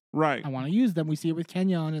these. Right. I want to use them. We see it with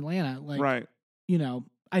Kenya in Atlanta. Like, right. You know,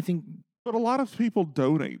 I think. But a lot of people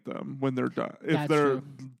donate them when they're done. If they're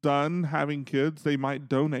done having kids, they might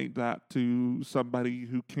donate that to somebody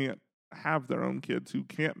who can't have their own kids, who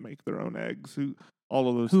can't make their own eggs, all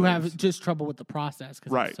of those who things. have just trouble with the process.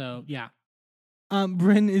 Right. So, yeah.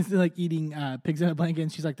 Bryn is like eating pigs in a blanket,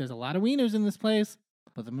 and she's like, "There's a lot of wieners in this place.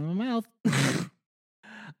 Put them in my mouth."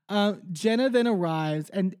 Jenna then arrives,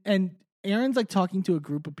 and Aaron's like talking to a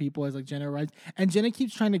group of people as like Jenna arrives, and Jenna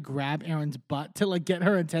keeps trying to grab Aaron's butt to like get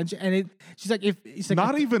her attention, and she's like,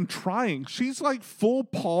 not even trying. She's like full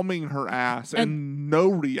palming her ass and no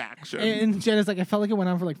reaction. And Jenna's like, "I felt like it went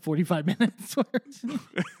on for like 45 minutes."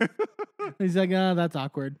 He's like, "Oh, that's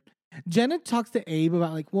awkward." Jenna talks to Abe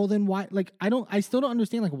about like, well, then why? Like, I still don't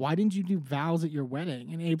understand. Like, why didn't you do vows at your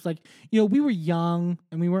wedding? And Abe's like, you know, we were young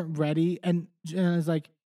and we weren't ready. And Jenna's like,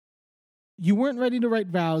 you weren't ready to write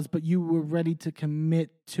vows, but you were ready to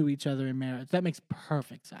commit to each other in marriage. That makes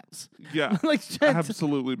perfect sense. Yeah, like,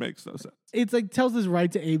 absolutely makes no sense. It's like tells this right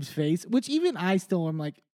to Abe's face, which even I still am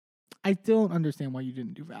like, I still don't understand why you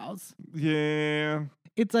didn't do vows. Yeah,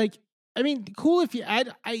 it's like. I mean, cool if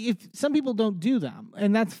if some people don't do them,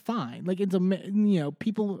 and that's fine. Like, it's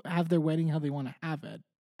people have their wedding how they want to have it,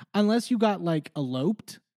 unless you got like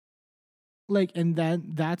eloped, like, and then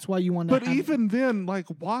that's why you want to. But even then, like,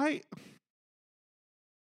 why?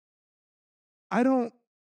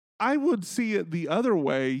 I would see it the other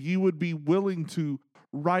way. You would be willing to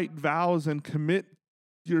write vows and commit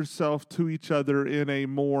yourself to each other in a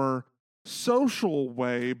more social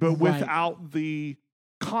way, but without the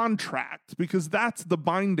contract, because that's the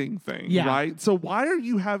binding thing, right? So why are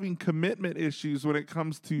you having commitment issues when it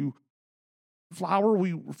comes to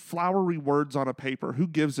flowery words on a paper? Who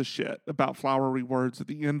gives a shit about flowery words at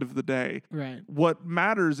the end of the day? Right. What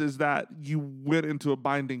matters is that you went into a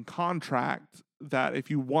binding contract that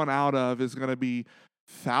if you want out of is going to be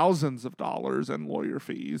thousands of dollars in lawyer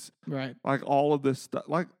fees. Right. Like all of this stuff.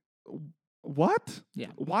 Like, what?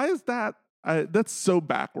 Yeah. Why is that? That's so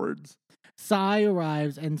backwards. Sai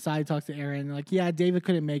arrives and Sai talks to Aaron like, yeah, David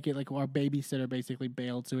couldn't make it. Like, our babysitter basically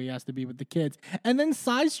bailed, so he has to be with the kids. And then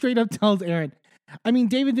Sai straight up tells Aaron, I mean,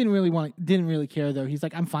 David didn't really care though. He's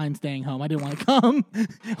like, I'm fine staying home. I didn't want to come.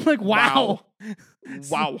 I'm like, wow.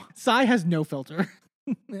 Sai has no filter,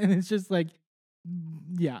 and it's just like,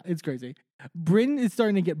 yeah, it's crazy. Bryn is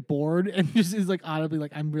starting to get bored and just is like audibly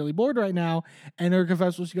like, I'm really bored right now. And her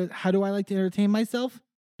confessional, she goes, how do I like to entertain myself?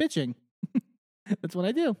 Bitching. That's what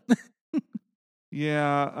I do.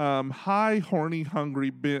 Yeah, high, horny, hungry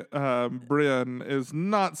Bryn is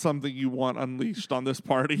not something you want unleashed on this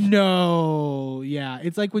party. No, yeah,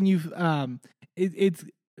 it's like when you've it's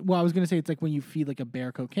well, I was gonna say it's like when you feed like a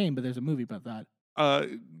bear cocaine, but there's a movie about that.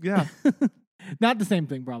 Yeah. Not the same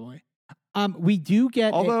thing, probably. We do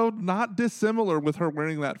get Although not dissimilar with her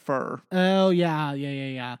wearing that fur. Oh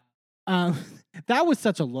yeah. That was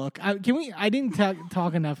such a look. I didn't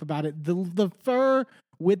talk enough about it. The fur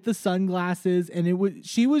with the sunglasses, and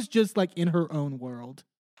she was just like in her own world.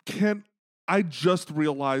 I just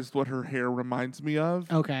realized what her hair reminds me of?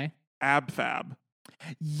 Okay. Ab Fab.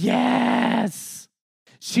 Yes.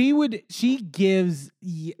 She gives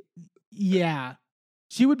yeah.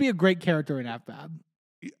 She would be a great character in Ab Fab.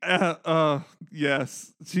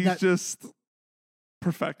 Yes. She's just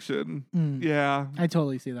perfection. Yeah. I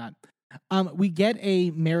totally see that. We get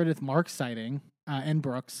a Meredith Marks sighting, and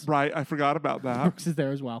Brooks. Right, I forgot about that. Brooks is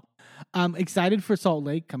there as well. Excited for Salt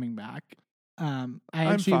Lake coming back. I'm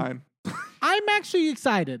fine. I'm actually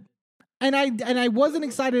excited. And I wasn't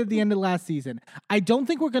excited at the end of last season. I don't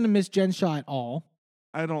think we're going to miss Jen Shaw at all.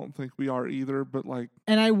 I don't think we are either, but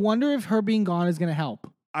and I wonder if her being gone is going to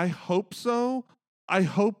help. I hope so. I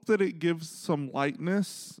hope that it gives some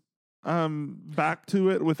lightness back to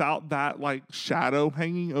it without that shadow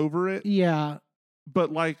hanging over it. Yeah.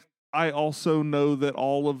 But I also know that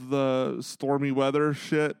all of the stormy weather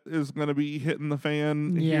shit is going to be hitting the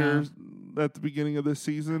fan here at the beginning of this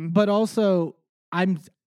season. But also I'm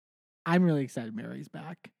really excited Mary's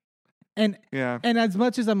back. And as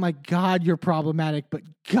much as I'm like, God, you're problematic, but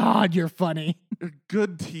God, you're funny.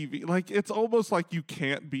 Good TV. It's almost like you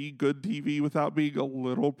can't be good TV without being a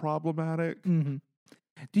little problematic. Mm-hmm.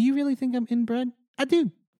 Do you really think I'm inbred? I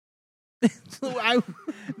do. What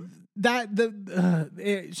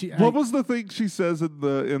was the thing she says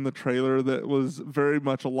in the trailer that was very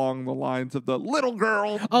much along the lines of the little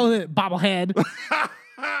girl? Oh, the bobblehead.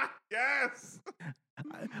 Yes.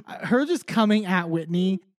 Her just coming at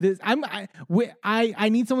Whitney. I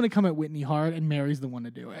need someone to come at Whitney hard, and Mary's the one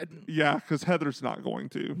to do it. Yeah, because Heather's not going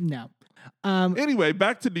to. No. Anyway,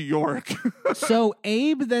 back to New York. So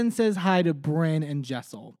Abe then says hi to Bryn and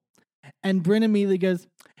Jessel, and Bryn immediately goes,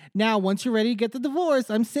 "Now, once you're ready to get the divorce,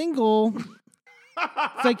 I'm single."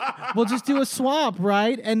 It's like, we'll just do a swap,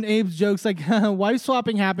 right? And Abe's jokes wife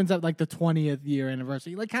swapping happens at the 20th year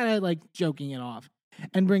anniversary, kind of joking it off.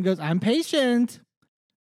 And Bryn goes, "I'm patient."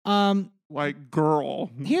 Girl.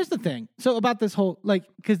 Here's the thing. So about this whole,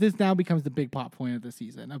 because this now becomes the big plot point of the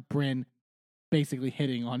season of Bryn basically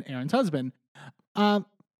hitting on Aaron's husband. I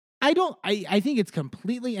think it's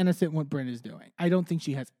completely innocent what Bryn is doing. I don't think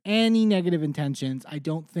she has any negative intentions. I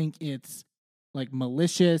don't think it's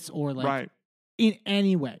malicious or in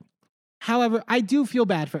any way. However, I do feel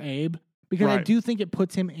bad for Abe because I do think it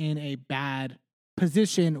puts him in a bad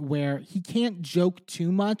position where he can't joke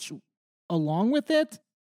too much along with it,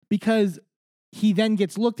 because he then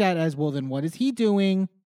gets looked at as, well, then what is he doing?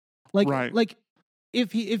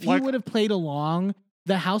 If he would have played along,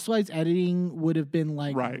 the Housewives editing would have been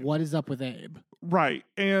what is up with Abe? Right.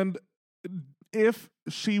 And if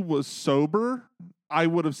she was sober, I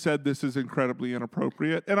would have said this is incredibly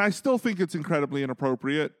inappropriate. And I still think it's incredibly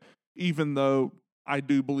inappropriate, even though I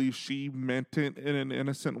do believe she meant it in an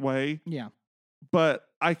innocent way. Yeah. But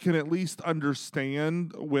I can at least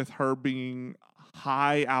understand with her being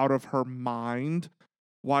high out of her mind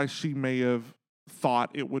why she may have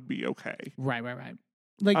thought it would be okay. Right.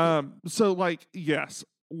 Yes,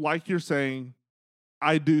 like you're saying,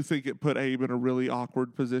 I do think it put Abe in a really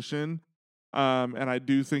awkward position. And I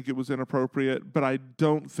do think it was inappropriate, but I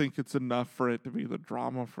don't think it's enough for it to be the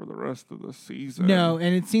drama for the rest of the season. No,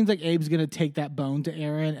 and it seems like Abe's going to take that bone to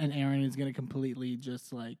Aaron, and Aaron is going to completely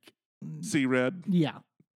just see red. Yeah.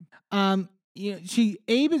 Abe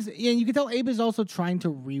is, and you can tell Abe is also trying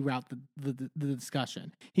to reroute the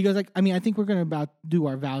discussion. He goes I think we're going to about do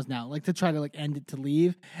our vows now, to try to end it to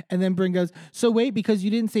leave. And then Bryn goes, "So wait, because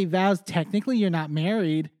you didn't say vows, technically you're not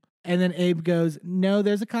married." And then Abe goes, "No,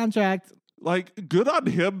 there's a contract." Good on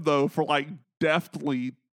him though for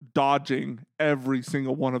deftly dodging every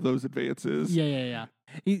single one of those advances. Yeah.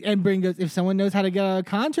 And Bryn goes, "If someone knows how to get a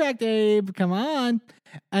contract, Abe, come on."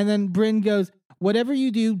 And then Bryn goes, "Whatever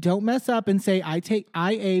you do, don't mess up and say, I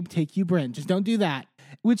Abe, take you, Bryn. Just don't do that."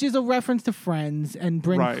 Which is a reference to Friends, and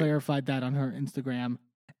Bryn clarified that on her Instagram.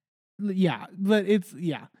 Yeah, but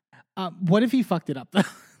what if he fucked it up?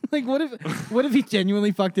 What if he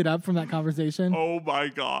genuinely fucked it up from that conversation? Oh my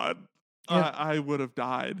God. Yeah. I would have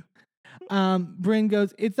died. Bryn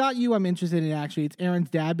goes, it's not you I'm interested in, actually. It's Erin's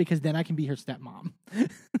dad, because then I can be her stepmom.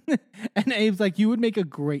 And Abe's like, you would make a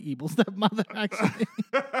great evil stepmother, actually.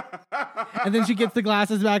 And then she gets the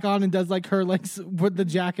glasses back on and does like her, like, put the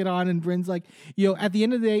jacket on. And Bryn's like, at the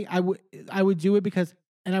end of the day, I would do it because,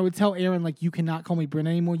 and I would tell Erin, like, you cannot call me Bryn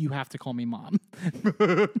anymore. You have to call me mom.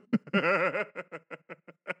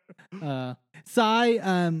 Sai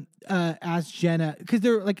asked Jenna, because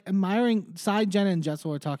they're like admiring, Sai, Jenna, and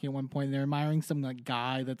Jessel are talking at one point, and they're admiring some like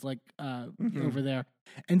guy that's like over there.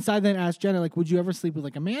 And Sai then asked Jenna, like, would you ever sleep with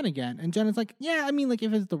like a man again? And Jenna's like, yeah, I mean, like,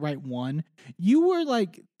 if it's the right one. You were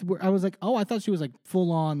like, I was like, oh, I thought she was like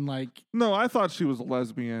full on like. No, I thought she was a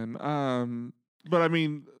lesbian. But I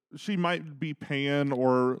mean, she might be pan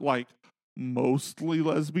or like mostly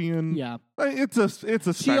lesbian. Yeah. It's a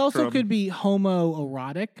spectrum. She also could be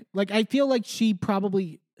homoerotic. Like, I feel like she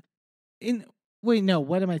probably wait, no,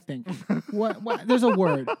 what am I thinking? what there's a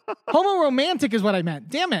word. Homoromantic is what I meant.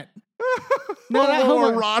 Damn it. No, not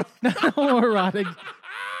homoerotic. Not homoerotic.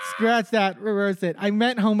 Scratch that, reverse it. I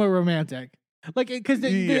meant homoromantic. Like, because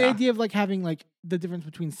the idea of like having like the difference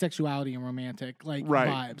between sexuality and romantic like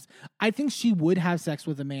vibes. I think she would have sex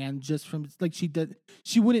with a man just from like she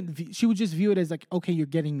would just view it as like, okay, you're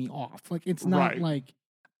getting me off. Like, it's not like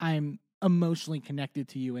I'm emotionally connected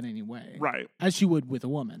to you in any way. Right. As she would with a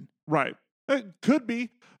woman. Right. It could be.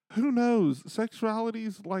 Who knows?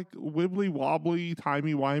 Sexuality's like wibbly wobbly,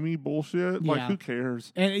 timey wimey bullshit. Like, who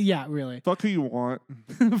cares? And yeah, really. Fuck who you want.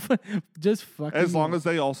 Just fucking. As long as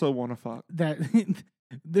they also want to fuck. That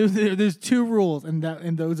there's two rules, and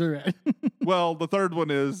those are it. Well, the third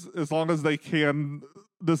one is as long as they can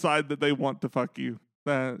decide that they want to fuck you.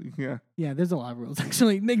 Yeah. There's a lot of rules.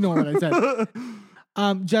 Actually, ignore what I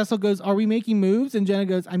said. Jessel goes, "Are we making moves?" And Jenna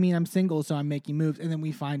goes, "I mean, I'm single, so I'm making moves." And then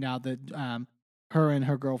we find out that her and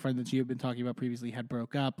her girlfriend that she had been talking about previously had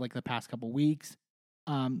broke up like the past couple weeks.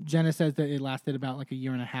 Jenna says that it lasted about like a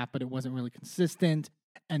year and a half, but it wasn't really consistent,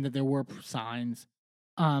 and that there were signs.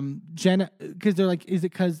 Jenna, because they're like, is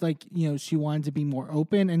it because like, she wanted to be more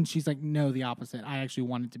open? And she's like, no, the opposite. I actually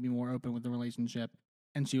wanted to be more open with the relationship.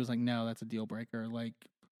 And she was like, no, that's a deal breaker. Like,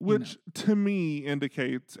 which to me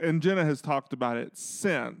indicates, and Jenna has talked about it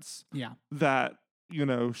since, that,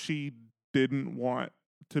 she didn't want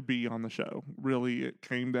to be on the show. Really, it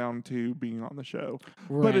came down to being on the show.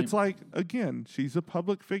 Right. But it's like, again, she's a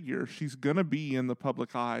public figure. She's going to be in the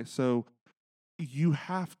public eye. So you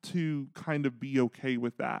have to kind of be okay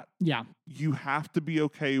with that. Yeah. You have to be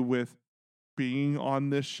okay with being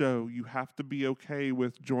on this show. You have to be okay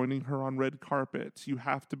with joining her on red carpets. You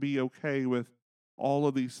have to be okay with all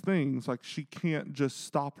of these things. Like, she can't just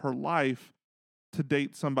stop her life to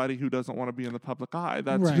date somebody who doesn't want to be in the public eye.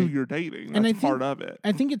 That's who you're dating. That's part of it.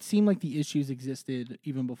 I think it seemed like the issues existed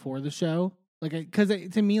even before the show. Like, because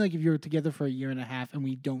to me, like, if you're together for a year and a half and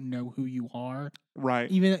we don't know who you are,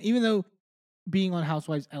 right? Even though being on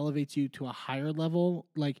Housewives elevates you to a higher level,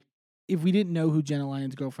 like, if we didn't know who Jenna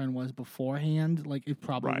Lyons' girlfriend was beforehand, like, it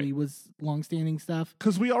probably was longstanding stuff.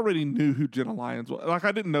 Because we already knew who Jenna Lyons was. Like,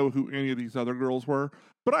 I didn't know who any of these other girls were,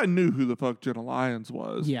 but I knew who the fuck Jenna Lyons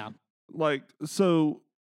was. Yeah. Like, so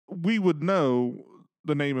we would know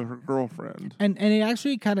the name of her girlfriend. And it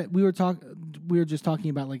actually kind of, we were just talking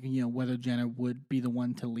about, like, whether Jenna would be the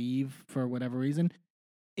one to leave for whatever reason.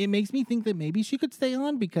 It makes me think that maybe she could stay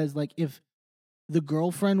on, because, like, if the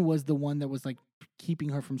girlfriend was the one that was, like, keeping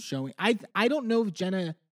her from showing, I don't know if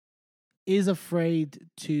Jenna is afraid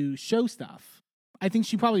to show stuff. I think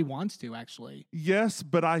she probably wants to, actually. Yes,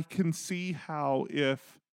 but I can see how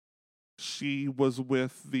if she was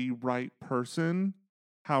with the right person,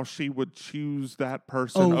 how she would choose that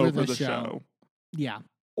person over the show. Yeah.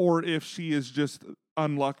 Or if she is just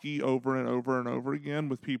unlucky over and over and over again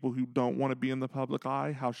with people who don't want to be in the public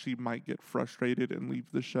eye, how she might get frustrated and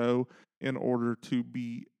leave the show in order to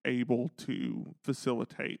be able to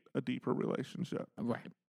facilitate a deeper relationship.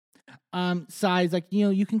 Right. Sai's like,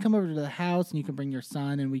 you can come over to the house and you can bring your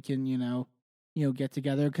son and we can, get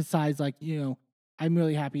together. Because Sai's like, I'm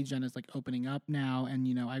really happy Jenna's like opening up now,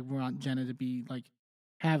 and I want Jenna to be like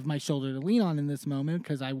have my shoulder to lean on in this moment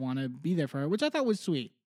because I want to be there for her, which I thought was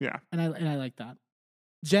sweet. Yeah, and I like that.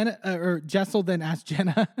 Jenna or Jessel then asked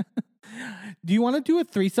Jenna, "Do you want to do a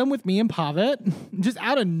threesome with me and Pavit?" Just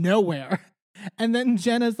out of nowhere. And then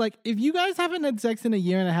Jenna's like, "If you guys haven't had sex in a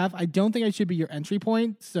year and a half, I don't think I should be your entry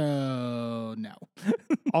point. So no."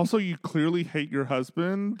 Also, you clearly hate your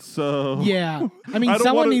husband, so yeah. I mean,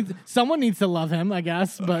 someone needs to love him, I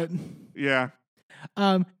guess. But yeah.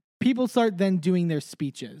 People start then doing their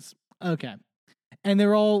speeches. Okay. And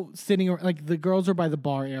they're all sitting, like the girls are by the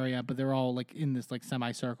bar area, but they're all like in this like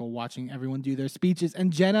semicircle watching everyone do their speeches.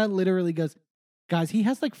 And Jenna literally goes, guys, he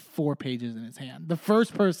has like 4 pages in his hand. The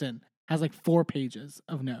first person has like 4 pages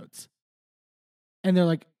of notes. And they're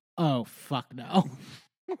like, oh, fuck no.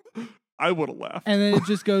 I would have left. And then it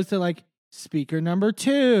just goes to like speaker number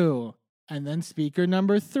 2 and then speaker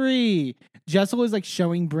number 3. Jessel is like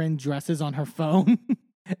showing Bryn dresses on her phone.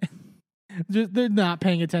 Just, they're not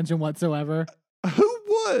paying attention whatsoever. Who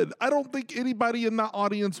would? I don't think anybody in that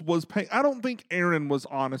audience was paying. I don't think Aaron was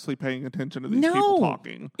honestly paying attention to these people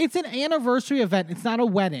talking. It's an anniversary event. It's not a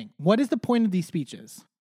wedding. What is the point of these speeches?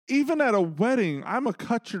 Even at a wedding, I'm a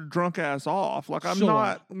cut your drunk ass off. Like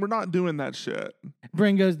we're not doing that shit.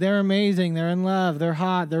 Bryn goes, they're amazing. They're in love. They're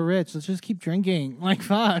hot. They're rich. Let's just keep drinking. Like,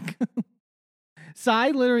 fuck. Sai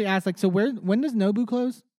literally asked, like, so when does Nobu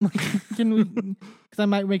close? Like, can we, because I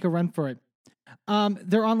might make a run for it.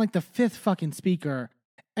 They're on like the 5th fucking speaker.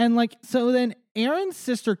 And like, so then Aaron's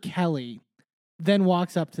sister Kelly then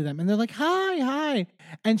walks up to them and they're like, hi.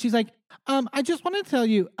 And she's like, I just want to tell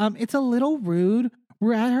you, it's a little rude.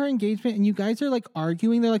 We're at her engagement and you guys are like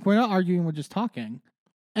arguing. They're like, we're not arguing. We're just talking.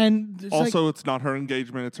 And it's also, it's not her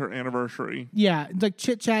engagement. It's her anniversary. Yeah. It's like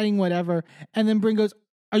chit-chatting, whatever. And then Bryn goes,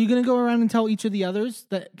 are you going to go around and tell each of the others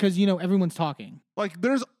that, because, you know, everyone's talking. Like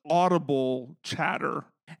there's audible chatter.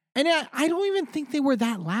 And I don't even think they were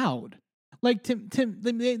that loud. Like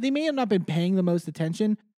they may have not been paying the most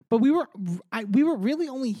attention, but we were really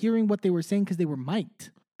only hearing what they were saying because they were mic'd,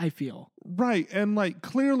 I feel. Right. And like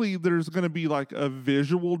clearly there's going to be like a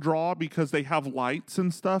visual draw because they have lights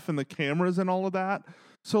and stuff and the cameras and all of that.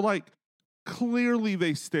 So like clearly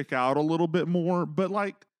they stick out a little bit more, but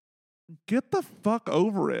like get the fuck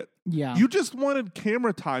over it. Yeah. You just wanted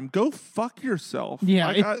camera time. Go fuck yourself.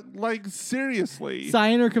 Yeah. Like seriously. Sai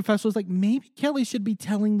in her confessional was like, maybe Kelly should be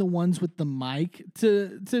telling the ones with the mic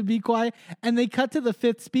to be quiet. And they cut to the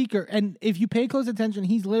 5th speaker. And if you pay close attention,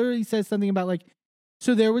 he literally says something about like,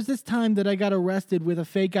 so there was this time that I got arrested with a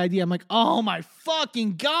fake ID. I'm like, oh my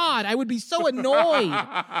fucking God, I would be so annoyed.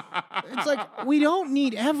 It's like, we don't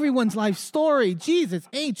need everyone's life story. Jesus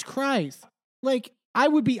H. Christ. Like, I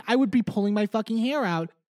would be pulling my fucking hair out,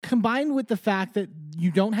 combined with the fact that you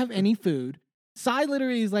don't have any food. Sai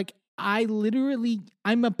literally is like, I'm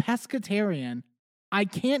a pescatarian. I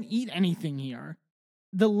can't eat anything here.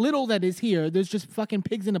 The little that is here, there's just fucking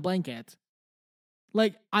pigs in a blanket.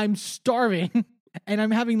 Like, I'm starving. And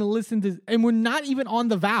I'm having to listen to, and we're not even on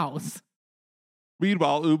the vows.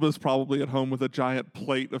 Meanwhile, Uma's probably at home with a giant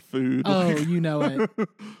plate of food. Oh, you know it.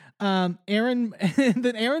 Aaron, and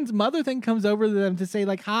then Aaron's mother then comes over to them to say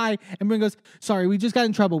like, hi. And Bryn goes, sorry, we just got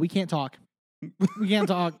in trouble. We can't talk. We can't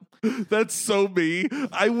talk. That's so me.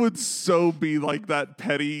 I would so be like that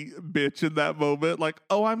petty bitch in that moment. Like,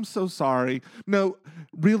 oh, I'm so sorry. No,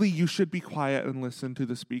 really, you should be quiet and listen to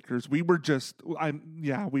the speakers. We were just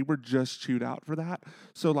chewed out for that.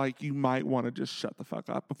 So like, you might want to just shut the fuck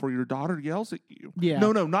up before your daughter yells at you. Yeah.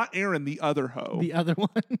 No, not Aaron, the other hoe. The other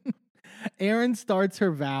one. Aaron starts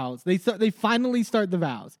her vows. They finally start the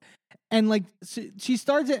vows. And like she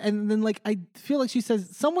starts it, and then like I feel like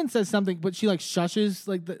someone says something, but she like shushes,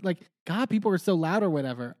 like God, people are so loud or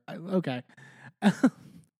whatever. Okay,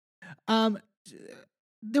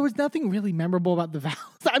 there was nothing really memorable about the vows.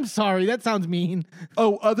 I'm sorry, that sounds mean.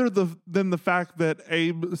 Oh, other than the fact that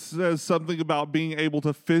Abe says something about being able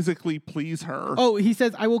to physically please her. Oh, he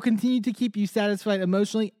says, I will continue to keep you satisfied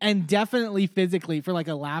emotionally and definitely physically, for like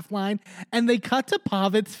a laugh line. And they cut to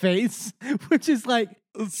Pavit's face, which is like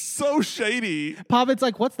so shady. Pavit's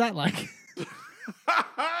like, what's that like?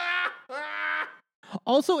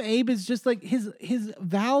 Also, Abe is just like, his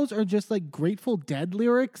vows are just like Grateful Dead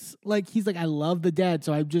lyrics. Like, he's like, I love the dead.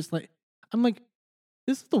 So I'm like,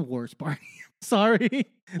 this is the worst part. Sorry.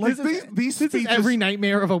 Like these speeches, is every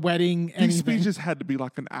nightmare of a wedding. These speeches had to be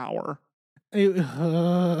like an hour.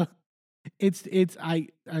 I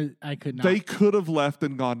could not. They could have left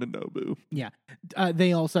and gone to Nobu. Yeah.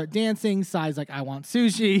 They all start dancing. Sai's like, I want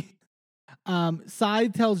sushi. Sai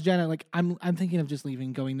tells Jenna, like, I'm thinking of just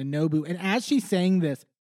leaving, going to Nobu. And as she's saying this,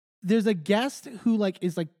 there's a guest who like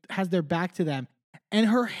is like has their back to them, and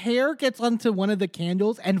her hair gets onto one of the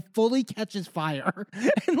candles and fully catches fire.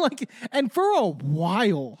 and for a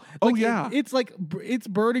while. Oh yeah. It's like it's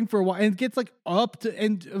burning for a while, and it gets like up to,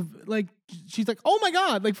 and like she's like, oh my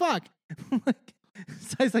God, like fuck.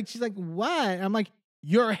 She's like, what? I'm like,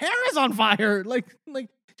 your hair is on fire. Like she's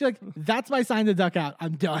like, that's my sign to duck out.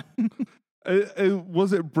 I'm done.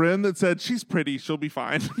 Was it Bryn that said she's pretty, she'll be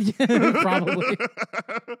fine? Yeah, probably.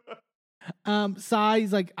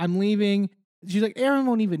 Sai's like, I'm leaving. She's like, Aaron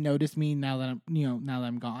won't even notice me now that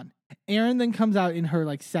I'm gone. Erin then comes out in her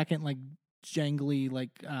like second like jangly like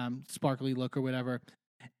sparkly look or whatever.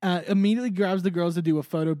 Immediately grabs the girls to do a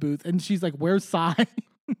photo booth, and she's like, "Where's Sai?"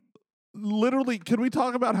 Literally, can we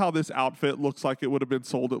talk about how this outfit looks like it would have been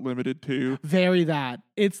sold at Limited too? Very that.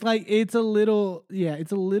 It's like it's a little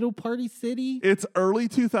Party City. It's early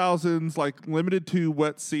 2000s, like Limited 2,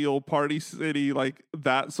 Wet Seal, Party City, like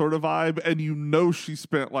that sort of vibe. And you know she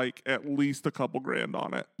spent like at least a couple grand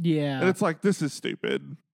on it. Yeah. And it's like, this is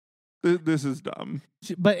stupid. This is dumb.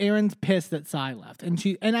 But Erin's pissed that Sai left.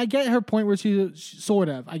 And I get her point where she sort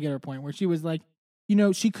of, I get her point where she was like, you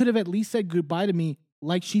know, she could have at least said goodbye to me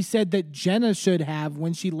like she said that Jenna should have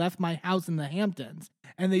when she left my house in the Hamptons.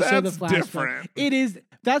 And they show the flashback. Different. It is.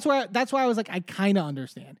 That's why I was like, I kind of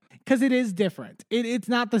understand because it is different. It's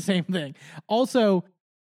not the same thing. Also,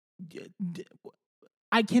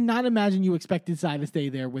 I cannot imagine you expected Sai to stay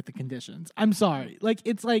there with the conditions. I'm sorry. Like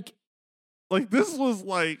it's like this was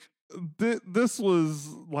like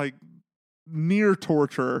near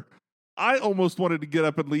torture. I almost wanted to get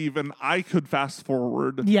up and leave, and I could fast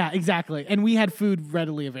forward. Yeah, exactly. And we had food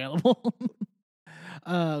readily available.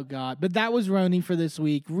 Oh, God. But that was Roni for this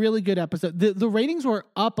week. Really good episode. The ratings were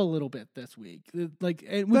up a little bit this week.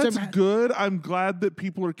 That's good. I'm glad that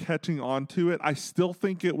people are catching on to it. I still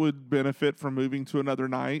think it would benefit from moving to another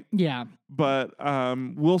night. Yeah. But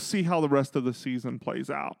we'll see how the rest of the season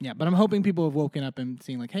plays out. Yeah, but I'm hoping people have woken up and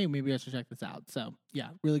seen like, hey, maybe I should check this out. So, yeah,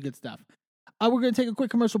 really good stuff. We're going to take a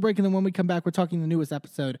quick commercial break, and then when we come back, we're talking the newest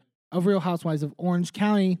episode of Real Housewives of Orange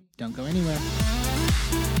County. Don't go anywhere.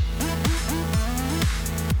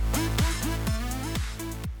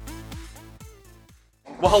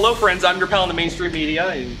 Well, hello, friends. I'm your pal in the mainstream media.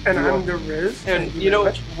 And I'm the Riz. And, you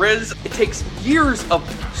know, Riz, it takes years of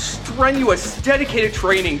strenuous, dedicated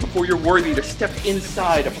training before you're worthy to step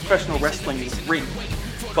inside a professional wrestling ring.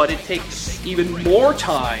 But it takes even more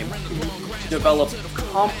time to develop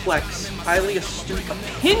complex, highly astute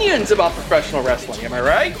opinions about professional wrestling. Am I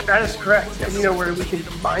right? That is correct. Yes. And you know where we can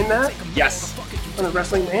find that? Yes. On the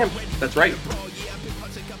Wrestling Mayhem. That's right.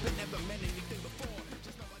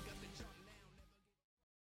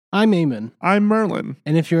 I'm Eamon. I'm Merlin.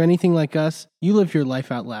 And if you're anything like us, you live your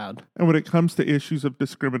life out loud. And when it comes to issues of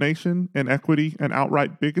discrimination, inequity, and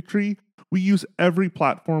outright bigotry, we use every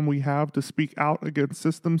platform we have to speak out against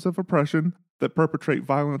systems of oppression that perpetrate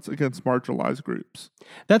violence against marginalized groups.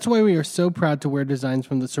 That's why we are so proud to wear designs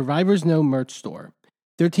from the Survivors Know merch store.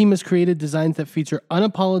 Their team has created designs that feature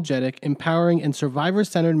unapologetic, empowering, and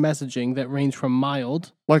survivor-centered messaging that range from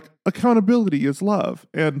mild, like accountability is love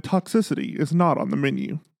and toxicity is not on the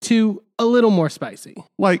menu, to a little more spicy.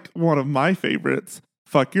 Like one of my favorites,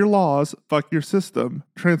 fuck your laws, fuck your system,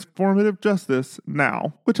 transformative justice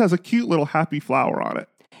now, which has a cute little happy flower on it.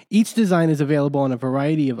 Each design is available on a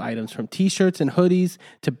variety of items from t-shirts and hoodies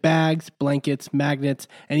to bags, blankets, magnets,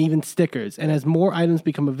 and even stickers. And as more items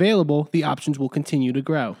become available, the options will continue to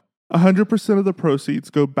grow. 100% of the proceeds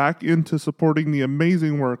go back into supporting the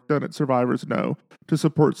amazing work done at Survivors Know to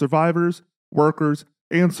support survivors, workers,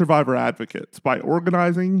 and survivor advocates by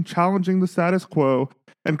organizing, challenging the status quo,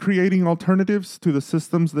 and creating alternatives to the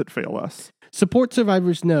systems that fail us. Support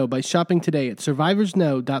Survivors Know by shopping today at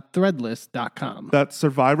survivorsknow.threadless.com. That's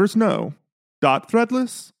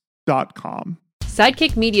survivorsknow.threadless.com.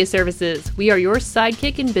 Sidekick Media Services. We are your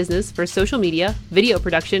sidekick in business for social media, video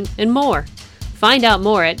production, and more. Find out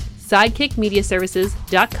more at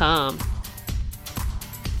sidekickmediaservices.com.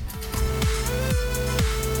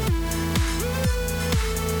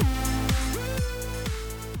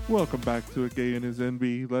 Welcome back to A Gay and His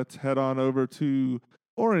Envy. Let's head on over to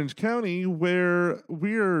Orange County, where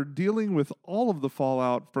we're dealing with all of the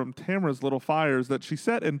fallout from Tamara's little fires that she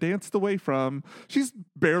set and danced away from. She's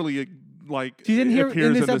barely she's in here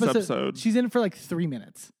appears in this episode. She's in it for like 3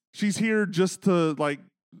 minutes. She's here just to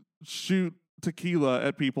shoot tequila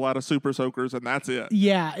at people out of super soakers, and that's it.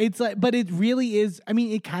 Yeah, it's like, but it really is. I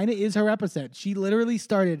mean, it kind of is her episode. She literally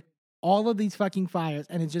started all of these fucking fires,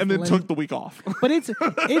 and then took the week off. But it's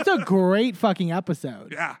a great fucking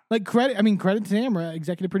episode. Yeah, like credit to Tamara,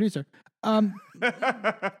 executive producer.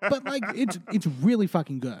 But like it's really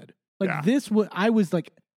fucking good. Like I was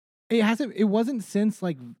like, it wasn't since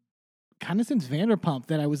like kind of since Vanderpump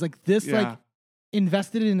that I was like this like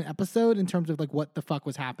invested in an episode in terms of like what the fuck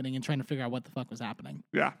was happening and trying to figure out what the fuck was happening.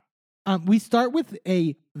 Yeah. We start with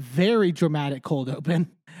a very dramatic cold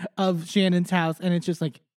open of Shannon's house, and it's just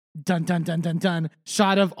like dun dun dun dun dun.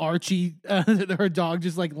 Shot of Archie, her dog,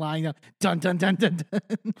 just like lying down. Dun dun dun dun dun.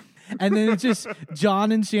 And then it's just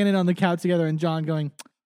John and Shannon on the couch together, and John going,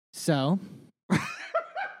 "So,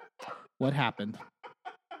 what happened?"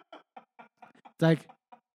 It's like,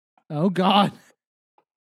 oh God.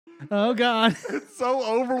 Oh God. It's so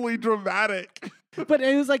overly dramatic. But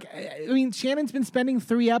it was like, I mean, Shannon's been spending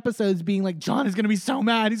 3 episodes being like, John is going to be so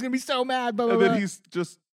mad. He's going to be so mad. Blah, blah, And then blah. he's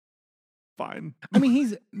just fine. I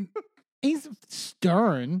mean, he's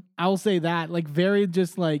stern. I'll say that. Like, very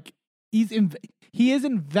just like, he is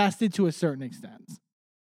invested to a certain extent.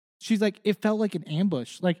 She's like, it felt like an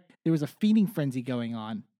ambush. Like, there was a feeding frenzy going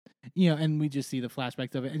on, and we just see the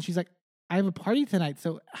flashbacks of it. And she's like, I have a party tonight,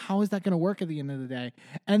 so how is that going to work at the end of the day?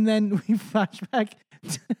 And then we flashback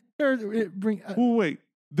to her Well, wait.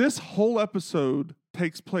 This whole episode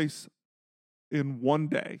takes place in one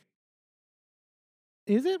day.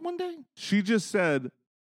 Is it one day? She just said,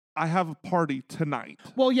 I have a party tonight.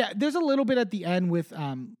 Well, yeah, there's a little bit at the end with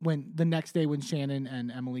when the next day when Shannon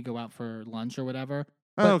and Emily go out for lunch or whatever.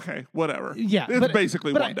 But, Okay, whatever. Yeah. It's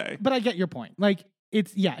basically one day. But I get your point. Like,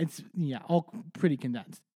 it's all pretty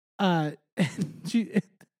condensed. Her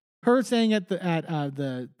saying at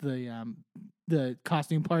the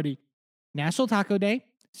costume party, National Taco Day,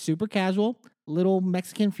 super casual, little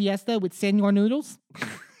Mexican fiesta with senor noodles,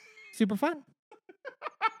 super fun.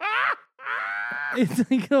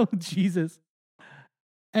 It's like, oh Jesus!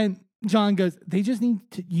 And John goes, they just need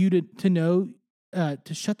you to know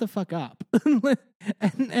to shut the fuck up.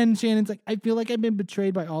 and Shannon's like, I feel like I've been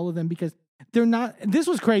betrayed by all of them because they're not. This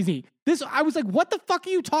was crazy. I was like, what the fuck are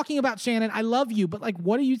you talking about, Shannon? I love you, but like,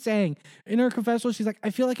 what are you saying? In her confessional, she's like, I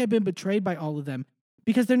feel like I've been betrayed by all of them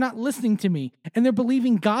because they're not listening to me and they're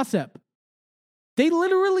believing gossip. They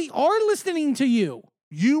literally are listening to you.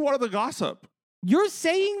 You are the gossip. You're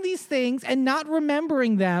saying these things and not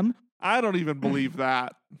remembering them. I don't even believe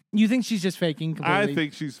that. You think she's just faking completely? I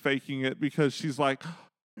think she's faking it because she's like,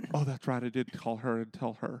 oh, that's right. I did call her and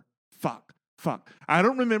tell her. Fuck. I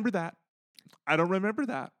don't remember that.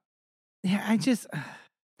 Yeah,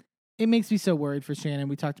 it makes me so worried for Shannon.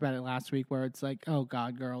 We talked about it last week where it's like, oh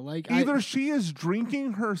God, girl. Like Either she is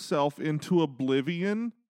drinking herself into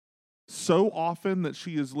oblivion so often that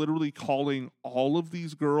she is literally calling all of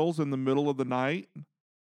these girls in the middle of the night,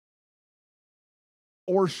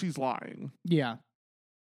 or she's lying. Yeah.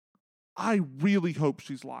 I really hope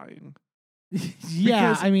she's lying.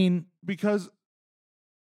 Yeah, I mean, because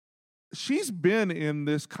she's been in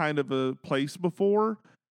this kind of a place before,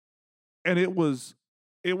 and it was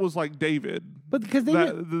like David. But because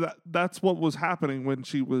that's what was happening when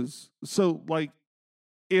she was so like,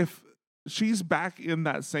 if she's back in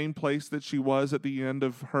that same place that she was at the end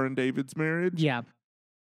of her and David's marriage, yeah,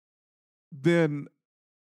 then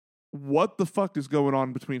what the fuck is going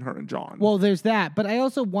on between her and John? Well, there's that, but I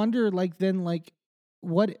also wonder, like, then, like,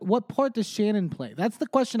 what part does Shannon play? That's the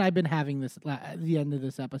question I've been having at the end of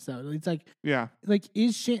this episode. It's like, yeah, like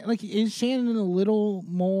is Shannon a little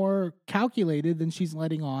more calculated than she's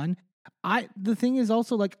letting on? The thing is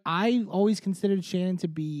also, like, I always considered Shannon to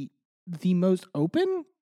be the most open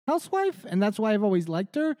housewife, and that's why I've always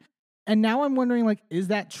liked her. And now I'm wondering, like, is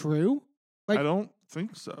that true? Like, I don't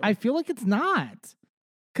think so. I feel like it's not.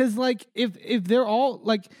 Because, like, if they're all,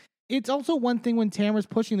 like, it's also one thing when Tamara's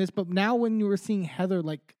pushing this, but now when you were seeing Heather,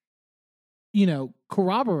 like,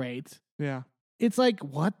 corroborate, yeah, it's like,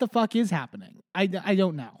 what the fuck is happening? I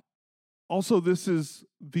don't know. Also, this is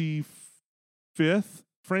the 5th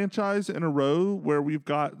franchise in a row where we've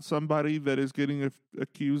got somebody that is getting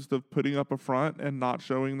accused of putting up a front and not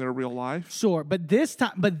showing their real life. Sure, but this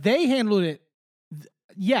time, but they handled it,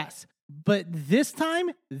 yes, but this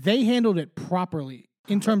time they handled it properly.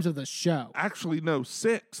 In terms of the show. Actually, no,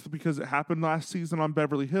 6th, because it happened last season on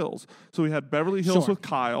Beverly Hills. So we had Beverly Hills with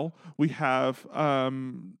Kyle. We have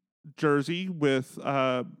Jersey with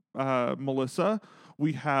Melissa.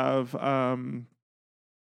 We have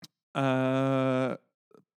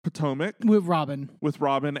Potomac. With Robin. With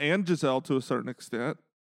Robin and Giselle to a certain extent.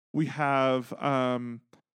 We have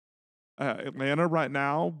Atlanta right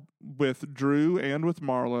now with Drew and with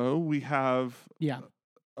Marlo. We have... Yeah.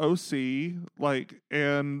 OC, like,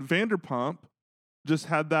 and Vanderpump just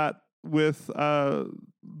had that with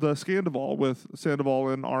the Sandoval with Sandoval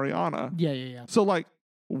and Ariana. Yeah. So, like,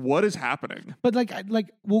 what is happening? But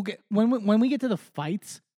like we'll get when we get to the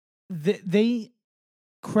fights, they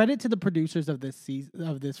credit to the producers of this season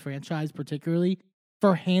of this franchise particularly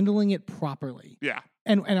for handling it properly. Yeah,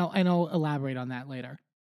 and I'll elaborate on that later.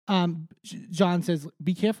 John says,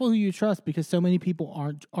 "Be careful who you trust because so many people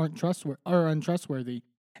aren't trustworthy or untrustworthy."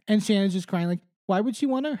 And Shannon's just crying like, why would she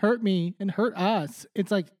want to hurt me and hurt us? It's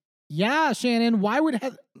like, yeah, Shannon, why would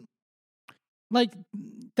like,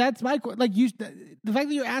 that's my, like, the fact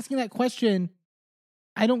that you're asking that question,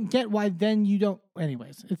 I don't get why then you don't,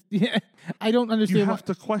 anyways, I don't understand. You have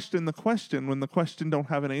to question the question when the question don't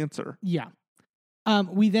have an answer. Yeah.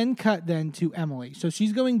 We then cut to Emily. So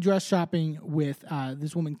she's going dress shopping with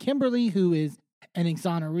this woman, Kimberly, who is an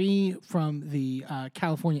exoneree from the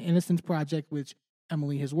California Innocence Project, which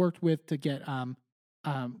Emily has worked with to get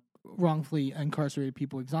wrongfully incarcerated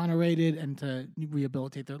people exonerated and to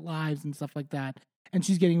rehabilitate their lives and stuff like that. And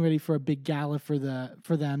she's getting ready for a big gala for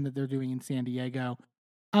them that they're doing in San Diego.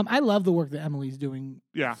 I love the work that Emily's doing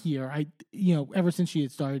here. Ever since she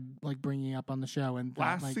had started like bringing up on the show and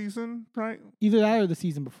last season, right? Either that or the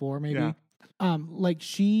season before, maybe. Yeah.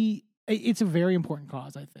 It's a very important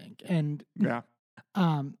cause, I think. And yeah.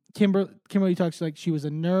 Kimberly talks like she was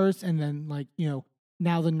a nurse, and then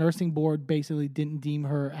now the nursing board basically didn't deem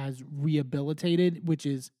her as rehabilitated, which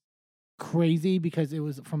is crazy because it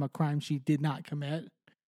was from a crime she did not commit,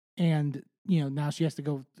 and now she has to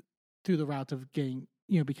go through the route of getting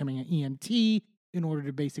becoming an EMT in order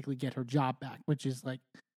to basically get her job back, which is like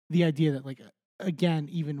the idea that again,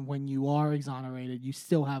 even when you are exonerated, you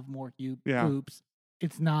still have more hoops.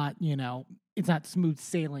 It's not it's not smooth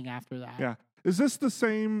sailing after that. Yeah. Is this the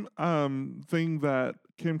same thing that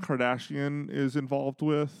Kim Kardashian is involved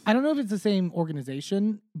with? I don't know if it's the same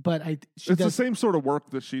organization, but it's the same sort of work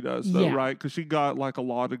that she does, though, yeah. right? Because she got like a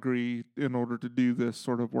law degree in order to do this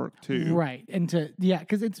sort of work too, right? And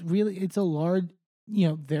because it's a large,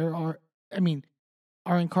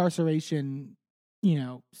 our incarceration,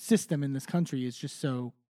 system in this country is just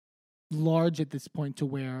so large at this point to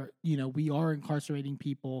where we are incarcerating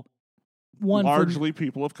people. Largely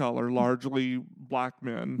people of color, largely black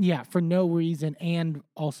men. Yeah, for no reason, and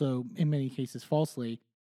also in many cases falsely.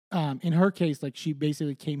 In her case, she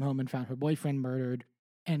basically came home and found her boyfriend murdered,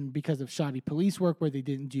 and because of shoddy police work where they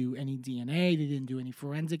didn't do any DNA, they didn't do any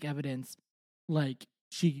forensic evidence,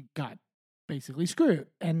 she got basically screwed,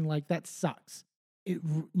 and that sucks.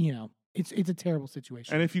 It's a terrible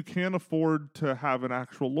situation. And if you can't afford to have an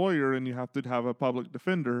actual lawyer and you have to have a public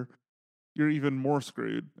defender, you're even more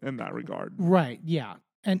screwed in that regard. Right, yeah.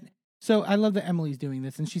 And so I love that Emily's doing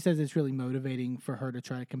this, and she says it's really motivating for her to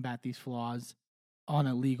try to combat these flaws on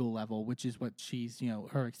a legal level, which is what she's,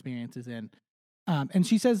 her experience is in. And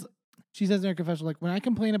she says in her confession, when I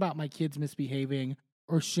complain about my kids misbehaving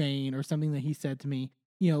or Shane or something that he said to me,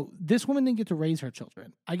 this woman didn't get to raise her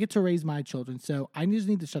children. I get to raise my children, so I just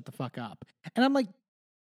need to shut the fuck up. And I'm like,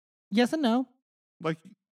 yes and no.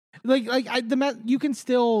 You can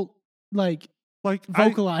still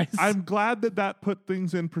vocalize. I'm glad that put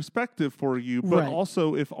things in perspective for you, but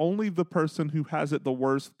also if only the person who has it the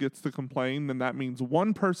worst gets to complain, then that means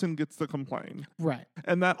one person gets to complain. Right.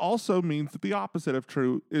 And that also means that the opposite of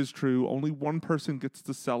true is true. Only one person gets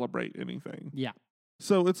to celebrate anything. Yeah.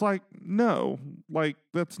 So it's no,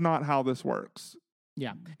 that's not how this works.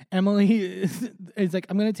 Yeah. Emily is like,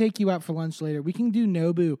 I'm going to take you out for lunch later. We can do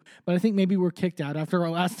Nobu, but I think maybe we're kicked out after our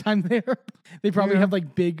last time there. They probably have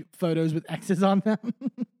big photos with X's on them.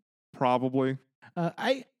 Probably.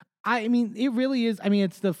 I mean, it really is. I mean,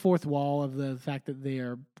 it's the fourth wall of the fact that they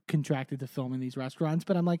are contracted to film in these restaurants.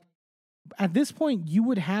 But I'm like, at this point, you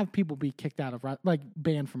would have people be kicked out of,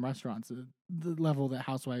 banned from restaurants. The level that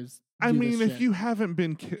Housewives. I mean, if you haven't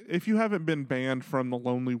been banned from The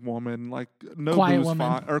Lonely Woman, Nobu's Quiet Woman.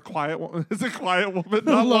 fine, or Quiet Woman, is it Quiet Woman?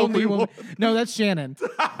 Not Lonely Woman. No, that's Shannon.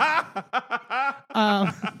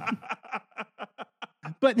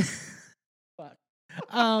 But,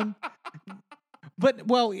 I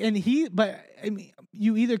mean,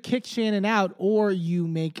 you either kick Shannon out or you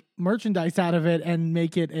make merchandise out of it and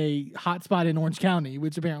make it a hotspot in Orange County,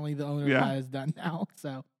 which apparently the owner has done now.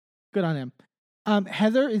 So good on him.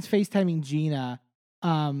 Heather is FaceTiming Gina,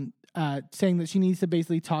 saying that she needs to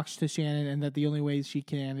basically talk to Shannon and that the only way she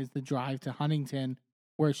can is to drive to Huntington,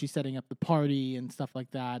 where she's setting up the party and stuff like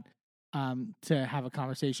that, to have a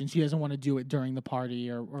conversation. She doesn't want to do it during the party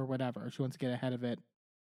or whatever. She wants to get ahead of it.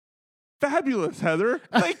 Fabulous, Heather.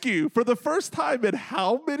 Thank you. For the first time in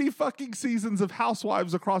how many fucking seasons of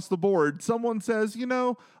Housewives across the board, someone says,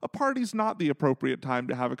 a party's not the appropriate time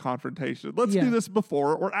to have a confrontation. Let's do this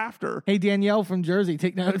before or after. Hey, Danielle from Jersey,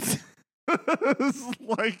 take notes.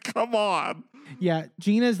 Come on. Yeah,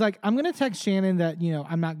 Gina's like, I'm going to text Shannon that,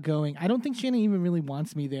 I'm not going. I don't think Shannon even really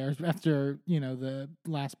wants me there after, the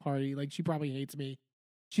last party. She probably hates me.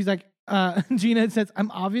 She's like, Gina says,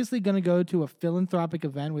 I'm obviously going to go to a philanthropic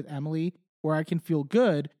event with Emily where I can feel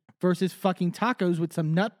good versus fucking tacos with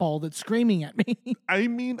some nutball that's screaming at me. I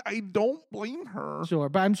mean, I don't blame her. Sure,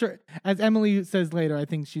 but I'm sure, as Emily says later, I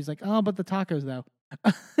think she's like, oh, but the tacos though.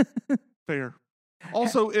 Fair.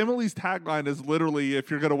 Also, Emily's tagline is literally, if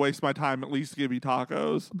you're going to waste my time, at least give me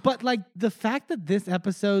tacos. But the fact that this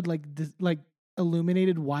episode,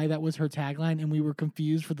 illuminated why that was her tagline and we were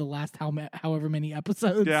confused for the last however many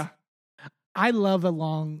episodes. Yeah. I love a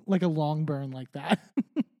long burn like that.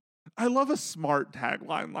 I love a smart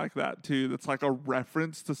tagline like that too. That's like a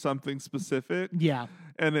reference to something specific. Yeah.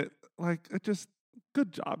 And it just,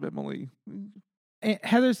 good job, Emily. And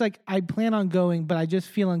Heather's like, I plan on going, but I just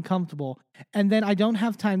feel uncomfortable. And then I don't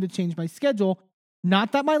have time to change my schedule.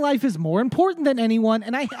 Not that my life is more important than anyone.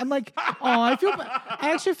 And I'm like, oh, I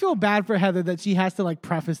actually feel bad for Heather that she has to like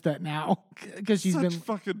preface that now because she's been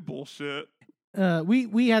fucking bullshit.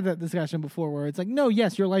 We had that discussion before where it's like, no,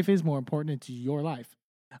 yes, your life is more important. It's your life.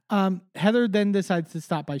 Heather then decides to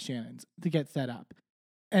stop by Shannon's to get set up.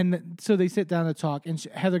 And so they sit down to talk and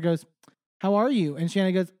Heather goes, how are you? And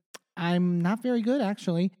Shannon goes, I'm not very good,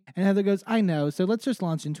 actually. And Heather goes, I know. So let's just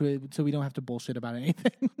launch into it so we don't have to bullshit about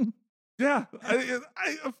anything. Yeah.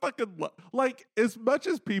 I fucking like, as much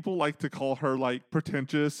as people like to call her like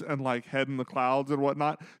pretentious and like head in the clouds and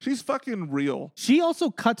whatnot, she's fucking real. She also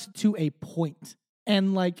cuts to a point.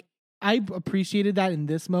 And like, I appreciated that in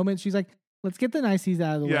this moment. She's like, let's get the niceties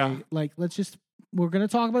out of the way. Like, we're going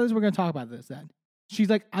to talk about this. We're going to talk about this then. She's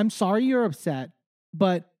like, I'm sorry you're upset,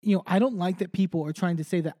 but, I don't like that people are trying to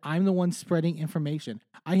say that I'm the one spreading information.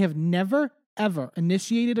 I have never, ever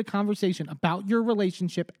initiated a conversation about your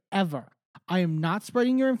relationship ever. I am not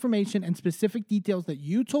spreading your information, and specific details that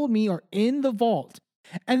you told me are in the vault.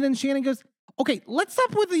 And then Shannon goes, okay, let's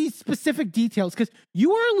stop with these specific details because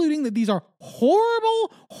you are alluding that these are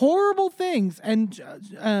horrible, horrible things. And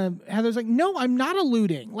Heather's like, no, I'm not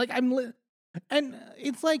alluding. Like, and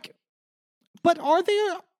it's like, but are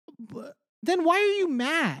they? Then why are you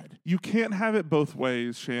mad? You can't have it both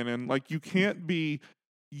ways, Shannon. Like, you can't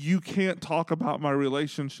talk about my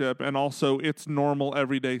relationship and also it's normal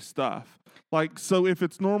everyday stuff. Like, so if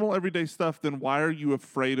it's normal everyday stuff, then why are you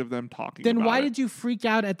afraid of them talking about it? Then why did you freak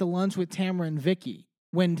out at the lunch with Tamara and Vicky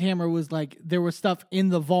when Tamara was like, there was stuff in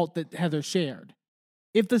the vault that Heather shared?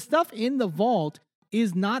 If the stuff in the vault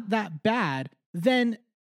is not that bad, then...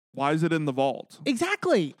 why is it in the vault?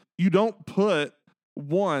 Exactly. You don't put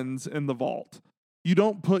ones in the vault. You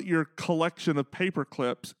don't put your collection of paper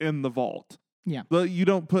clips in the vault. Yeah. You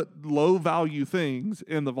don't put low value things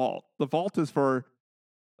in the vault. The vault is for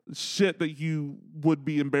shit that you would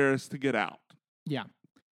be embarrassed to get out. Yeah.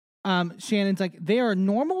 Shannon's like, they are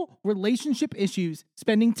normal relationship issues,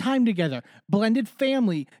 spending time together, blended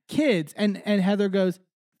family, kids. And Heather goes,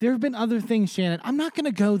 there have been other things, Shannon. I'm not going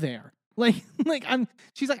to go there.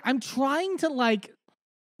 She's like, I'm trying to like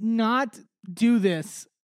not do this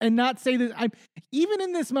and not say this. Even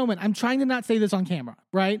in this moment, I'm trying to not say this on camera,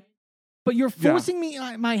 right? But you're forcing me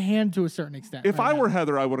my hand to a certain extent. If I were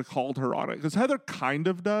Heather, I would have called her on it because Heather kind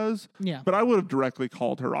of does. Yeah. But I would have directly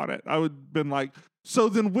called her on it. I would have been like, so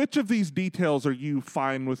then which of these details are you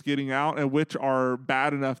fine with getting out and which are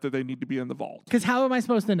bad enough that they need to be in the vault? Because how am I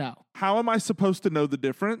supposed to know? How am I supposed to know the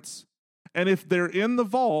difference? And if they're in the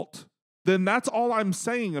vault, then that's all I'm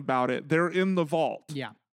saying about it. They're in the vault.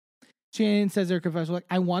 Yeah. Shannon says her confession, like,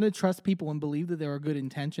 I want to trust people and believe that there are good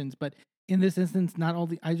intentions, but in this instance,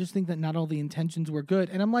 I just think that not all the intentions were good.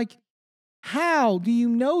 And I'm like, how do you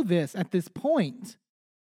know this at this point?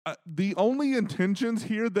 The only intentions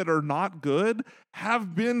here that are not good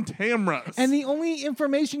have been Tamra's. And the only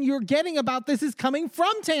information you're getting about this is coming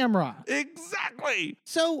from Tamra. Exactly.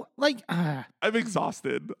 So, like, I'm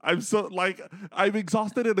exhausted. I'm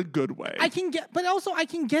exhausted in a good way. I can get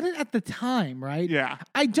it at the time, right? Yeah.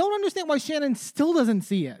 I don't understand why Shannon still doesn't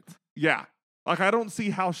see it. Yeah. Like, I don't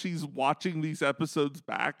see how she's watching these episodes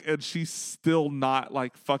back and she's still not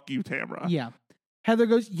like, fuck you, Tamra. Yeah. Heather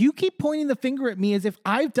goes, you keep pointing the finger at me as if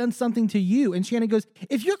I've done something to you. And Shannon goes,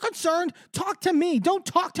 if you're concerned, talk to me. Don't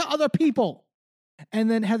talk to other people.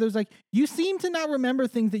 And then Heather's like, you seem to not remember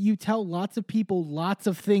things that you tell lots of people lots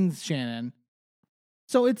of things, Shannon.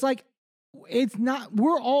 So it's like, it's not,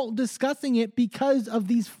 we're all discussing it because of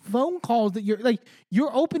these phone calls that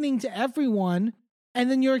you're opening to everyone. And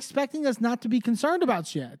then you're expecting us not to be concerned about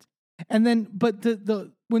shit. And then, but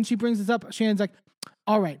when she brings this up, Shannon's like,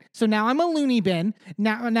 all right, so now I'm a loony bin.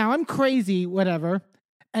 Now I'm crazy, whatever.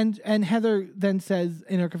 And Heather then says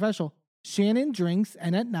in her confessional, Shannon drinks,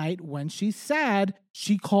 and at night when she's sad,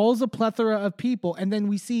 she calls a plethora of people. And then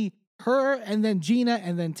we see her, and then Gina,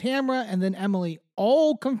 and then Tamra, and then Emily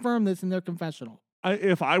all confirm this in their confessional.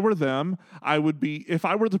 If I were them, if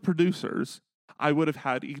I were the producers, I would have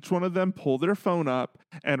had each one of them pull their phone up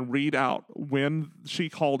and read out when she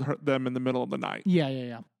called them in the middle of the night.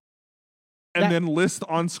 Yeah. And then list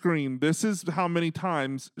on screen, this is how many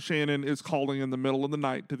times Shannon is calling in the middle of the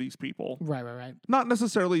night to these people. Right. Not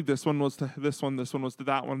necessarily this one was to this one was to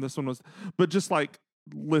that one, this one was, but just like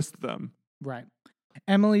list them. Right.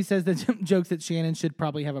 Emily says that jokes that Shannon should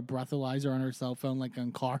probably have a breathalyzer on her cell phone, like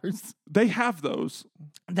on cars. They have those.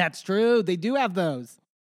 That's true. They do have those.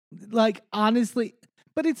 Like, honestly,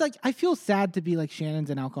 but it's like, I feel sad to be like Shannon's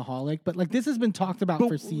an alcoholic, but like this has been talked about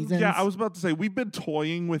for seasons. Yeah, I was about to say, we've been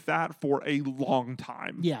toying with that for a long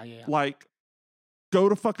time. Yeah. Like, go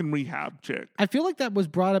to fucking rehab, chick. I feel like that was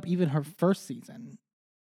brought up even her first season.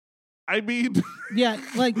 I mean, Yeah,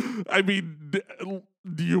 like, do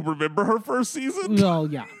you remember her first season?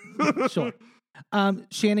 well, yeah, sure.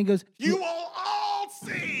 Shannon goes, You will all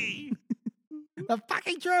see. the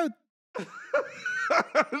fucking truth.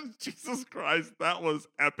 Jesus Christ, that was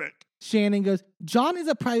epic. Shannon goes, John is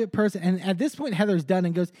a private person. And at this point, Heather's done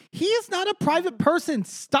and goes, he is not a private person.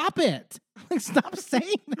 Stop it. Like, stop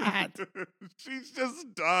saying that. She's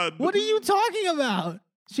just done. What are you talking about?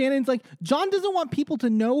 Shannon's like, John doesn't want people to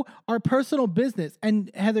know our personal business. And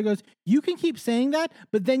Heather goes, you can keep saying that,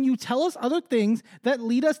 but then you tell us other things that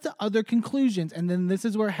lead us to other conclusions. And then this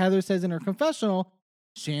is where Heather says in her confessional,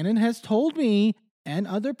 Shannon has told me and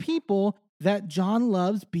other people that John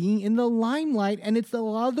loves being in the limelight, and it's a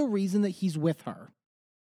lot of the reason that he's with her.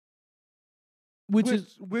 Which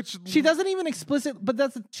she doesn't even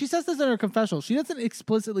she says this in her confessional. She doesn't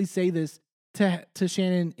explicitly say this to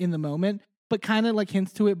Shannon in the moment, but kind of like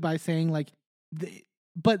hints to it by saying like,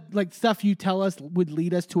 but like stuff you tell us would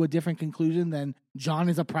lead us to a different conclusion than John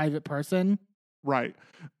is a private person. Right.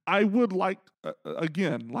 I would like,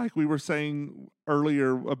 again, like we were saying earlier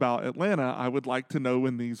about Atlanta, I would like to know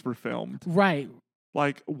when these were filmed. Right.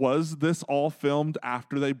 Like, was this all filmed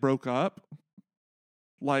after they broke up?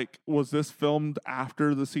 Like, was this filmed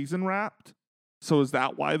after the season wrapped? So is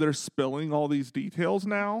that why they're spilling all these details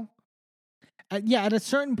now? Yeah, at a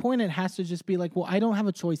certain point, it has to just be like, well, I don't have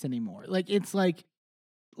a choice anymore. Like, it's like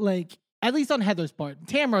at least on Heather's part,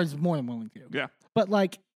 Tamara is more than willing to. Yeah. But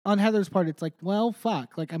like on Heather's part, it's like, well,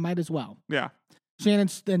 fuck, like I might as well. Yeah. Shannon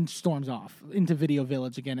then storms off into Video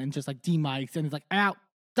Village again and just like demics and is like, out,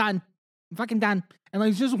 done, I'm fucking done. And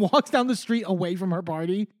like just walks down the street away from her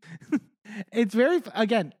party. It's very,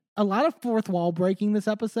 again, a lot of fourth wall breaking this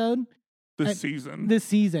episode. This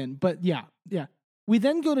season. But yeah. We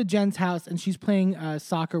then go to Jen's house and she's playing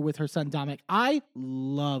soccer with her son Dominic. I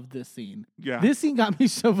love this scene. Yeah. This scene got me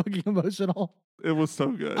so fucking emotional. It was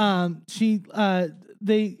so good.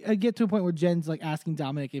 They get to a point where Jen's like asking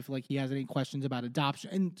Dominic if like he has any questions about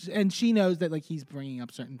adoption, and she knows that like he's bringing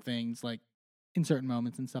up certain things like in certain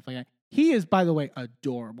moments and stuff like that. He is, by the way,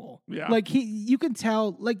 adorable. Yeah. Like you can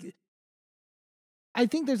tell, like, I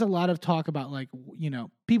think there's a lot of talk about like, you know,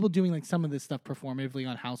 people doing like some of this stuff performatively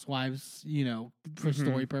on Housewives, you know, for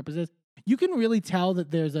story purposes. You can really tell that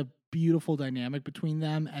there's a beautiful dynamic between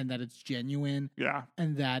them and that it's genuine. Yeah.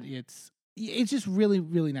 And that it's just really,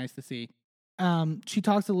 really nice to see. She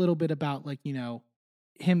talks a little bit about like, you know,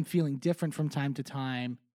 him feeling different from time to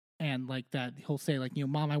time. And like that he'll say like, you know,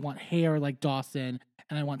 Mom, I want hair like Dawson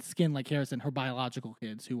and I want skin like Harrison, her biological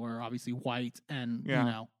kids who are obviously white and, you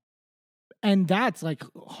know, and that's like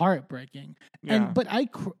heartbreaking. Yeah. But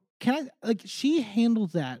she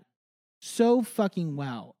handles that so fucking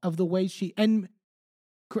well of the way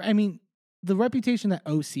I mean, the reputation that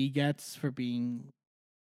OC gets for being,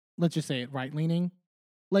 let's just say it, right leaning,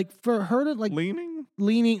 like for her to like leaning,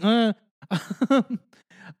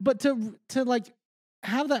 but to like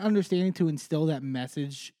have that understanding to instill that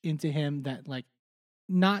message into him that like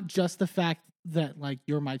not just the fact that like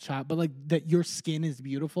you're my child, but like that your skin is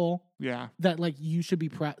beautiful. Yeah. That like you should be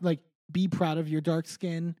proud, like be proud of your dark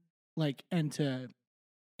skin, like, and to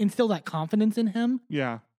instill that confidence in him.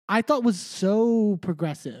 Yeah. I thought was so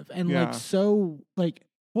progressive and like so like.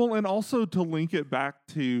 Well, and also to link it back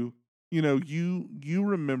to, you know, you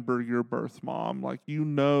remember your birth mom, like, you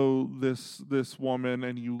know, this woman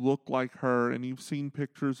and you look like her and you've seen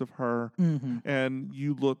pictures of her and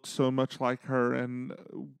you look so much like her. And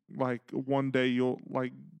like one day you'll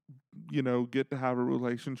like, you know, get to have a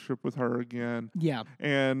relationship with her again. Yeah.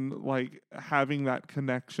 And like having that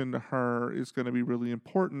connection to her is going to be really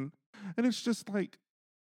important. And it's just like,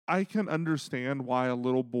 I can understand why a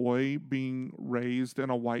little boy being raised in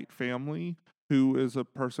a white family who is a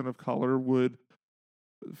person of color would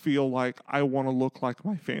feel like, I want to look like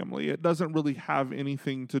my family. It doesn't really have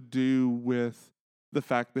anything to do with the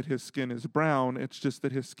fact that his skin is brown. It's just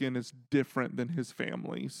that his skin is different than his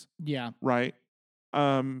family's. Yeah. Right?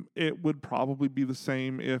 It would probably be the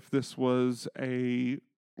same if this was a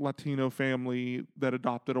Latino family that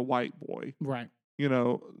adopted a white boy. Right. You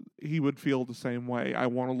know, he would feel the same way. I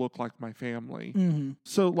want to look like my family. Mm-hmm.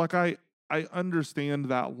 So, like, I understand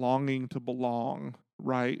that longing to belong,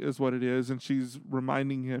 right, is what it is. And she's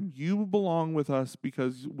reminding him, you belong with us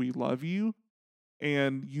because we love you.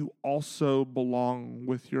 and you also belong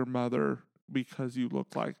with your mother because you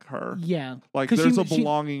look like her. Yeah. Like 'Cause there's she- a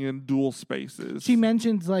belonging in dual spaces. She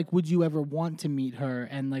mentions like, would you ever want to meet her?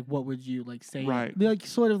 And like, what would you like say? Right. Like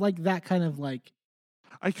sort of like that kind of like,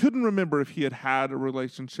 I couldn't remember if he had had a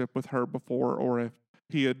relationship with her before or if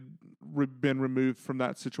he had been removed from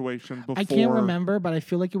that situation before. I can't remember, but I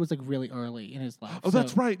feel like it was like really early in his life. Oh,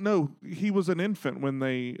 that's So- right. No, he was an infant when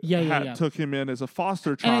they Yeah. took him in as a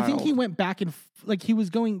foster child. And I think he went back and like he was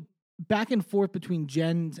going back and forth between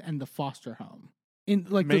Jen's and the foster home. In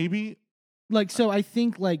like maybe. so I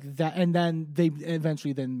think like that, and then they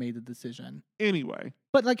eventually then made the decision. Anyway,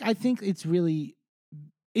 But like I think it's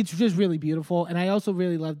just really beautiful, and I also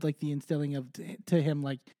really loved like the instilling of to him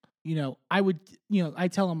like, you know, I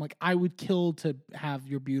tell him like I would kill to have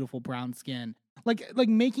your beautiful brown skin, like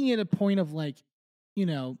making it a point of like, you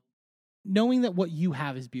know, knowing that what you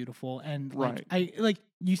have is beautiful, and like, Right. like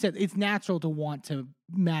you said, it's natural to want to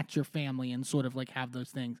match your family and sort of like have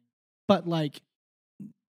those things, but like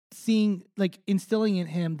seeing like instilling in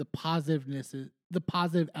him the positiveness, the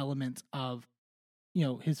positive elements of, you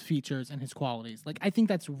know, his features and his qualities. Like I think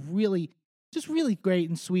that's really just really great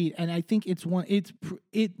and sweet, and I think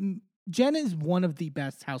Jen is one of the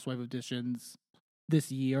best Housewife additions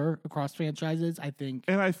this year across franchises, I think.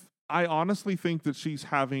 and I honestly think that she's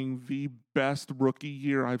having the best rookie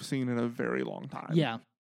year I've seen in a very long time. Yeah,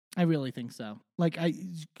 I really think so. Like,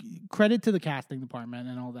 credit to the casting department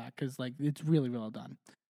and all that, because like it's really well done.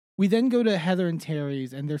 We then go to Heather and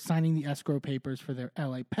Terry's, and they're signing the escrow papers for their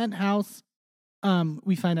LA penthouse.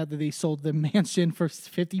 We find out that they sold the mansion for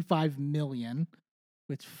 $55 million,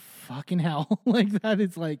 which fucking hell, like that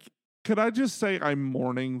is like. Could I just say I'm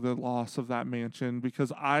mourning the loss of that mansion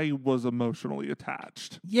because I was emotionally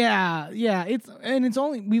attached. Yeah,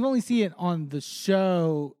 we've only seen it on the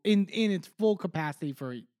show in its full capacity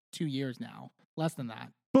for 2 years now, less than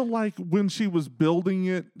that. But like when she was building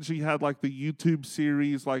it, she had like the YouTube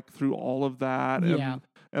series like through all of that, Yeah.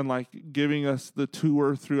 and like giving us the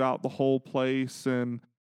tour throughout the whole place and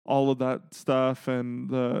all of that stuff, and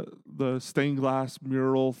the stained glass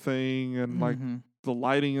mural thing, and like Mhm. the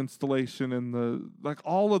lighting installation, and the like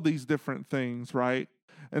all of these different things, right?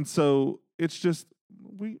 And so it's just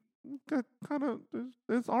we got kind of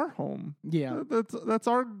it's our home. Yeah. That's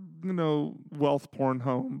our, you know, wealth porn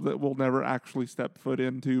home that we'll never actually step foot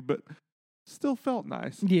into, but still felt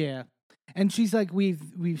nice. Yeah. And she's like, we've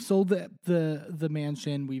sold the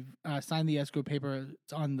mansion, we've signed the escrow paper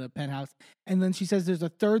on the penthouse, and then she says there's a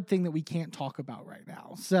third thing that we can't talk about right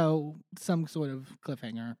now. So some sort of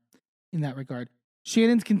cliffhanger in that regard.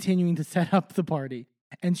 Shannon's continuing to set up the party,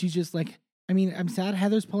 and she's just like, I mean, I'm sad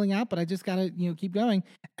Heather's pulling out, but I just gotta, you know, keep going.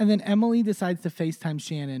 And then Emily decides to FaceTime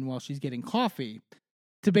Shannon while she's getting coffee.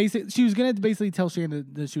 She was gonna basically tell Shannon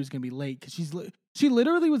that she was gonna be late because she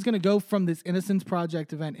literally was gonna go from this Innocence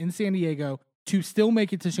Project event in San Diego to still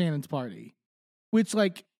make it to Shannon's party, which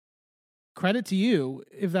like credit to you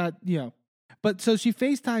if that, you know. But so she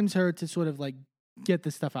FaceTimes her to sort of like get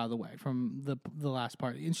this stuff out of the way from the last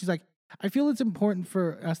party, and she's like, I feel it's important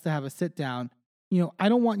for us to have a sit down. You know, I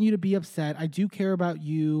don't want you to be upset. I do care about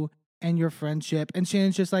you and your friendship. And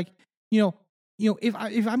Shannon's just like, you know, if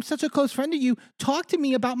I'm such a close friend to you, talk to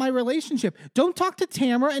me about my relationship. Don't talk to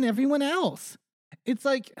Tamara and everyone else. It's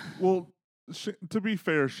like, Well, to be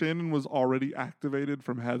fair, Shannon was already activated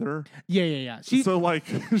from Heather. yeah. So like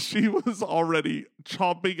she was already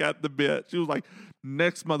chomping at the bit. She was like,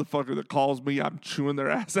 next motherfucker that calls me, I'm chewing their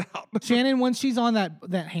ass out. Shannon, once she's on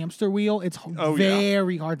that hamster wheel, it's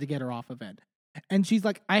very hard to get her off of it. And she's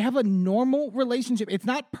like, I have a normal relationship. It's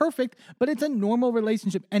not perfect, but it's a normal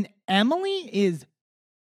relationship. And Emily is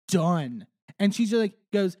done. And she just like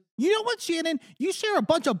goes, you know what, Shannon? You share a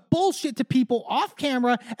bunch of bullshit to people off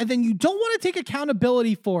camera, and then you don't want to take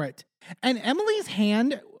accountability for it. And Emily's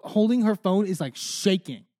hand holding her phone is like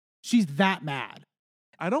shaking. She's that mad.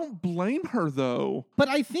 I don't blame her though, But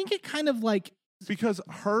I think it kind of like, because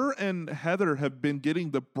her and Heather have been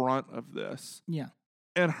getting the brunt of this. yeah.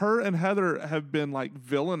 And her and Heather have been like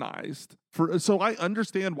villainized so I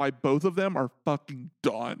understand why both of them are fucking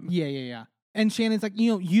done. Yeah. And Shannon's like,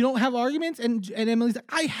 you know, you don't have arguments? And Emily's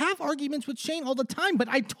like, I have arguments with Shane all the time, but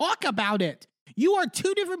I talk about it. You are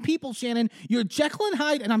two different people, Shannon. You're Jekyll and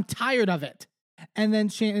Hyde, and I'm tired of it. And then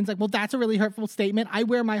Shannon's like, well, that's a really hurtful statement. I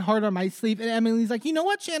wear my heart on my sleeve. And Emily's like, you know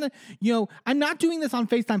what, Shannon? You know, I'm not doing this on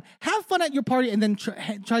FaceTime. Have fun at your party. And then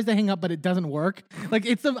tries to hang up, but it doesn't work. Like,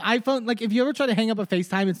 it's the iPhone. Like, if you ever try to hang up a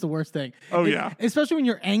FaceTime, it's the worst thing. Oh, yeah. Especially when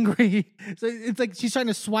you're angry. So it's like she's trying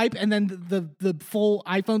to swipe, and then the full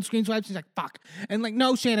iPhone screen swipe. She's like, fuck. And like,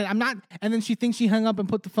 no, Shannon, I'm not. And then she thinks she hung up and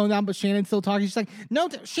put the phone down, but Shannon's still talking. She's like, no,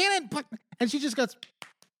 Shannon. And she just goes,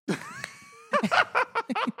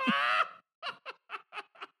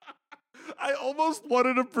 I almost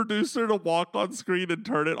wanted a producer to walk on screen and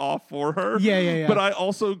turn it off for her. Yeah. But I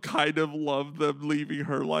also kind of love them leaving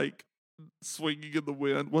her like swinging in the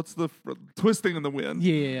wind. What's the twisting in the wind?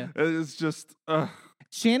 Yeah. It's just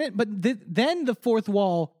Shannon, but then the fourth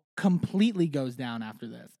wall completely goes down after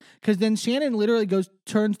this. Because then Shannon literally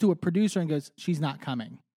turns to a producer and goes, she's not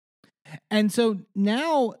coming. And so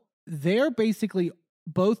now they're basically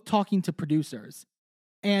both talking to producers.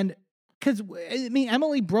 And because, I mean,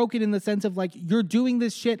 Emily broke it in the sense of like, you're doing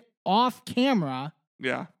this shit off camera.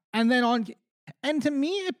 yeah. And then and to me,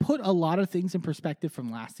 it put a lot of things in perspective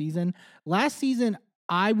from last season. Last season,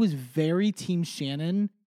 I was very Team Shannon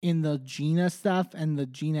in the Gina stuff and the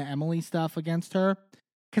Gina-Emily stuff against her.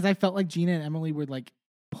 Because I felt like Gina and Emily were like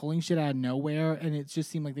pulling shit out of nowhere. And it just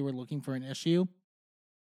seemed like they were looking for an issue.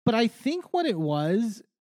 But I think what it was,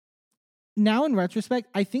 now in retrospect,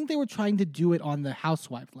 I think they were trying to do it on the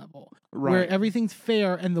housewife level. Right. Where everything's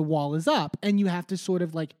fair and the wall is up. And you have to sort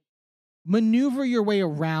of like maneuver your way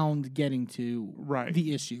around getting to Right.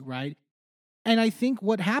 the issue, right? And I think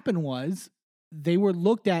what happened was they were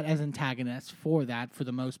looked at as antagonists for that, for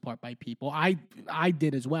the most part, by people. I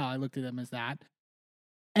did as well. I looked at them as that.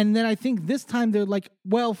 And then I think this time they're like,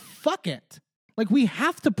 well, fuck it. Like, we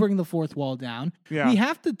have to bring the fourth wall down. Yeah. We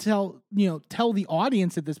have to tell the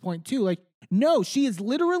audience at this point too, like, no, she is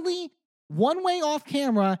literally one way off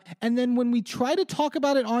camera. And then when we try to talk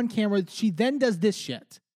about it on camera, she then does this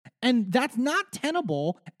shit. And that's not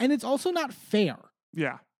tenable. And it's also not fair.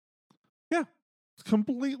 Yeah. Yeah. It's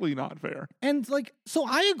completely not fair. And like, so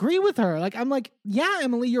I agree with her. Like, I'm like, yeah,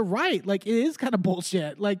 Emily, you're right. Like, it is kind of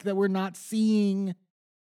bullshit. Like, that we're not seeing,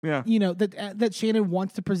 Yeah. that Shannon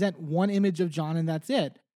wants to present one image of John and that's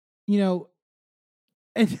it.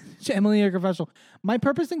 And Emily in her confessional, my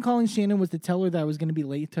purpose in calling Shannon was to tell her that I was going to be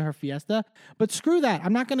late to her fiesta, but screw that.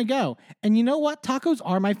 I'm not going to go. And you know what? Tacos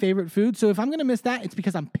are my favorite food. So if I'm going to miss that, it's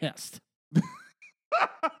because I'm pissed.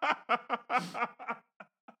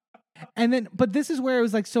 And then, but this is where it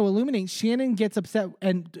was like so illuminating. Shannon gets upset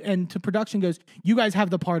and to production goes, you guys have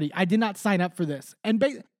the party. I did not sign up for this. And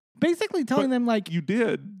basically telling them like, you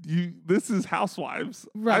did. This is Housewives.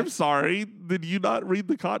 Right. I'm sorry. Did you not read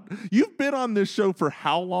the You've been on this show for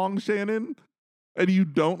how long, Shannon? And you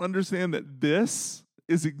don't understand that this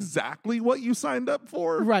is exactly what you signed up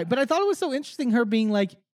for? right. But I thought it was so interesting her being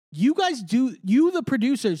like, you guys the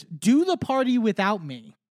producers, do the party without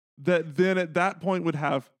me. That then at that point would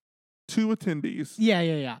have 2 attendees.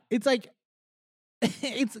 Yeah. It's like,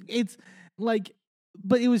 it's like,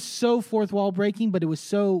 but it was so fourth wall breaking, but it was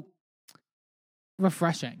so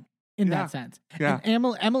refreshing in that sense. Yeah. And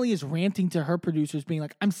Emily is ranting to her producers being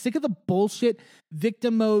like, I'm sick of the bullshit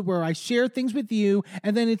victim mode where I share things with you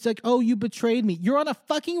and then it's like, oh, you betrayed me. You're on a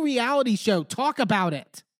fucking reality show. Talk about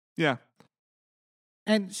it. Yeah.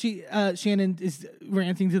 And Shannon is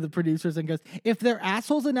ranting to the producers and goes, if they're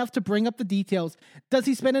assholes enough to bring up the details, does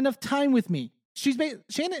he spend enough time with me? Shannon,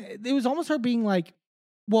 it was almost her being like,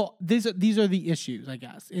 well, these are the issues, I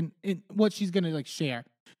guess, in what she's going to like share.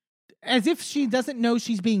 As if she doesn't know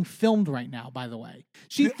she's being filmed right now, by the way.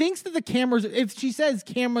 She thinks that the cameras, if she says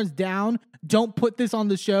cameras down, don't put this on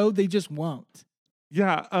the show, they just won't.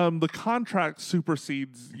 Yeah, the contract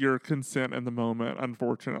supersedes your consent in the moment,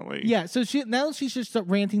 unfortunately. Yeah, so she's just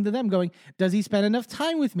ranting to them going, does he spend enough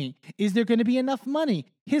time with me? Is there going to be enough money?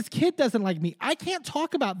 His kid doesn't like me. I can't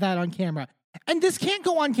talk about that on camera. And this can't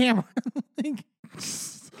go on camera.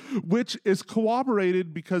 Which is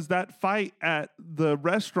corroborated because that fight at the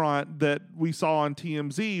restaurant that we saw on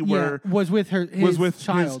TMZ where was with his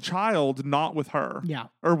child. his child, not with her. Yeah.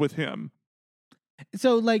 Or with him.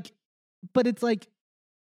 So like, but it's like,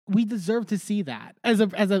 we deserve to see that as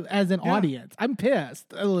an audience. I'm pissed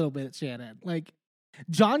a little bit at Shannon. Like,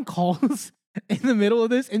 John calls in the middle of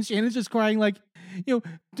this and Shannon's just crying like,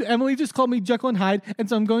 Emily just called me Jekyll and Hyde and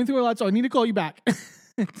so I'm going through a lot so I need to call you back.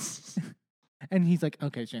 And he's like,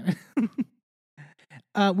 okay, Shannon.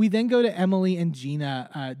 We then go to Emily and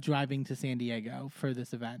Gina driving to San Diego for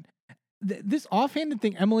this event. This offhanded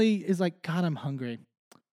thing, Emily is like, God, I'm hungry.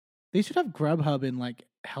 They should have Grubhub in like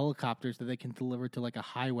helicopters that they can deliver to like a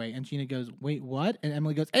highway. And Gina goes, wait, what? And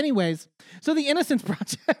Emily goes, anyways, so the Innocence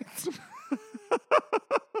Project.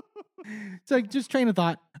 It's like, just train of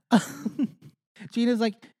thought. Gina's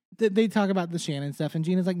like, they talk about the Shannon stuff, and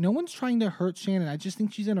Gina's like, no one's trying to hurt Shannon. I just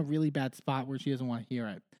think she's in a really bad spot where she doesn't want to hear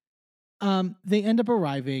it. They end up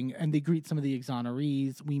arriving, and they greet some of the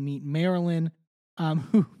exonerees. We meet Marilyn,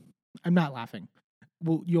 who, I'm not laughing.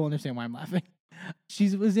 Well, you'll understand why I'm laughing.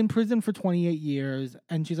 She was in prison for 28 years,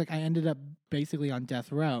 and she's like, I ended up basically on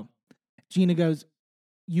death row. Gina goes,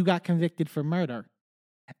 "You got convicted for murder."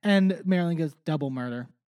 And Marilyn goes, "Double murder."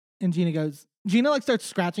 And Gina like starts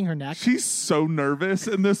scratching her neck. She's so nervous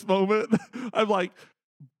in this moment. I'm like,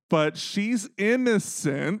 but she's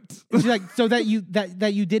innocent. And she's like, "So that you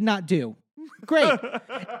did not do." Great.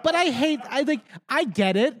 But I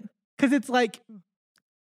get it. Cause it's like,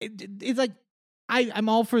 it's like, I'm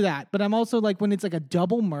all for that. But I'm also like, when it's like a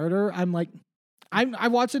double murder, I'm like, I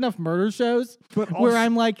watch enough murder shows But where also-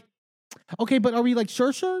 I'm like, okay, but are we like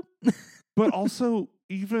sure? But also,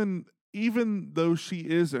 even though she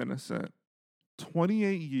is innocent,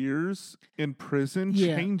 28 years in prison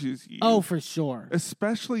Yeah. changes you. Oh, for sure.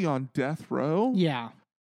 Especially on death row. Yeah.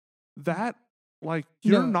 That, like,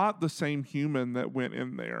 you're No. not the same human that went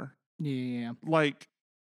in there. Yeah. Like,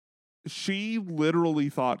 she literally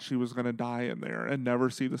thought she was going to die in there and never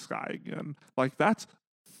see the sky again. Like, that's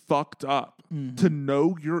fucked up. Mhm. To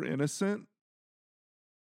know you're innocent.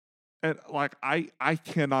 And like, I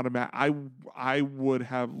cannot imagine. I would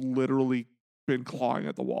have literally been clawing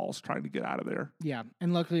at the walls trying to get out of there. Yeah.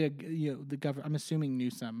 And luckily, the government, I'm assuming, knew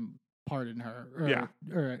some pardoned her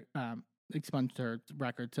or expunged her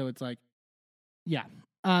record. So it's like, yeah.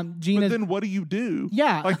 Gina. But then what do you do?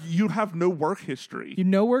 Yeah. Like, you have no work history. You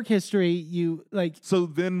know work history. You like. So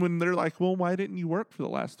then when they're like, well, why didn't you work for the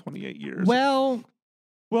last 28 years? Well,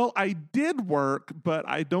 I did work, but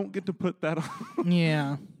I don't get to put that on.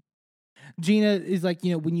 yeah. Gina is like,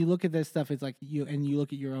 when you look at this stuff, it's like you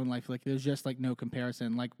look at your own life, like there's just like no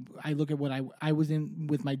comparison. Like I look at what I was in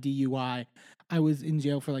with my DUI. I was in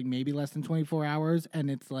jail for like maybe less than 24 hours. And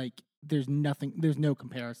it's like, there's no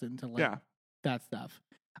comparison to like that stuff.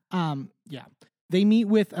 Yeah. They meet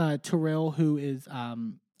with Terrell, who is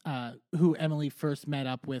who Emily first met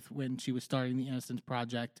up with when she was starting the Innocence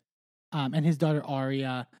Project, and his daughter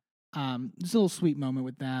Aria. Just a little sweet moment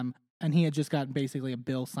with them. And he had just gotten basically a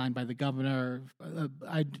bill signed by the governor.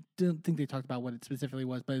 I don't think they talked about what it specifically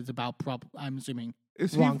was, but it's about I'm assuming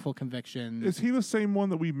wrongful conviction. Is he the same one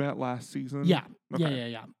that we met last season? Yeah, Okay.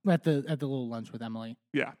 yeah. At the little lunch with Emily.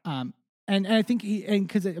 Yeah. And I think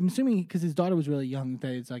because I'm assuming because his daughter was really young,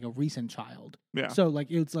 that it's like a recent child. Yeah. So like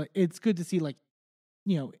it's good to see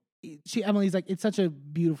Emily's like, it's such a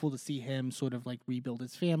beautiful to see him sort of like rebuild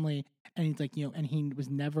his family, and he's like and he was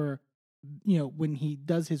never when he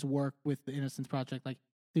does his work with the Innocence Project, like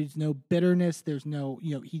there's no bitterness, there's no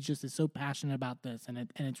he just is so passionate about this, and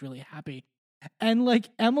it's really happy. And like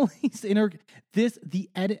Emily's the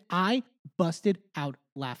edit, I busted out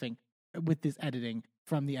laughing with this editing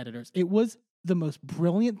from the editors. It was the most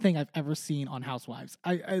brilliant thing I've ever seen on Housewives.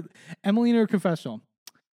 Emily in her confessional,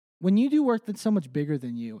 when you do work that's so much bigger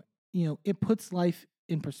than you, it puts life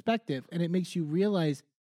in perspective, and it makes you realize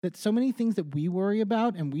that so many things that we worry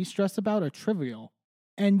about and we stress about are trivial,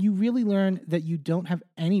 and you really learn that you don't have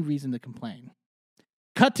any reason to complain.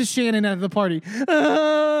 Cut to Shannon at the party.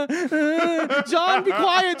 John, be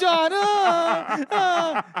quiet, John.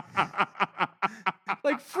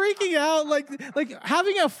 Like freaking out, like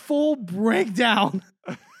having a full breakdown.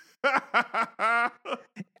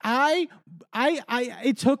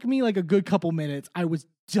 It took me like a good couple minutes. I was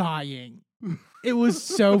dying. It was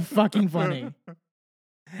so fucking funny.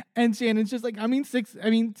 And Shannon's just like,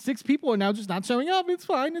 six people are now just not showing up. It's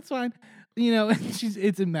fine. And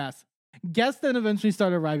it's a mess. Guests then eventually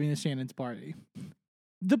start arriving at Shannon's party.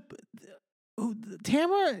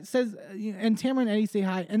 Tamara says, and Tamara and Eddie say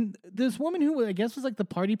hi. And this woman who I guess was like the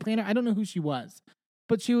party planner, I don't know who she was,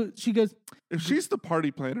 but she goes, if she's the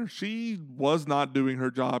party planner, she was not doing her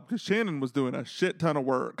job because Shannon was doing a shit ton of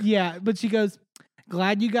work. Yeah, but she goes,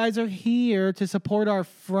 glad you guys are here to support our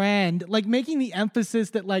friend. Like making the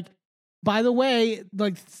emphasis that like, by the way,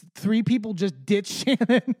 like 3 people just ditched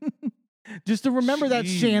Shannon. Just to remember that,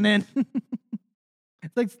 Shannon.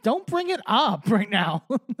 It's like, don't bring it up right now.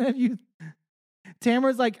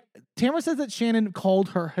 Tamara says that Shannon called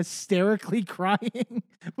her hysterically crying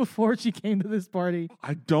before she came to this party.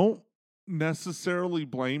 I don't necessarily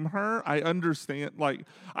blame her. I understand, like,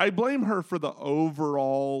 I blame her for the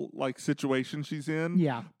overall like situation she's in.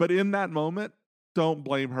 Yeah. But in that moment, don't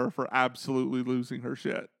blame her for absolutely losing her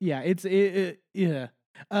shit. Yeah, yeah.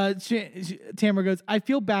 Tamara goes, I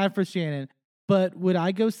feel bad for Shannon, but would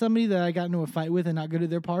I go somebody that I got into a fight with and not go to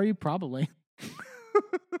their party? Probably.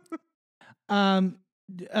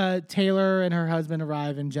 Taylor and her husband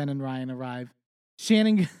arrive, and Jen and Ryan arrive.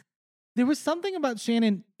 Shannon, there was something about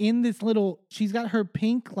Shannon in this she's got her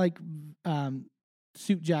pink like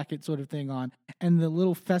suit jacket sort of thing on, and the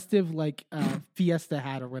little festive like fiesta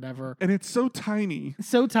hat or whatever. And it's so tiny.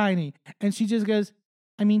 So tiny. And she just goes,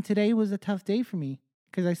 today was a tough day for me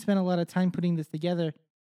because I spent a lot of time putting this together.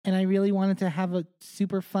 and I really wanted to have a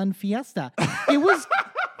super fun fiesta.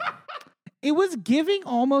 It was giving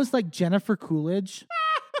almost like Jennifer Coolidge.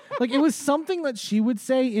 Like, it was something that she would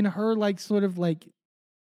say in her, like, sort of like,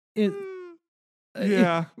 it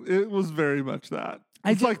was very much that.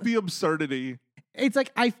 It's like the absurdity. It's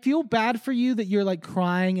like, I feel bad for you that you're like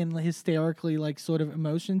crying and hysterically like sort of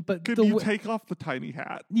emotion, but could you take off the tiny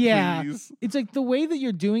hat? Yeah. Please? It's like the way that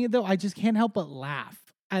you're doing it though, I just can't help but laugh.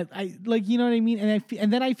 I like, you know what I mean?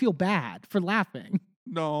 And then I feel bad for laughing.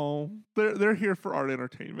 No, they're here for art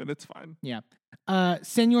entertainment. It's fine. Yeah.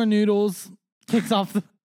 Senor Noodles kicks off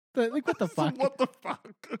like, what the fuck? What the fuck?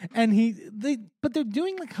 And but they're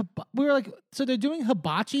doing like, so they're doing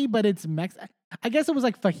hibachi, but it's I guess it was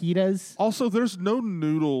like fajitas. Also, there's no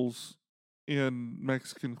noodles in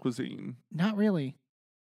Mexican cuisine. Not really.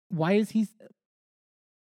 Why is he?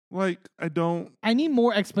 Like, I need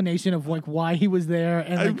more explanation of like why he was there.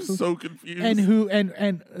 And I'm like, so confused. And who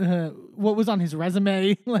and what was on his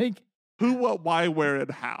resume? Like who, what, why, where,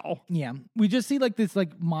 and how. Yeah, we just see like this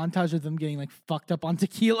like montage of them getting like fucked up on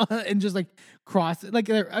tequila and just like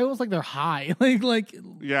they're almost like they're high. like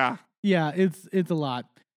yeah, it's a lot.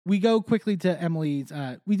 We go quickly to Emily's.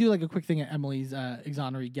 We do like a quick thing at Emily's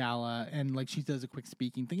exoneree gala, and like she does a quick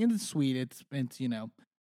speaking thing, and it's sweet. It's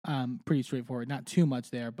pretty straightforward. Not too much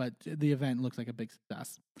there, but the event looks like a big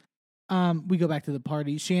success. We go back to the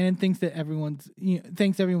party. Shannon thinks that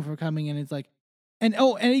thanks everyone for coming, and it's like,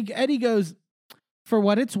 Eddie goes, for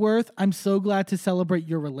what it's worth, I'm so glad to celebrate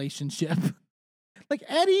your relationship. Like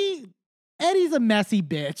Eddie's a messy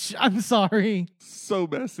bitch. I'm sorry. So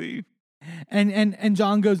messy. And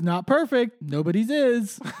John goes, not perfect. Nobody's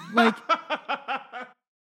is. Like,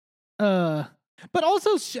 but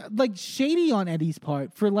also like shady on Eddie's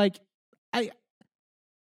part for like,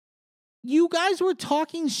 you guys were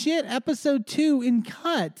talking shit episode 2 in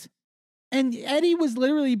cut. And Eddie was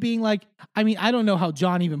literally being like, I mean, I don't know how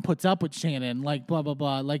John even puts up with Shannon, like blah, blah,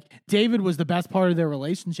 blah. Like David was the best part of their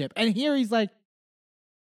relationship. And here he's like,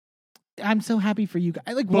 I'm so happy for you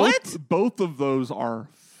guys. Like, what? Both of those are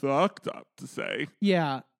fucked up to say.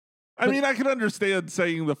 Yeah. I mean, I can understand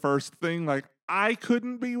saying the first thing, like, I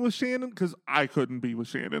couldn't be with Shannon because I couldn't be with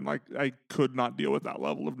Shannon. Like, I could not deal with that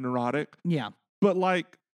level of neurotic. Yeah. But,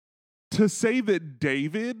 like, to say that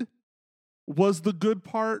David was the good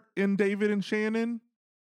part in David and Shannon,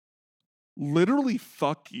 literally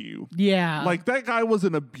fuck you. Yeah. Like, that guy was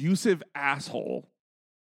an abusive asshole.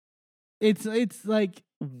 It's like...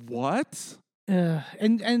 What?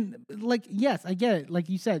 And like, yes, I get it. Like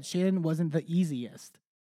you said, Shannon wasn't the easiest,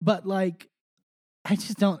 but like, I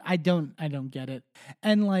don't get it.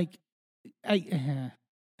 And like,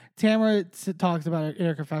 Tamara talks about it in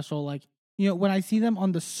her confessional, like, when I see them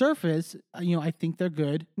on the surface, I think they're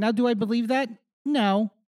good. Now, do I believe that?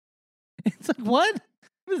 No. It's like, what?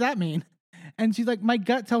 What does that mean? And she's like, my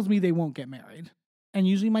gut tells me they won't get married. And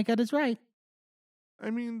usually my gut is right.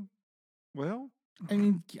 I mean, well...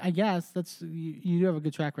 I guess that's you do have a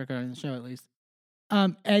good track record on the show at least.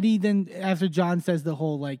 Eddie then after John says the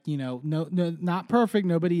whole like no not perfect,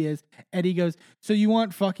 nobody is. Eddie goes, so you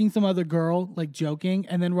want fucking some other girl, like joking,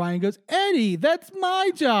 and then Ryan goes, Eddie, that's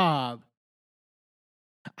my job.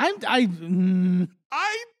 I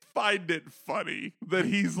find it funny that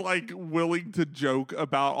he's like willing to joke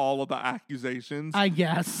about all of the accusations. I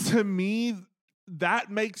guess to me,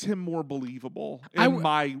 that makes him more believable in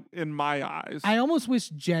my eyes. I almost wish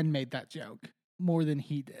Jen made that joke more than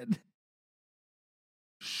he did.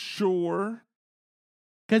 Sure.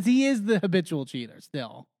 Because he is the habitual cheater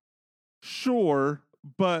still. Sure,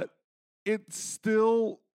 but it's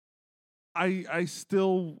still... I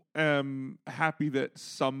still am happy that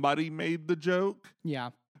somebody made the joke. Yeah.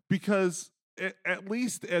 Because... at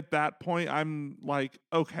least at that point, I'm like,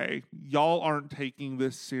 okay, y'all aren't taking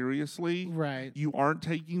this seriously. Right. You aren't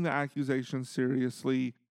taking the accusation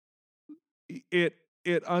seriously. It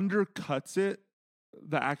undercuts it,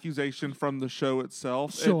 the accusation from the show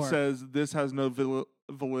itself. Sure. It says this has no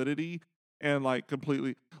validity and like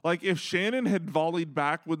completely... Like if Shannon had volleyed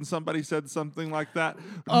back when somebody said something like that,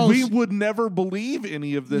 we would never believe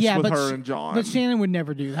any of this with her and John. But Shannon would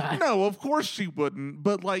never do that. No, of course she wouldn't.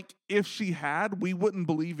 But like if she had, we wouldn't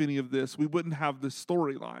believe any of this. We wouldn't have this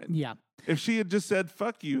storyline. Yeah. If she had just said,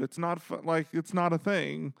 fuck you, it's not it's not a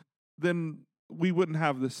thing, then we wouldn't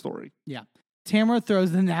have this story. Yeah. Tamara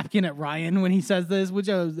throws the napkin at Ryan when he says this, which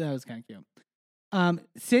that was kind of cute.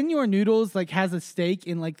 Senor Noodles like has a steak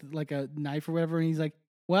in like a knife or whatever, and he's like,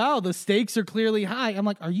 wow, the stakes are clearly high. I'm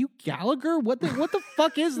like, are you Gallagher? What the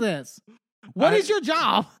fuck is this? What is your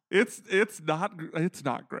job? It's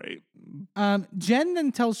not great. Jen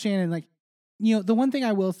then tells Shannon, like, the one thing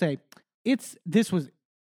I will say, this was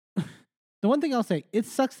The one thing I'll say, it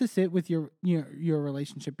sucks to sit with your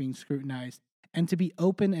relationship being scrutinized and to be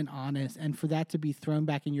open and honest and for that to be thrown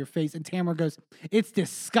back in your face. And Tamara goes, it's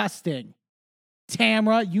disgusting.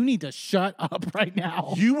 Tamara, you need to shut up right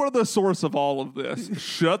now. You are the source of all of this.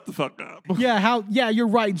 Shut the fuck up. Yeah, you're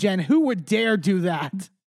right, Jen. Who would dare do that?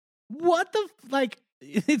 What the,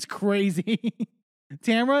 it's crazy.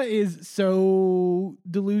 Tamara is so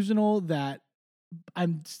delusional that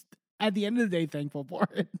I'm, at the end of the day, thankful for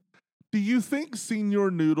it. Do you think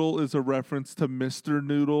Senior Noodle is a reference to Mr.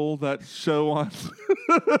 Noodle, that show on?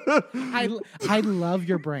 I love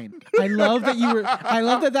your brain. I love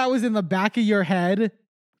that was in the back of your head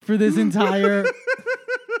for this entire.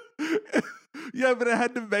 Yeah, but it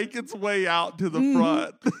had to make its way out to the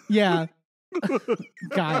front. Yeah.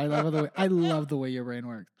 God, I love the way your brain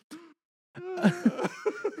works.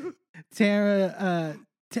 Taylor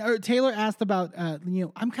asked about,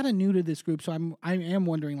 I'm kind of new to this group, so I am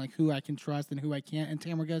wondering who I can trust and who I can't. And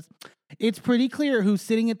Tamara goes, it's pretty clear who's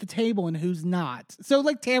sitting at the table and who's not. So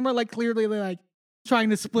Tamara clearly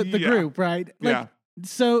trying to split the group, right? Yeah.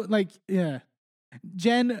 So yeah.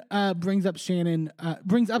 Jen brings up to Shannon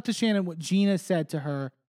what Gina said to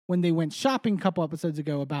her when they went shopping a couple episodes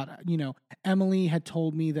ago about, Emily had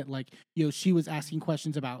told me that she was asking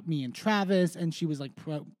questions about me and Travis and she was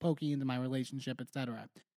poking into my relationship, etc.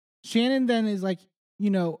 Shannon then is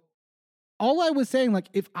all I was saying,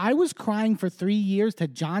 if I was crying for 3 years to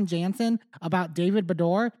John Jansen about David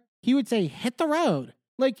Bador, he would say, hit the road.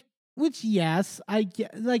 Which, yes, I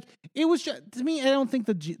get, it was just, to me, I don't think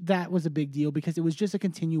that was a big deal because it was just a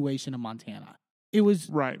continuation of Montana. It was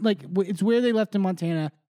right. It's where they left in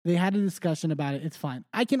Montana. They had a discussion about it. It's fine.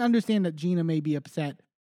 I can understand that Gina may be upset.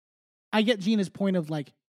 I get Gina's point of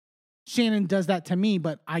Shannon does that to me,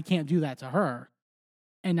 but I can't do that to her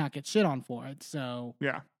and not get shit on for it. So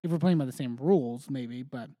yeah, if we're playing by the same rules, maybe.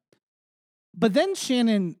 But then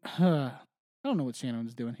Shannon, I don't know what Shannon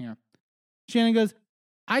was doing here. Shannon goes,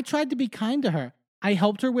 I tried to be kind to her. I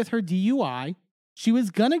helped her with her DUI. She was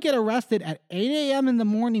going to get arrested at 8 a.m. in the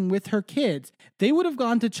morning with her kids. They would have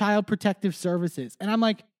gone to Child Protective Services. And I'm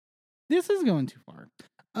like, this is going too far.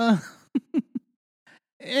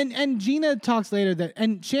 And Gina talks later that,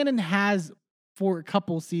 and Shannon has for a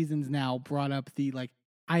couple seasons now brought up the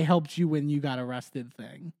I helped you when you got arrested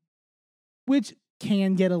thing, which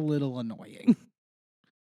can get a little annoying.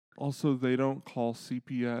 Also, they don't call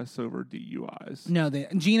CPS over DUIs. No,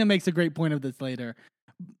 Gina makes a great point of this later.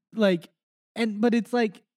 But it's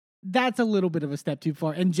that's a little bit of a step too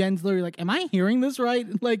far. And Jen's literally am I hearing this right?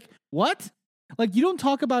 What? You don't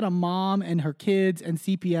talk about a mom and her kids and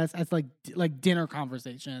CPS as dinner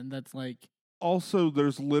conversation. That's Also,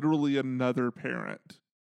 there's literally another parent.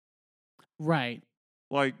 Right.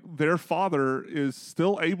 Their father is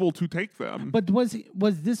still able to take them. But was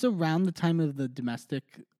this around the time of the domestic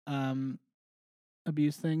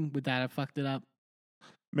abuse thing? Would that have fucked it up?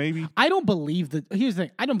 Maybe. I don't believe here's the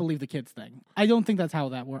thing. I don't believe the kids thing. I don't think that's how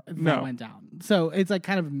that went down. So it's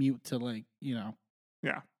kind of mute to Yeah.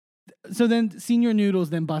 So then Senior Noodles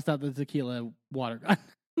then bust out the tequila water gun.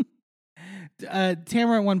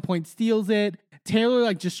 Tamara at one point steals it.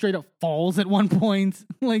 Taylor just straight up falls at one point.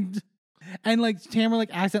 And Tamara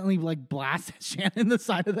accidentally blasts Shannon in the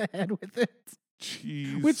side of the head with it.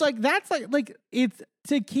 Jeez. Which that's it's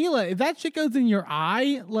tequila. If that shit goes in your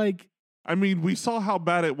eye, I mean, we saw how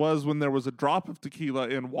bad it was when there was a drop of tequila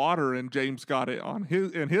in water and James got it on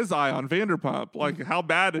his eye on Vanderpump. How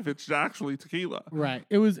bad if it's actually tequila? Right.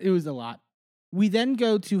 It was a lot. We then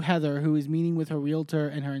go to Heather, who is meeting with her realtor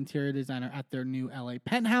and her interior designer at their new LA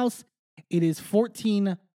penthouse. It is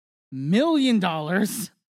 $14 million.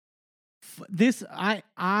 This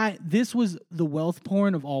was the wealth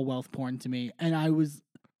porn of all wealth porn to me, and I was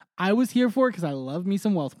here for it because I love me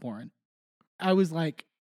some wealth porn. I was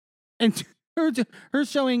and her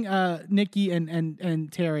showing Nikki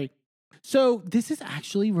and Terry. So this is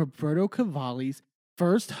actually Roberto Cavalli's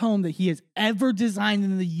first home that he has ever designed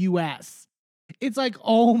in the U.S. It's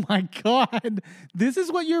oh my God, this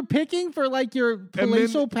is what you're picking for your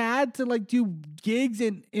palatial pad to do gigs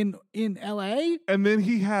in LA. And then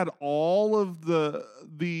he had all of the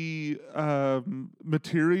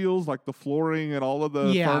materials the flooring and all of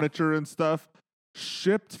the furniture and stuff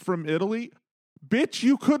shipped from Italy. Bitch,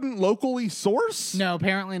 you couldn't locally source? No,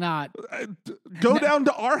 apparently not. Go down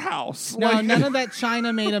to our house. No, none of that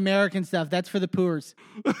China-made American stuff. That's for the poors.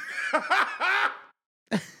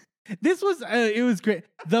 This was, it was great.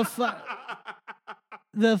 The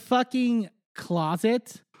fucking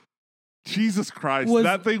closet. Jesus Christ,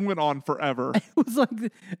 that thing went on forever. It was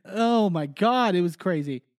oh my God, it was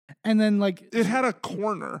crazy. And then it had a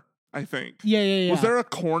corner. I think. Yeah. Was there a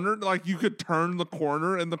corner? Like you could turn the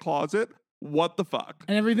corner in the closet? What the fuck?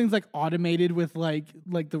 And everything's like automated with like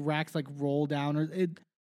the racks like roll down or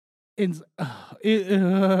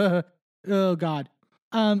oh God.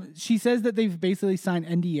 She says that they've basically signed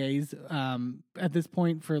NDAs at this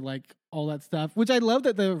point for like all that stuff, which I love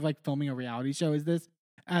that they're like filming a reality show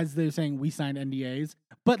as they're saying we signed NDAs.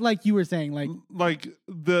 But like you were saying, like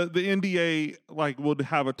the NDA like would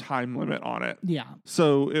have a time limit on it. Yeah.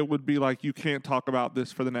 So it would be like you can't talk about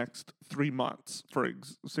this for the next 3 months, for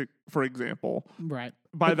example. Right.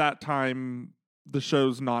 By that time, the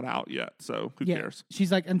show's not out yet, so who cares?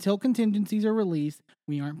 She's like, until contingencies are released,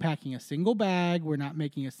 we aren't packing a single bag. We're not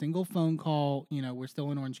making a single phone call. You know, we're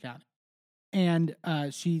still in Orange County. And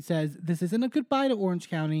she says, this isn't a goodbye to Orange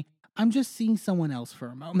County. I'm just seeing someone else for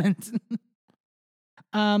a moment.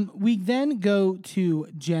 We then go to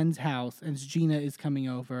Jen's house as Gina is coming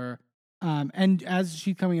over. And as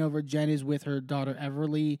she's coming over, Jen is with her daughter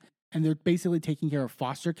Everly, and they're basically taking care of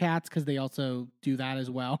foster cats because they also do that as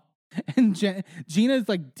well. And Gina's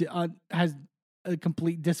like has a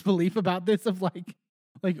complete disbelief about this of like,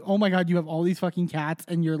 oh my God, you have all these fucking cats,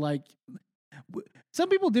 and you're like. Some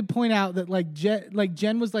people did point out that like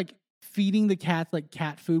Jen was like feeding the cats like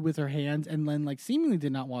cat food with her hands, and then like seemingly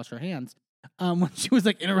did not wash her hands when she was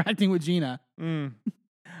like interacting with Gina. Mm.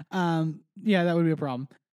 Yeah, that would be a problem.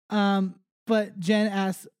 But Jen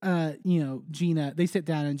asks, Gina. They sit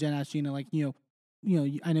down and Jen asks Gina like, I know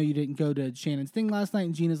you didn't go to Shannon's thing last night,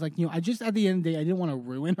 and Gina's like, I just at the end of the day I didn't want to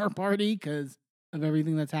ruin her party because of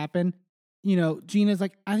everything that's happened. Gina's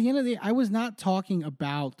like, at the end of the day, I was not talking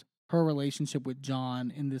about her relationship with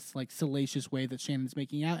John in this like salacious way that Shannon's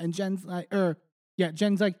making out. And Jen's like,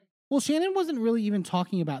 well, Shannon wasn't really even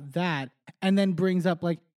talking about that. And then brings up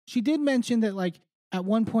like, she did mention that like at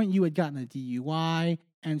one point you had gotten a DUI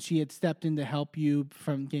and she had stepped in to help you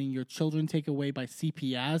from getting your children taken away by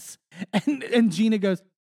CPS. And Gina goes,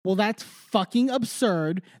 well, that's fucking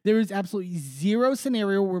absurd. There is absolutely zero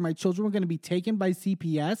scenario where my children were going to be taken by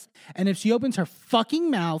CPS. And if she opens her fucking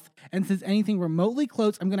mouth and says anything remotely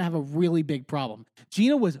close, I'm going to have a really big problem.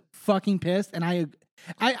 Gina was fucking pissed. And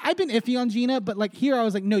I've been iffy on Gina, but like here I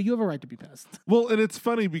was like, no, you have a right to be pissed. Well, and it's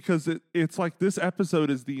funny because it's like this episode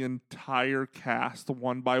is the entire cast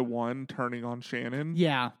one by one turning on Shannon.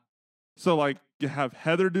 Yeah. So like you have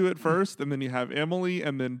Heather do it first, and then you have Emily,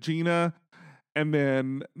 and then Gina. And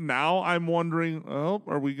then now I'm wondering,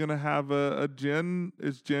 are we going to have a Jen?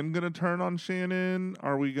 Is Jen going to turn on Shannon?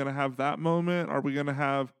 Are we going to have that moment? Are we going to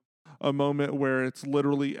have a moment where it's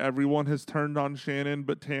literally everyone has turned on Shannon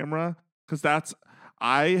but Tamra? Because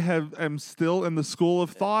am still in the school of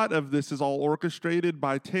thought of this is all orchestrated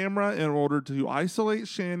by Tamra in order to isolate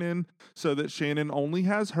Shannon so that Shannon only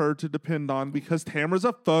has her to depend on because Tamra's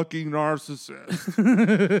a fucking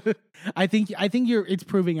narcissist. I think it's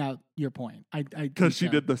proving out your point. Because she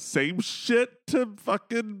did the same shit to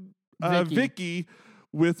fucking Vicky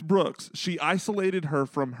with Brooks. She isolated her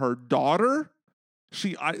from her daughter.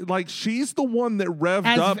 She's the one that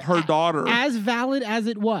revved up her daughter. As valid as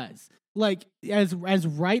it was. Like as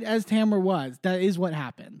right as Tamra was, that is what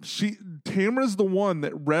happened. Tamra's the one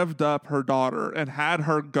that revved up her daughter and had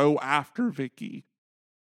her go after Vicky.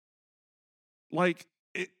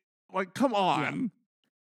 Come on.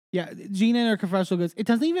 Yeah, Gina in her confessional goes, it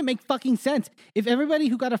doesn't even make fucking sense. If everybody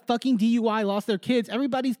who got a fucking DUI lost their kids,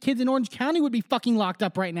 everybody's kids in Orange County would be fucking locked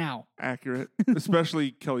up right now. Accurate.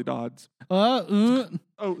 Especially Kelly Dodds.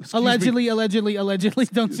 Allegedly,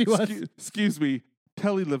 don't sue us. Excuse me.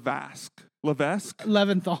 Kelly Levesque.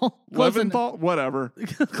 Leventhal. Leventhal? Whatever.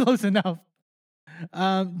 Close enough.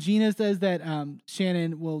 Gina says that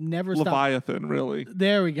Shannon will never Leviathan, really.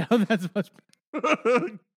 There we go. That's much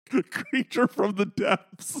better. Creature from the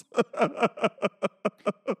depths.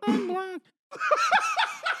 I'm black.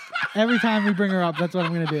 Every time we bring her up, that's what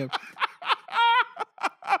I'm going to do.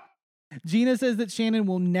 Gina says that Shannon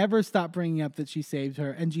will never stop bringing up that she saved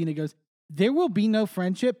her. And Gina goes, there will be no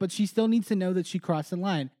friendship, but she still needs to know that she crossed the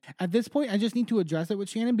line. At this point, I just need to address it with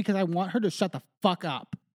Shannon because I want her to shut the fuck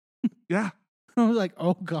up. Yeah. I was like,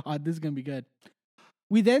 oh God, this is going to be good.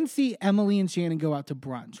 We then see Emily and Shannon go out to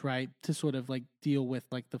brunch, right? To sort of like deal with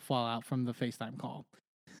like the fallout from the FaceTime call.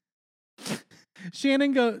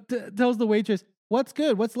 Shannon tells the waitress, what's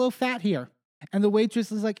good? What's low fat here? And the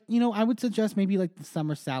waitress is like, I would suggest maybe like the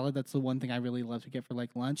summer salad. That's the one thing I really love to get for like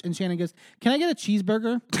lunch. And Shannon goes, can I get a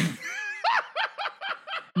cheeseburger?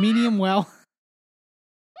 Medium well.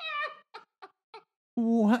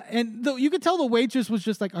 What? And you could tell the waitress was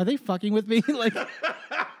just like, are they fucking with me? Like,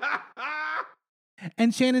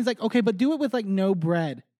 and Shannon's like, okay, but do it with like no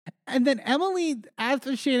bread. And then Emily,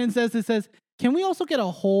 after Shannon says this, says, can we also get a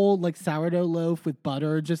whole like sourdough loaf with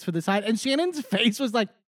butter just for the side? And Shannon's face was like,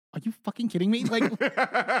 are you fucking kidding me? Like,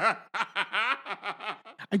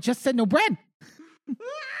 I just said no bread.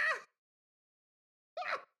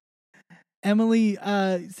 Emily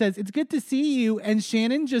says, it's good to see you. And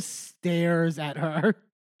Shannon just stares at her.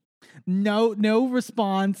 No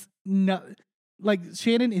response. No, like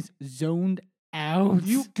Shannon is zoned out.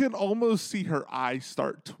 You can almost see her eyes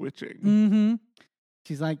start twitching. Mm-hmm.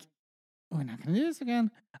 She's like, we're not going to do this again.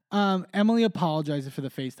 Emily apologizes for the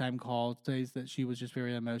FaceTime call, says that she was just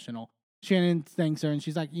very emotional. Shannon thanks her, and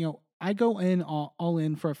she's like, I go in all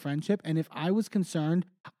in for a friendship, and if I was concerned,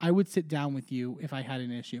 I would sit down with you if I had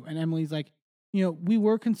an issue. And Emily's like, we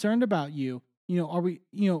were concerned about you. Are we,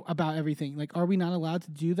 about everything? Like, are we not allowed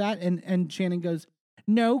to do that? And Shannon goes,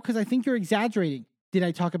 no, because I think you're exaggerating. Did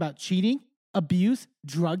I talk about cheating, abuse,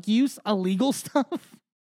 drug use, illegal stuff?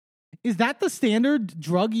 Is that the standard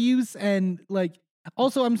drug use? And like,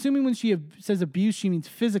 also, I'm assuming when she says abuse, she means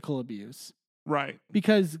physical abuse. Right.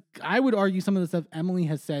 Because I would argue some of the stuff Emily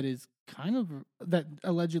has said is kind of, that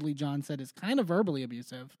allegedly John said is kind of verbally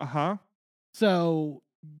abusive. Uh-huh. So,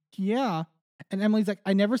 yeah. And Emily's like,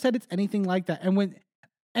 I never said it's anything like that.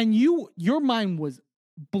 And your mind was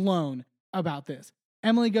blown about this.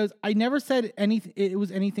 Emily goes, I never said it was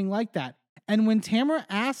anything like that. And when Tamara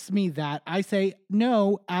asks me that, I say,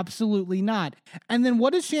 no, absolutely not. And then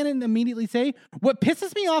what does Shannon immediately say? What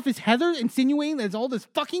pisses me off is Heather insinuating there's all this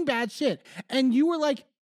fucking bad shit. And you were like,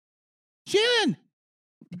 Shannon,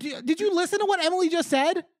 did you listen to what Emily just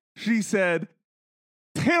said? She said,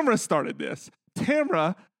 Tamara started this.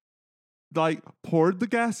 Tamara poured the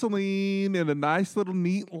gasoline in a nice little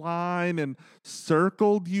neat line and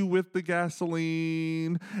circled you with the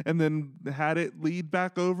gasoline and then had it lead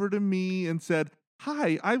back over to me and said,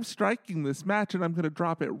 hi, I'm striking this match and I'm going to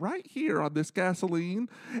drop it right here on this gasoline,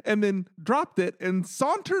 and then dropped it and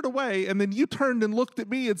sauntered away. And then you turned and looked at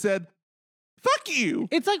me and said, fuck you.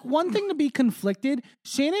 It's like one thing to be conflicted.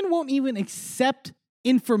 Shannon won't even accept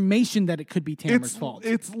information that it could be Tamara's fault.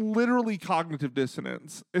 It's literally cognitive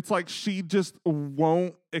dissonance. It's like she just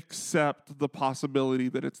won't accept the possibility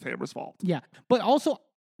that it's Tamara's fault. Yeah. But also,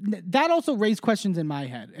 that also raised questions in my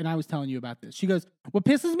head, and I was telling you about this. She goes, what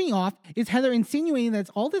pisses me off is Heather insinuating that it's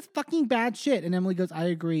all this fucking bad shit. And Emily goes, I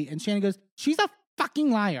agree. And Shannon goes, she's a fucking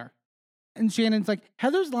liar. And Shannon's like,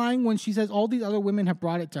 Heather's lying when she says all these other women have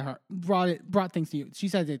brought it to her, brought things to you. She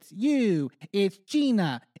says it's you, it's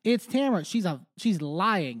Gina, it's Tamara. She's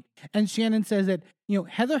lying. And Shannon says that,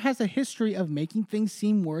 Heather has a history of making things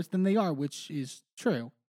seem worse than they are, which is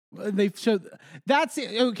true. That's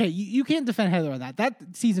it. Okay. You can't defend Heather on that. That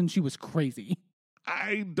season, she was crazy.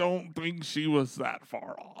 I don't think she was that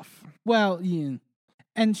far off. Well, yeah.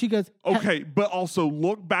 And she goes, okay, but also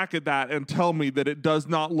look back at that and tell me that it does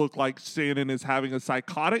not look like Shannon is having a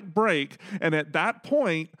psychotic break. And at that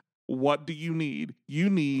point, what do you need? You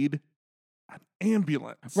need an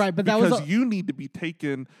ambulance. Right, but because you need to be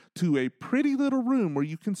taken to a pretty little room where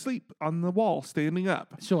you can sleep on the wall standing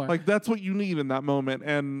up. Sure. Like, that's what you need in that moment.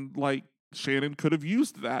 And, Shannon could have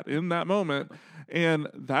used that in that moment. And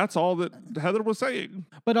that's all that Heather was saying.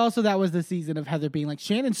 But also that was the season of Heather being like,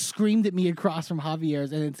 Shannon screamed at me across from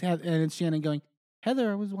Javier's, and it's Shannon going,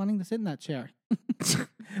 Heather, I was wanting to sit in that chair.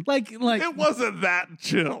 like it wasn't that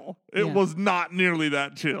chill. It was not nearly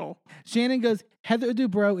that chill. Shannon goes, Heather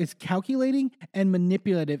Dubrow is calculating and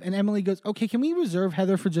manipulative. And Emily goes, okay, can we reserve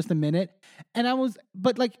Heather for just a minute? And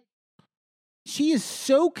she is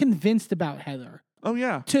so convinced about Heather. Oh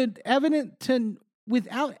yeah.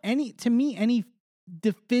 Without any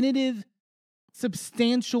definitive,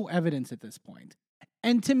 substantial evidence at this point.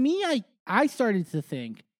 And to me, I started to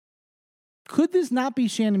think, could this not be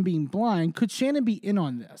Shannon being blind? Could Shannon be in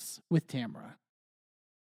on this with Tamara?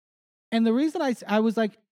 And the reason I was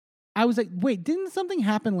like, wait, didn't something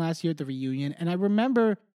happen last year at the reunion? And I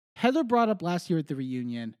remember Heather brought up last year at the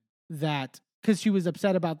reunion that, because she was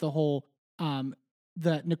upset about the whole,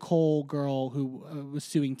 the Nicole girl who was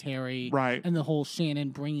suing Terry. Right. And the whole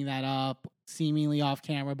Shannon bringing that up, seemingly off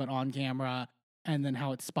camera, but on camera, and then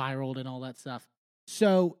how it spiraled and all that stuff.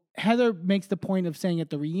 So Heather makes the point of saying at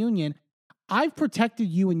the reunion, I've protected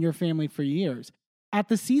you and your family for years. At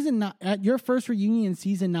your first reunion in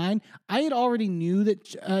season 9, I had already knew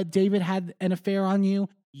that David had an affair on you.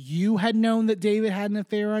 You had known that David had an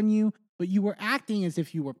affair on you, but you were acting as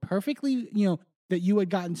if you were perfectly, that you had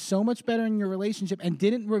gotten so much better in your relationship and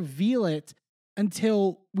didn't reveal it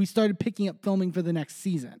until we started picking up filming for the next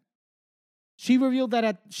season. She revealed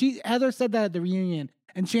that Heather said that at the reunion,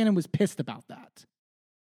 and Shannon was pissed about that.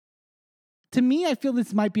 To me, I feel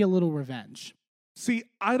this might be a little revenge. See,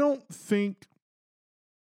 I don't think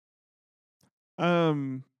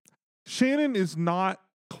Shannon is not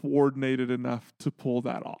coordinated enough to pull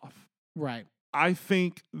that off. Right. I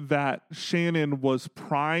think that Shannon was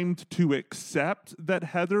primed to accept that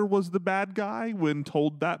Heather was the bad guy when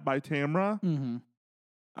told that by Tamra. Mm-hmm.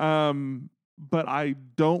 But I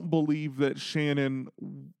don't believe that Shannon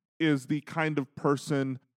is the kind of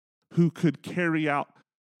person who could carry out,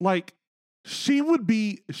 like, she would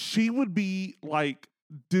be like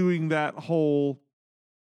doing that whole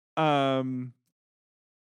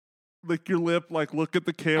lick your lip, like look at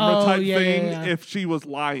the camera type thing if she was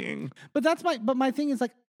lying. But my thing is,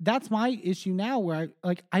 like, that's my issue now, where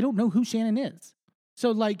I don't know who Shannon is.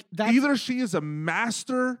 So, like, that's either she is a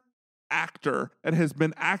master actor and has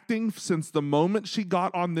been acting since the moment she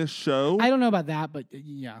got on this show. I don't know about that, but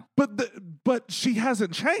yeah. But she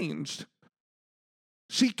hasn't changed.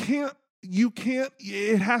 She can't. You can't.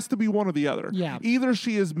 It has to be one or the other. Yeah. Either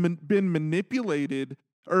she has been manipulated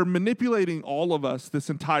or manipulating all of us this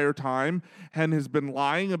entire time and has been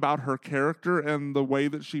lying about her character and the way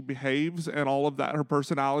that she behaves and all of that, her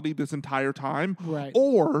personality this entire time. Right.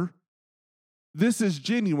 Or this is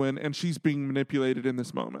genuine and she's being manipulated in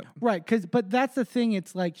this moment. Right. But that's the thing.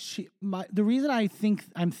 It's like the reason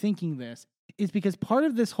I'm thinking this is because part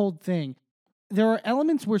of this whole thing, there are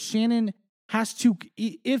elements where Shannon has to,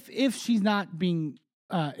 if she's not being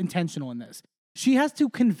intentional in this, she has to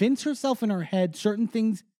convince herself in her head certain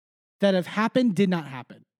things that have happened did not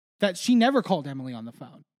happen. That she never called Emily on the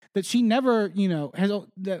phone. That she never,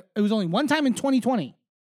 that it was only one time in 2020.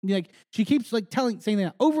 Like, she keeps like saying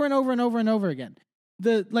that over and over and over and over again.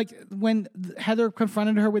 When Heather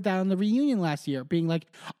confronted her with that on the reunion last year, being like,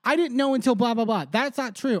 I didn't know until blah, blah, blah. That's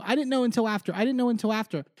not true. I didn't know until after.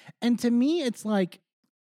 And to me, it's like,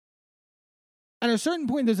 at a certain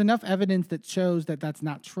point, there's enough evidence that shows that that's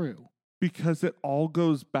not true. Because it all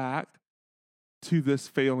goes back to this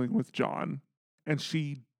failing with John. And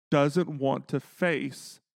she doesn't want to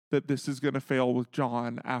face that this is going to fail with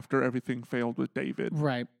John after everything failed with David.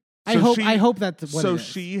 Right. So I hope that's what it is. So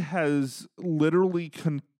she has literally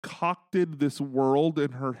concocted this world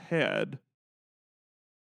in her head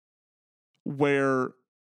where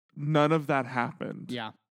none of that happened.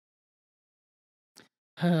 Yeah.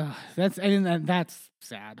 That's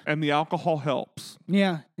sad. And the alcohol helps.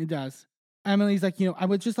 Yeah, it does. Emily's like, I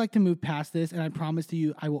would just like to move past this, and I promise to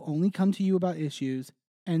you, I will only come to you about issues.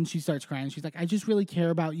 And she starts crying. She's like, I just really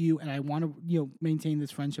care about you, and I want to, maintain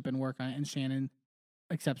this friendship and work on it. And Shannon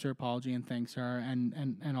accepts her apology and thanks her,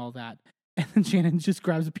 and all that. And then Shannon just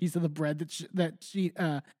grabs a piece of the bread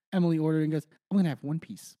that Emily ordered and goes, I'm gonna have one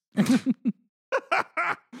piece.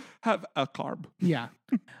 Have a carb. Yeah.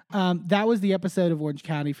 That was the episode of Orange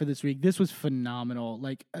County for this week. This was phenomenal.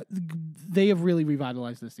 Like, they have really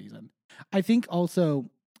revitalized this season. I think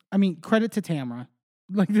also, credit to Tamra.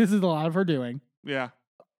 Like, this is a lot of her doing. Yeah.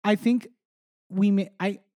 I think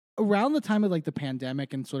around the time of like the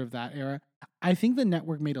pandemic and sort of that era, I think the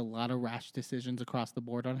network made a lot of rash decisions across the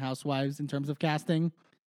board on Housewives in terms of casting.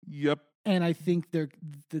 Yep. And I think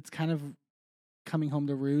it's kind of coming home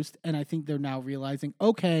to roost. And I think they're now realizing,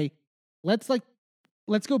 okay, let's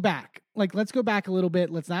go back. Like, let's go back a little bit.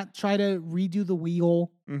 Let's not try to redo the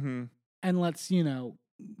wheel. Mm-hmm. And let's,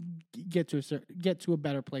 get to a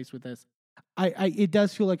better place with this. It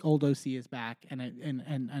does feel like old OC is back, and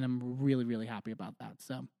I'm really, really happy about that.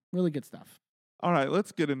 So, really good stuff. All right,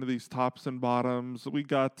 let's get into these tops and bottoms. We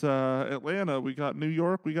got Atlanta, we got New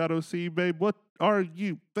York, we got OC, babe. What are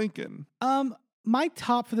you thinking? My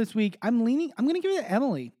top for this week, I'm going to give it to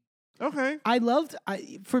Emily. Okay.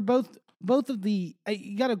 For both of the,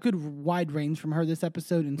 you got a good wide range from her this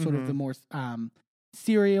episode, and sort of the more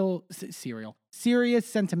serious,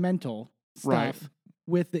 sentimental stuff. Right.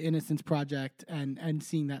 With the Innocence Project and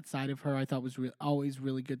seeing that side of her, I thought was always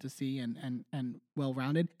really good to see and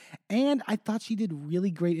well-rounded. And I thought she did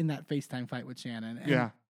really great in that FaceTime fight with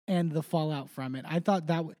Shannon. And the fallout from it. I thought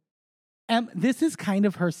that this is kind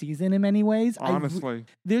of her season in many ways. Honestly.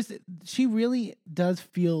 She really does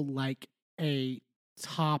feel like a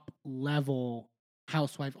top-level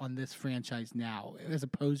housewife on this franchise now, as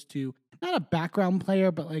opposed to not a background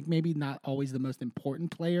player, but like maybe not always the most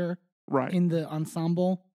important player. Right. In the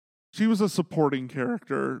ensemble. She was a supporting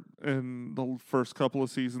character in the first couple of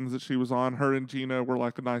seasons that she was on. Her and Gina were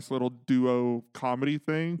like a nice little duo comedy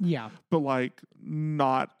thing. Yeah. But like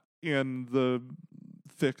not in the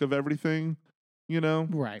thick of everything,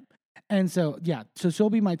 Right. And so, so she'll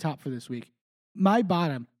be my top for this week. My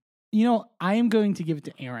bottom, I am going to give it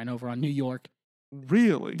to Aaron over on New York.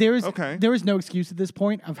 Really? There is no excuse at this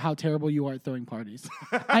point of how terrible you are at throwing parties.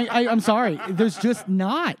 I'm sorry. There's just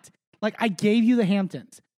not. Like, I gave you the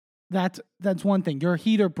Hamptons. That's one thing. Your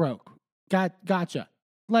heater broke. Gotcha.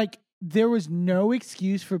 Like, there was no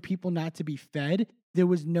excuse for people not to be fed. There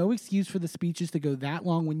was no excuse for the speeches to go that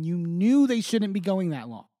long when you knew they shouldn't be going that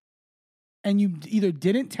long. And you either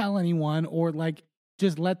didn't tell anyone or like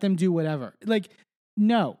just let them do whatever. Like,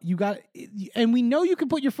 no, you got, and we know you can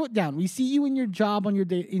put your foot down. We see you in your job on your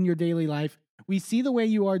day, in your daily life. We see the way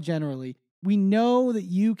you are generally. We know that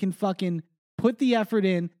you can fucking put the effort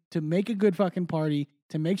in to make a good fucking party,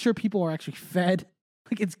 to make sure people are actually fed.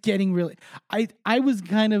 Like, it's getting really, I was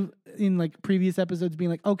kind of in like previous episodes being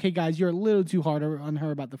like, okay, guys, you're a little too hard on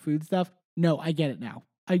her about the food stuff. No, I get it now.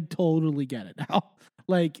 I totally get it now.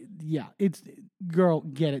 Like, yeah, it's, girl,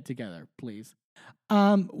 get it together, please.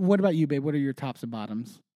 What about you, babe? What are your tops and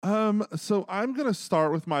bottoms? So I'm gonna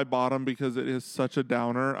start with my bottom because it is such a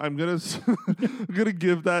downer. I'm gonna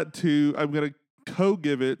give that to, I'm gonna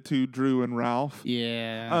co-give it to Drew and Ralph.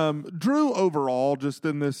 Yeah. Drew overall, just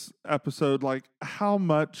in this episode, like how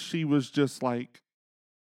much she was just like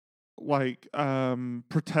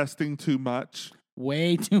protesting too much.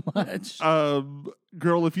 Way too much.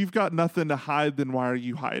 Girl, if you've got nothing to hide, then why are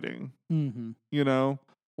you hiding? Mm-hmm. You know,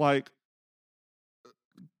 like,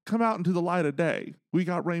 come out into the light of day. We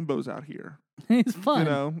got rainbows out here. It's fun. You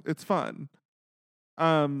know, it's fun.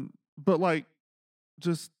 But like,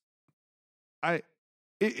 just,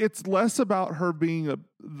 it's less about her being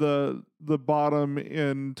the bottom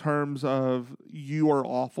in terms of you are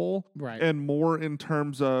awful, right? And more in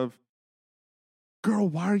terms of, girl,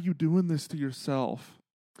 why are you doing this to yourself?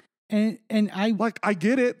 And I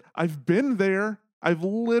get it. I've been there. I've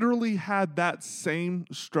literally had that same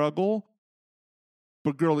struggle.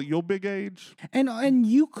 But girl, at your big age, and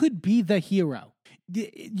you could be the hero.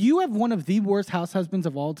 You have one of the worst house husbands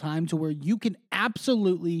of all time, to where you can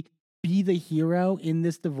absolutely be the hero in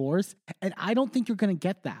this divorce, and I don't think you're going to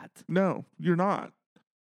get that. No, you're not.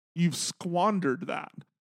 You've squandered that.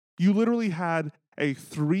 You literally had a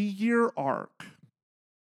 3-year arc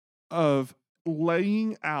of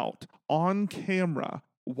laying out on camera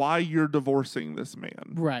why you're divorcing this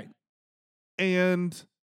man. Right. And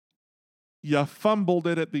you fumbled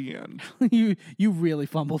it at the end. you really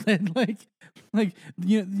fumbled it. Like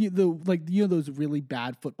those really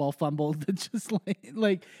bad football fumbles that just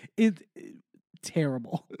like it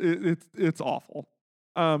terrible. It's awful.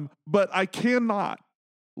 But I cannot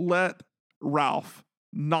let Ralph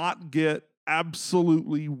not get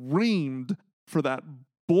absolutely reamed for that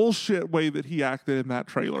bullshit way that he acted in that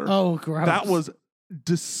trailer. Oh, gross. That was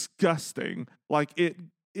disgusting. Like,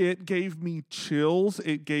 it gave me chills.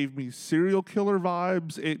 It gave me serial killer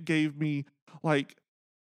vibes. It gave me like,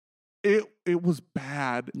 it was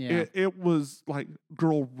bad. Yeah. It was like,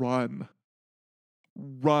 girl, run.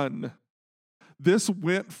 This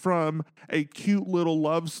went from a cute little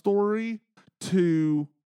love story to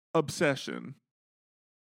obsession.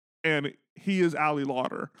 And he is Ali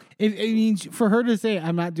Lauder. It means for her to say,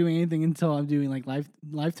 I'm not doing anything until I'm doing like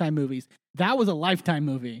Lifetime movies. That was a Lifetime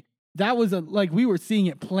movie. That was we were seeing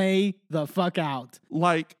it play the fuck out.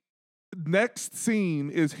 Like, next scene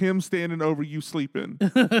is him standing over you sleeping.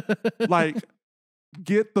 Like,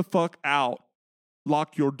 get the fuck out.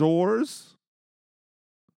 Lock your doors.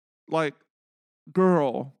 Like,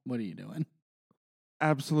 girl. What are you doing?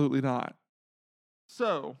 Absolutely not.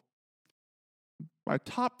 So, my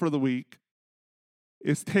top for the week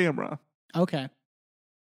is Tamra. Okay.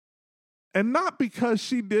 And not because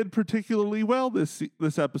she did particularly well this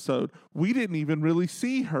episode. We didn't even really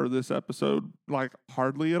see her this episode, like,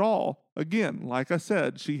 hardly at all. Again, like I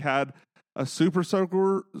said, she had a super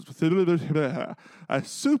soaker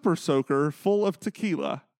full of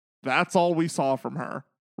tequila. That's all we saw from her,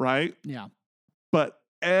 right? Yeah. But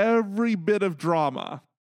every bit of drama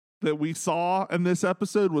that we saw in this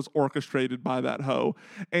episode was orchestrated by that hoe.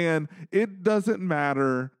 And it doesn't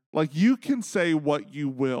matter. Like, you can say what you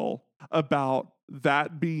will about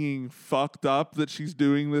that being fucked up, that she's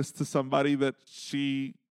doing this to somebody that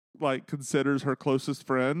she like considers her closest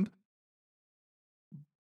friend.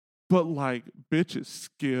 But like, bitch is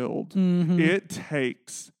skilled. Mm-hmm. It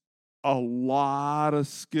takes a lot of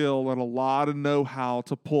skill and a lot of know-how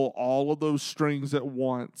to pull all of those strings at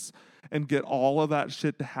once and get all of that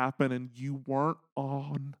shit to happen, and you weren't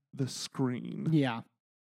on the screen. Yeah.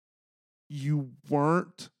 You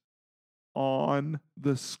weren't on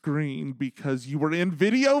the screen because you were in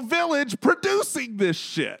Video Village producing this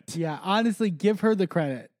shit. Yeah, honestly, give her the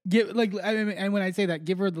credit. And when I say that,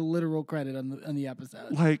 give her the literal credit on the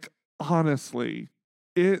episode. Like, honestly,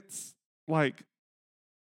 it's like,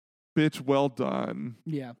 bitch, well done.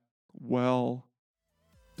 Yeah. Well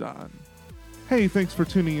done. Hey, thanks for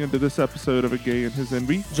tuning into this episode of A Gay and His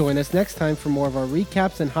Envy. Join us next time for more of our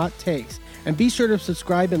recaps and hot takes. And be sure to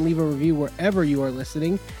subscribe and leave a review wherever you are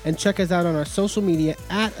listening. And check us out on our social media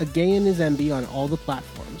at A Gay and His MB on all the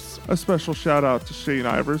platforms. A special shout out to Shane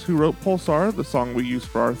Ivers, who wrote Pulsar, the song we use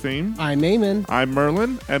for our theme. I'm Eamon. I'm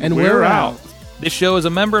Merlin, and we're out. This show is a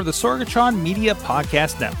member of the Sorgatron Media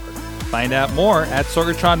Podcast Network. Find out more at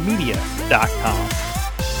sorgatronmedia.com.